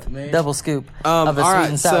side of double scoop of a all sweet right,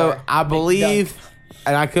 and sour. so I believe,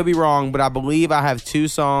 and I could be wrong, but I believe I have 2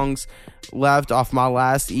 songs left off my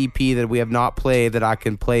last EP that we have not played that I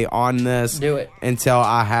can play on this. Do it. Until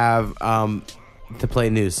I have to play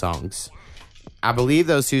new songs. I believe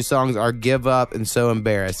those 2 songs are Give Up and So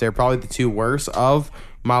Embarrassed. They're probably the 2 worst of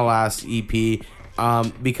my last EP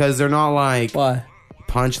because they're not like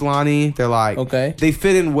punchline-y. They're like, okay, they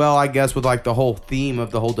fit in well, I guess, with like the whole theme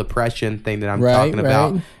of the whole depression thing that I'm talking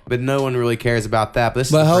about. But no one really cares about that. But this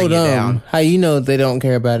is bringing it down. How you know they don't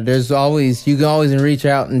care about it? There's always, you can always reach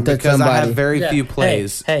out and touch because somebody. I have very few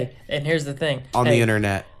plays. Hey, and here's the thing on the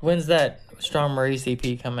internet. When's that Strong Maurice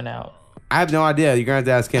EP coming out? I have no idea. You're gonna have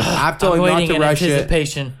to ask him. I've told him not to rush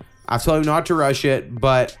it. I've told him not to rush it,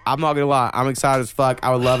 but I'm not gonna lie. I'm excited as fuck.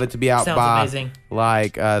 I would love it to be out by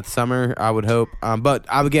like summer. I would hope. But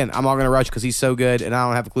I'm not gonna rush because he's so good, and I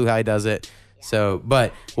don't have a clue how he does it. So,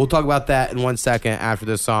 but we'll talk about that in 1 second after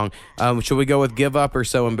this song. Should we go with "Give Up" or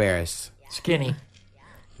 "So Embarrassed"? Skinny.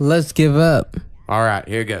 Let's give up. All right,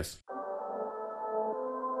 here it goes.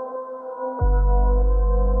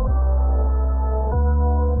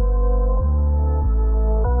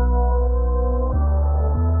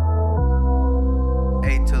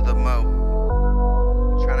 To the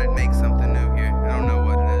Mo. Trying to make something new here. I don't know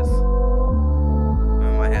what it is.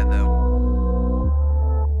 In my head though.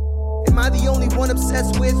 Am I the only one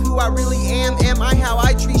obsessed with who I really am? Am I how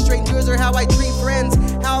I treat strangers or how I treat friends?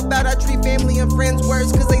 How about I treat family and friends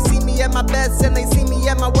worse? Cause they see me at my best and they see me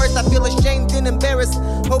at my worst. I feel ashamed and embarrassed.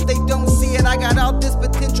 Hope they don't see it. I got all this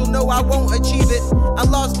potential, no I won't achieve it. I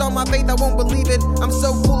lost all my faith, I won't believe it. I'm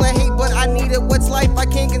so full of hate, but I need it. What's life? I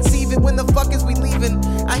can't conceive it. When the fuck is we leaving?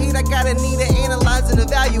 I hate I gotta need to analyze and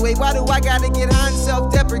evaluate. Why do I gotta get high and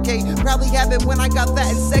self-deprecate? Probably happened when I got that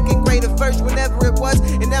in second grade or first, whenever it was.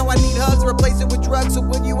 And now I need hugs, replace it with drugs. So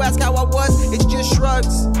when you ask how I was, it's just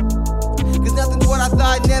shrugs. Cause nothing's what I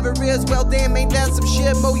thought, never is. Well damn, ain't that some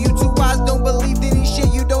shit? Mo, you too wise, don't believe any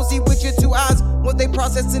shit you don't see with your two eyes. What they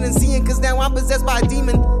processing and seeing, cause now I'm possessed by a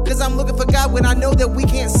demon. Cause I'm looking for God when I know that we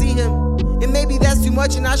can't see him. And maybe that's too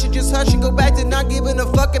much and I should just hush and go back to not giving a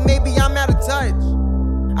fuck. And maybe I'm out of touch.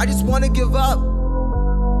 I just wanna give up.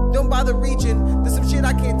 Don't bother reaching, there's some shit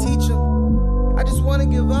I can't teach them. I just wanna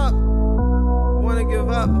give up. Wanna give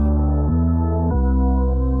up.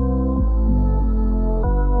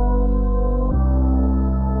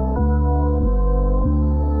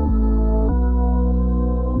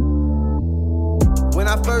 When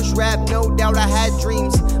I first rapped, no doubt I had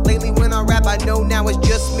dreams. Lately when I rap, I know now it's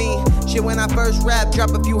just me. Shit, when I first rap, drop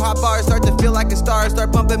a few hot bars, start to feel like a star.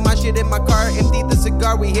 Start bumping my shit in my car, empty the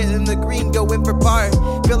cigar, we hitting the green, going for par.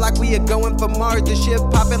 Feel like we are going for Mars, the shit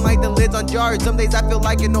popping like the lids on jars. Some days I feel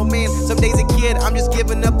like an old man, some days a kid. I'm just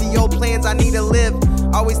giving up the old plans, I need to live.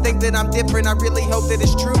 Always think that I'm different, I really hope that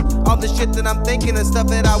it's true. All the shit that I'm thinking and stuff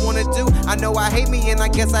that I wanna do. I know I hate me and I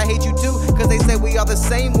guess I hate you too. Cause they say we are the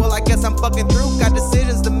same, well I guess I'm fucking through. Got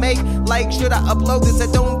decisions to make, like should I upload this?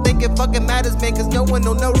 I don't think it fucking matters, man, cause no one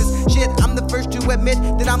will notice. Shit, I'm the first to admit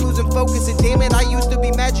that I'm losing focus. And damn it, I used to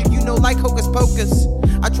be magic, you know, like hocus pocus.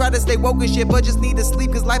 I try to stay woke as shit, but just need to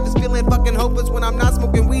sleep. Cause life is feeling fucking hopeless when I'm not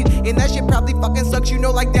smoking weed. And that shit probably fucking sucks, you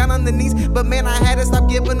know, like down on the knees. But man, I had to stop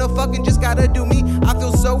giving a fuck and just gotta do me. I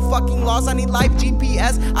feel so fucking lost, I need life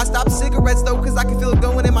GPS. I stopped cigarettes though, cause I can feel it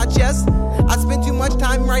going in my chest. I spent too much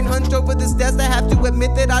time right hunched over this desk. I have to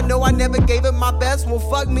admit that I know I never gave it my best. Well,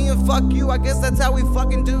 fuck me and fuck you, I guess that's how we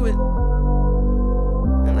fucking do it.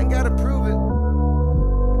 And I gotta prove it.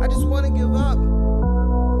 I just wanna give up.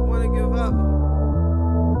 Wanna give up.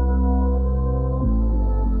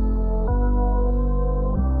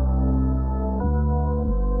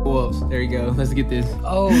 Wolves. There you go. Let's get this.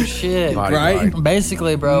 Oh shit! Right?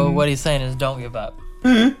 Basically, bro, what he's saying is don't give up.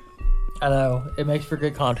 I know it makes for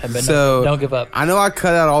good content, but So don't give up. I know I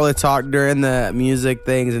cut out all the talk during the music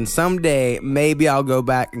things, and someday maybe I'll go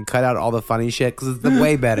back and cut out all the funny shit because it's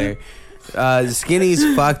way better. Skinny's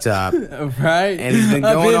fucked up, right? And he's been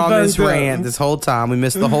going on this rant this whole time. We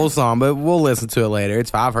missed the whole song, but we'll listen to it later.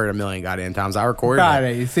 It's I've heard a million goddamn times. I recorded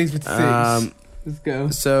Friday, it. 6:56. Let's go.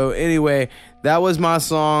 So anyway, that was my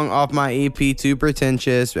song off my EP, Too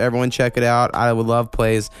Pretentious. Everyone check it out. I would love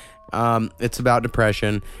plays. It's about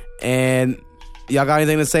depression. And y'all got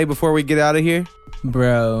anything to say before we get out of here?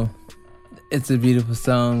 Bro, it's a beautiful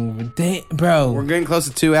song. Bro. We're getting close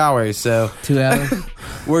to 2 hours, so 2 hours?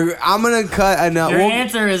 I'm going to cut enough. Your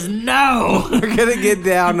answer is no. We're going to get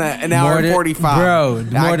down to an hour and 45.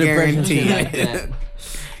 Bro, I guarantee it.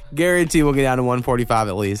 Guarantee we'll get down to 145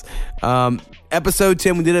 at least. Episode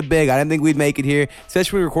 10, we did it big. I didn't think we'd make it here.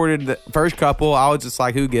 Especially we recorded the first couple. I was just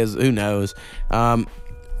like, who knows? 2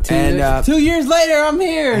 years later, I'm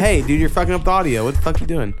here. Hey, dude, you're fucking up the audio. What the fuck you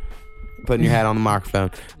doing? Putting your hat on the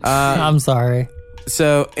microphone. I'm sorry.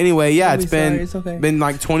 So anyway, yeah, it's been It's okay. been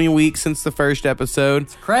like 20 weeks since the first episode.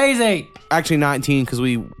 Crazy. Actually 19 because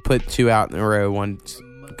we put 2 out in a row once.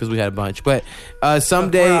 because we had a bunch. But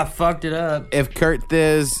someday, Before I fucked it up. if Kurt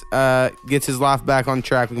Thiz gets his life back on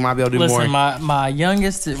track, we might be able to do more. Listen, my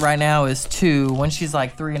youngest right now is 2. When she's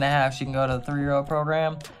like 3.5, she can go to the 3-year-old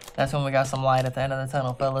program. That's when we got some light at the end of the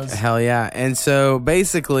tunnel, fellas. Hell yeah. And so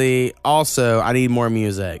basically, also, I need more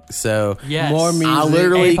music. So Yes. More music. I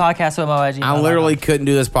literally, podcast with Mo I literally couldn't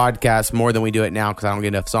do this podcast more than we do it now because I don't get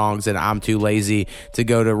enough songs and I'm too lazy to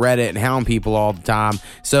go to Reddit and hound people all the time.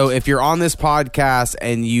 So if you're on this podcast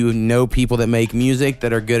and you know people that make music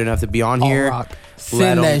that are good enough to be on here, rock.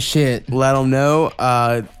 Send that shit. Let them know.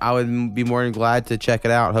 I would be more than glad to check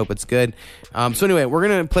it out. Hope it's good. So anyway, we're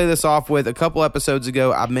going to play this off with a couple episodes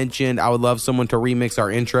ago. I mentioned I would love someone to remix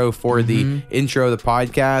our intro for the intro of the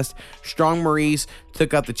podcast. Strong Maurice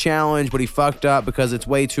took up the challenge, but he fucked up because it's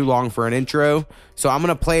way too long for an intro. So I'm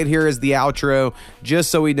going to play it here as the outro,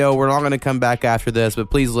 just so we know we're not going to come back after this,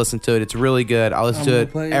 but please listen to it. It's really good. I listen to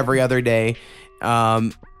it every other day.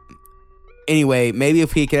 Anyway, maybe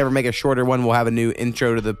if he can ever make a shorter one, we'll have a new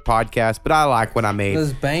intro to the podcast. But I like what I made.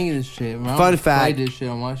 Let's bang this shit, man. Fun fact, Play this shit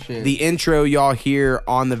on my shit. the intro y'all hear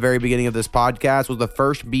on the very beginning of this podcast was the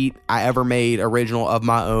first beat I ever made original of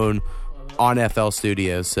my own on FL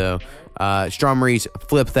Studios. So, Strong Maurice,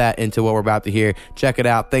 flip that into what we're about to hear. Check it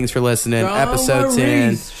out. Thanks for listening. Strong Episode 10.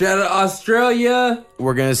 Maurice. Shout out Australia.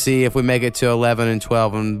 We're going to see if we make it to 11 and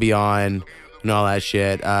 12 and beyond and all that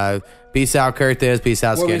shit. Peace out, Kurt Thiz. Peace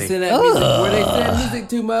out, Where Skinny. we send that music? Where they send music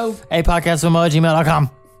to, Mo? Hey, podcast with Mo@gmail.com.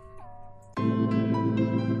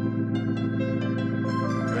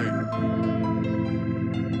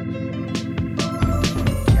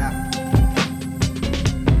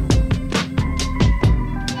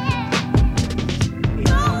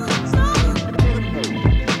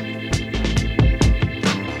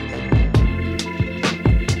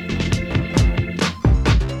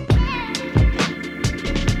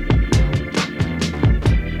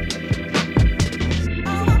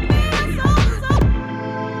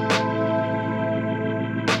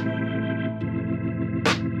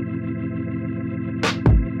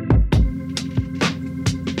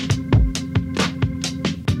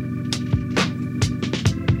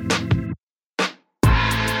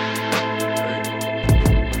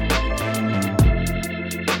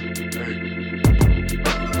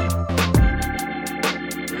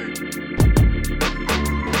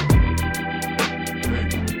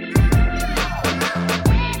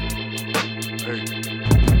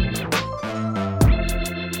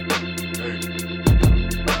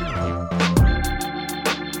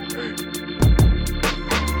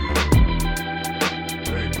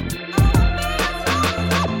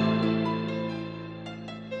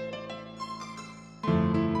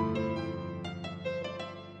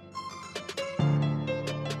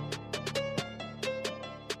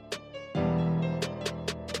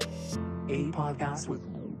 A podcast with